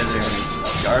 these guys are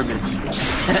garbage.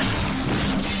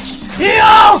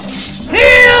 Heal!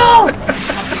 Heal!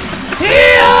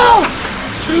 Heal!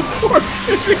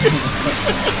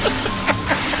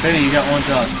 Benny, you got one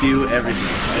job. Do everything.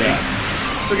 Yeah.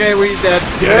 It's okay, we're dead.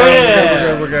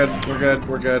 Yeah. We're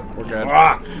good.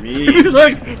 Fuck me. He's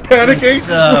like panicking.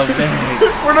 So big.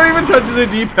 We're not even touching the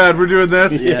D-pad, we're doing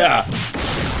this. Yeah.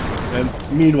 And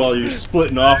meanwhile, you're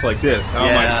splitting off like this. How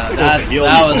am I Yeah, supposed to heal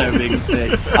that was you? our big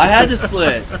mistake. I had to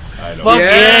split. I know. Fuck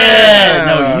Yeah.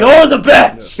 yeah! No, you're the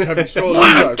best! Have you sold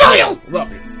Wow, Kyle!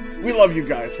 Love you. We love you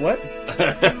guys. What?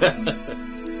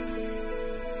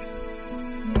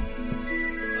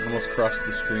 Almost crossed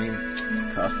the stream.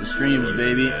 Across the streams,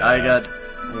 baby. I got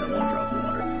one drop of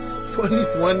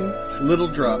water. One little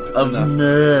drop Of enough.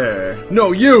 mer.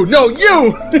 No, you! No,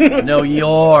 you! No,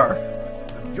 you're.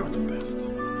 You're the best.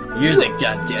 You're the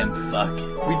goddamn fuck.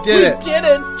 We did it. We did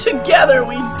it! Together,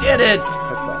 we did it!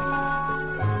 High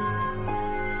fives.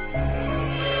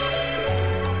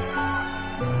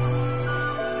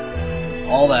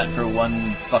 All that for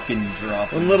one fucking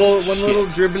drop. One little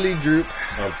dribbly droop.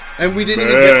 And we didn't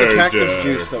even get the cactus Murder.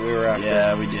 juice that we were after.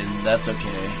 Yeah, we didn't. That's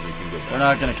okay. We're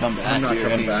not gonna come back I'm not here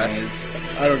coming back. anyways.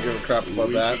 I don't give a crap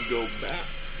about that.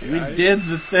 We did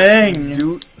the thing!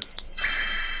 Dude,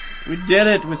 We did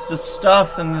it with the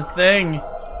stuff and the thing.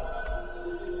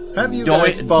 have you Don't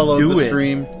guys followed do the it.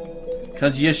 stream?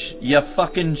 Cause you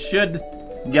fucking should,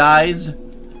 guys.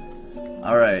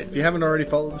 Alright. If you haven't already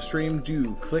followed the stream,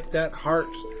 do click that heart.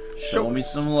 Show me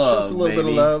some Show love, us a little bit of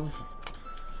baby. love.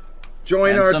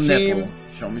 Join And our some team. nipple.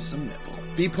 Show me some nipple.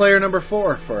 Be player number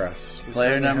 4 for us. We Player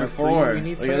currently number have 4. We need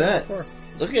Look player at number that. 4.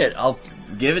 Look at it. I'll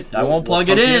give it. I We'll- won't plug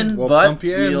we'll it pump you in, in. We'll but pump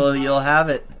you in. you'll have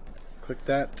it. Click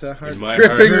that heart. In my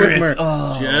Dripping heart. with myrrh.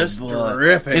 Oh, Just boy.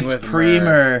 dripping It's with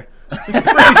pre-mer. Gross.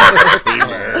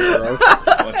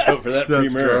 Watch out for that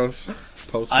That's pre-mer. gross.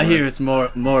 Post I hear it's more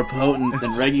potent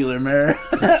than regular mer.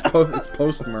 it's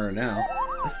post myrrh now.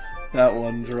 That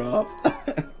one drop.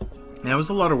 That was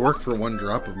a lot of work for one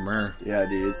drop of myrrh. Yeah,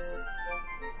 dude.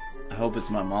 I hope it's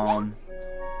my mom. Oh,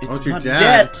 it's my your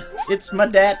dad. det. It's my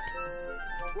dad.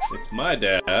 It's my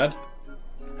dad.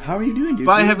 How are you doing, dude?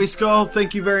 Bye, Heavy Skull.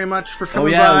 Thank you very much for Oh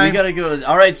coming yeah, by. we gotta go.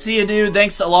 All right, see you, dude.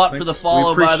 Thanks a lot for Thanks. the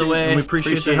follow, We by the appreciate- way. we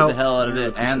appreciate the help. hell out of We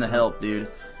really it and the appreciate help, dude.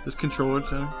 This controller,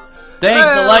 too.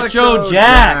 Thanks, Electro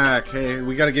Jack. Hey,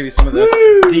 we gotta give you some of this.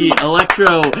 The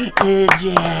Electro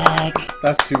Jack.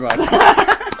 That's too much.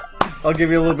 I'll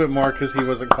give you a little bit more because he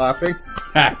wasn't clapping.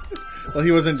 Well,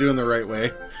 he wasn't doing the right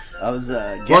way. I was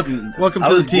Welcome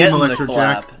to the team, Electro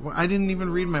Jack. Well, I didn't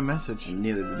even read my message.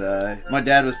 Neither did I. My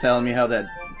dad was telling me how that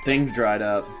thing dried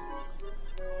up.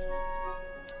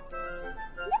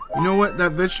 You know what?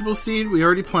 That vegetable seed, we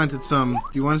already planted some. Do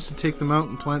you want us to take them out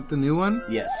and plant the new one?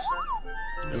 Yes.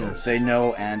 Yes. Say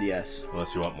no and yes.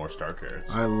 Unless you want more star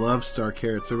carrots. I love star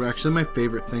carrots. They're actually my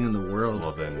favorite thing in the world.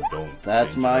 Well, then don't.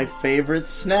 That's my favorite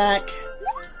snack.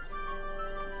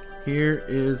 Here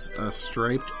is a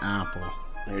striped apple.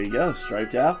 There you go,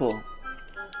 striped apple.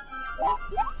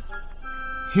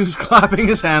 He was clapping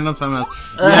his hand on something else.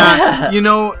 Yeah, you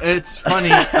know, it's funny.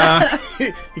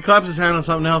 He claps his hand on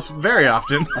something else very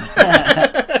often.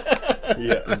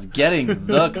 Yeah, he's getting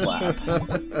the clap.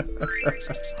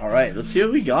 Alright, let's see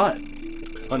what we got.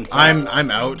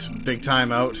 I'm out. Big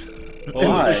time out.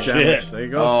 Why? Shit. There you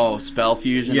go. Oh, spell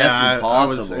fusion. Yeah, That's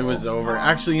impossible. it was over.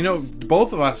 Actually, you know,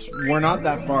 both of us were not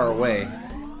that far away.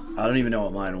 I don't even know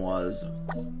what mine was.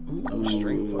 Ooh,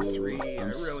 strength +3. I'm I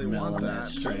really smelling want that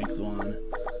strength one.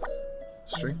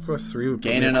 Strength +3 would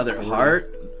Gain be another 4.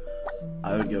 heart.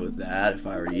 I would go with that if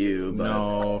I were you. But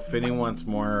No, Finny wants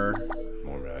more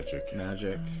magic.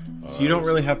 magic. So you don't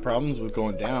really have problems with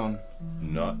going down.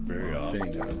 Not very often.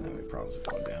 Finny doesn't have any problems with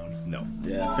going down. No.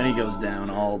 yeah, Finny goes down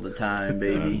all the time, I'm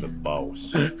baby. the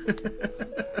boss.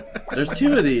 There's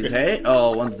 2 of these, hey?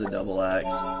 Oh, one's the double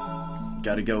axe.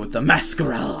 Gotta go with the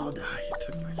masquerade. You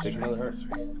took my Take another heart.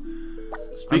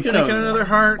 Speaking I'm of, thinking another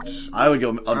heart. I would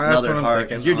go what another I'm heart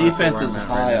thinking. because your Honestly, defense where is I'm at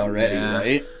high right now. already, Yeah.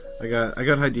 right? I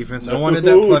got high defense. I wanted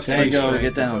that +3 Tango, strength.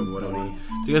 get down, so what buddy. do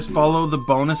you guys follow the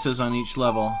bonuses on each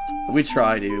level? We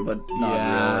try to, but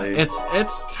not really.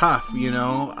 It's tough, you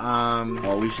know.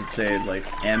 Oh, we should say like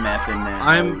MF in there.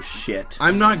 Oh shit!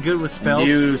 I'm not good with spells.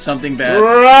 Do something bad.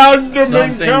 Random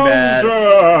Something bad.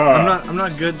 I'm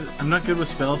not good. I'm not good with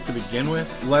spells to begin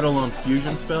with, let alone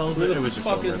fusion spells. Who It the was just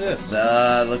fuck over. is this?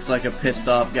 Looks like a pissed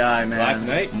off guy, man. Black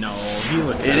Knight? No, he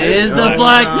looks. It is the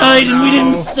Black Knight, and we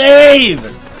didn't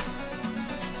save.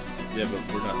 Yeah,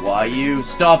 but we're not. Why you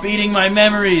stop eating my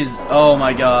memories? Oh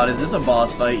my god, is this a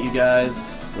boss fight, you guys?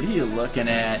 What are you looking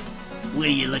at? What are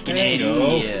you looking at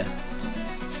Tango. here?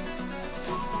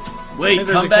 Wait, Hey,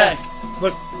 there's come a back.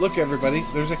 Look, everybody.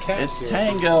 There's a cat. It's here.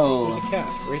 Tango. There's a cat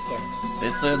right there.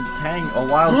 It's a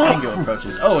wild tango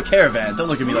approaches. Oh, a caravan. Don't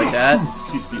look at me like that.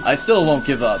 I still won't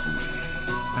give up.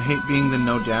 I hate being the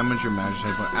no damage or magic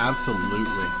type, but absolutely.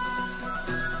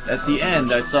 At the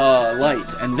end, I saw a light,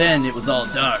 and then it was all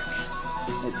dark.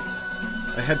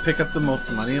 I had pick up the most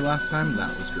money last time.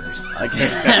 That was great. I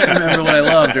can't remember what I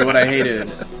loved or what I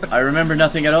hated. I remember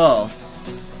nothing at all.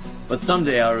 But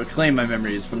someday I'll reclaim my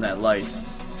memories from that light.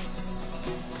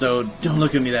 So don't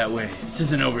look at me that way. This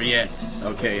isn't over yet.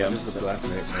 Okay, I'm so...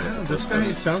 This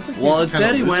guy sounds like. Well, he's it kinda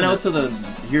said he went losing out it. to the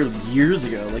here years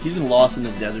ago. Like he's been lost in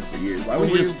this desert for years. Why would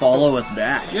you just follow us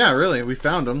back? Yeah, really. We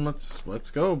found him.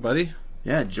 Let's go, buddy.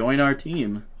 Yeah, join our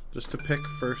team. Just to pick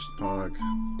first, Pog.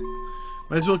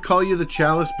 Might as well call you the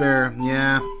Chalice Bear.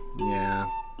 Yeah.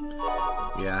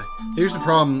 Here's the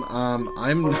problem.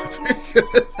 I'm not very good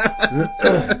at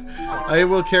that. I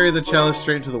will carry the chalice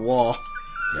straight to the wall.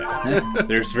 Yeah.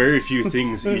 There's very few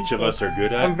things each of us are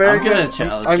good at. I'm very I'm good at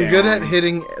chalice I'm good at carrying.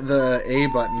 hitting the A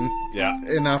button Yeah.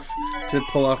 enough to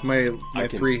pull off my I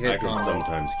can 3-hit I can combo.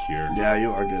 sometimes cure. Yeah,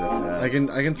 you are good at that. I can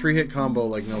 3-hit combo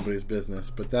like nobody's business,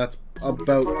 but that's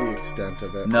about the extent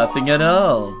of it. Nothing at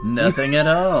all. Nothing at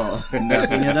all.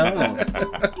 Nothing at all.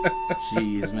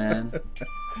 Jeez, man.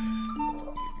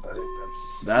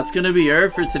 That's gonna be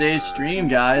it for today's stream,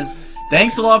 guys.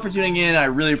 Thanks a lot for tuning in. I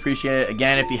really appreciate it.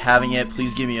 Again, if you haven't yet,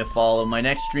 please give me a follow. My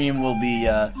next stream will be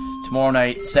tomorrow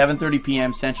night, 7:30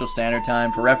 p.m. Central Standard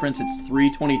Time. For reference, it's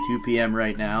 3:22 p.m.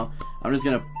 right now. I'm just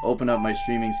gonna open up my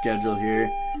streaming schedule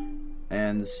here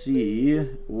and see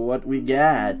what we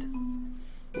got.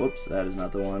 Whoops, that is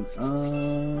not the one.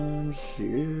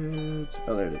 Shit.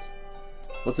 Oh, there it is.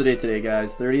 What's the date today,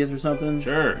 guys? 30th or something?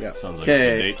 Sure. Yeah. Sounds like a good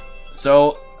Okay. date.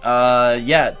 So,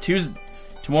 yeah,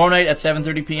 tomorrow night at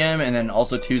 7:30 p.m. and then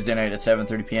also Tuesday night at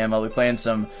 7:30 p.m. I'll be playing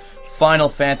some Final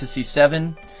Fantasy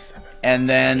VII. And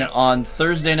then on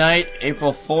Thursday night,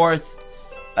 April 4th,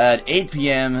 at 8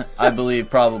 p.m., I believe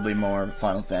probably more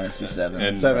Final Fantasy VII.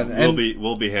 And Seven.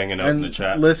 we'll be hanging out in the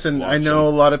chat. Listen, I know a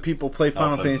watching. lot of people play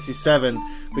Final Alpha. Fantasy VII,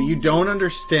 but you don't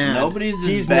understand. Nobody's as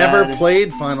He's bad. never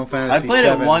played Final Fantasy I VII. played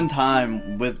it one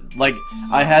time with, like,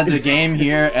 I had the game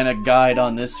here and a guide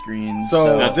on this screen.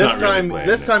 So That's this not really time, playing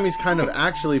this it. time he's kind of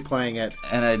actually playing it,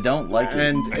 and I don't like it.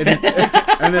 and it's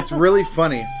and it's really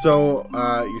funny. So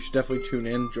you should definitely tune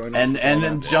in, join us,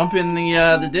 and jump in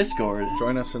the Discord.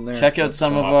 Join us in there. Check out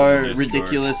some of Come up our in the Discord.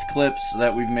 ridiculous clips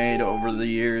that we've made over the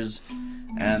years,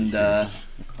 and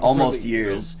almost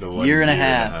years, year and a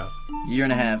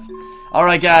half. All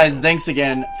right, guys, thanks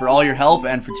again for all your help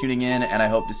and for tuning in, and I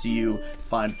hope to see you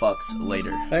fine fucks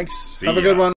later. Thanks. See Have a ya. good one.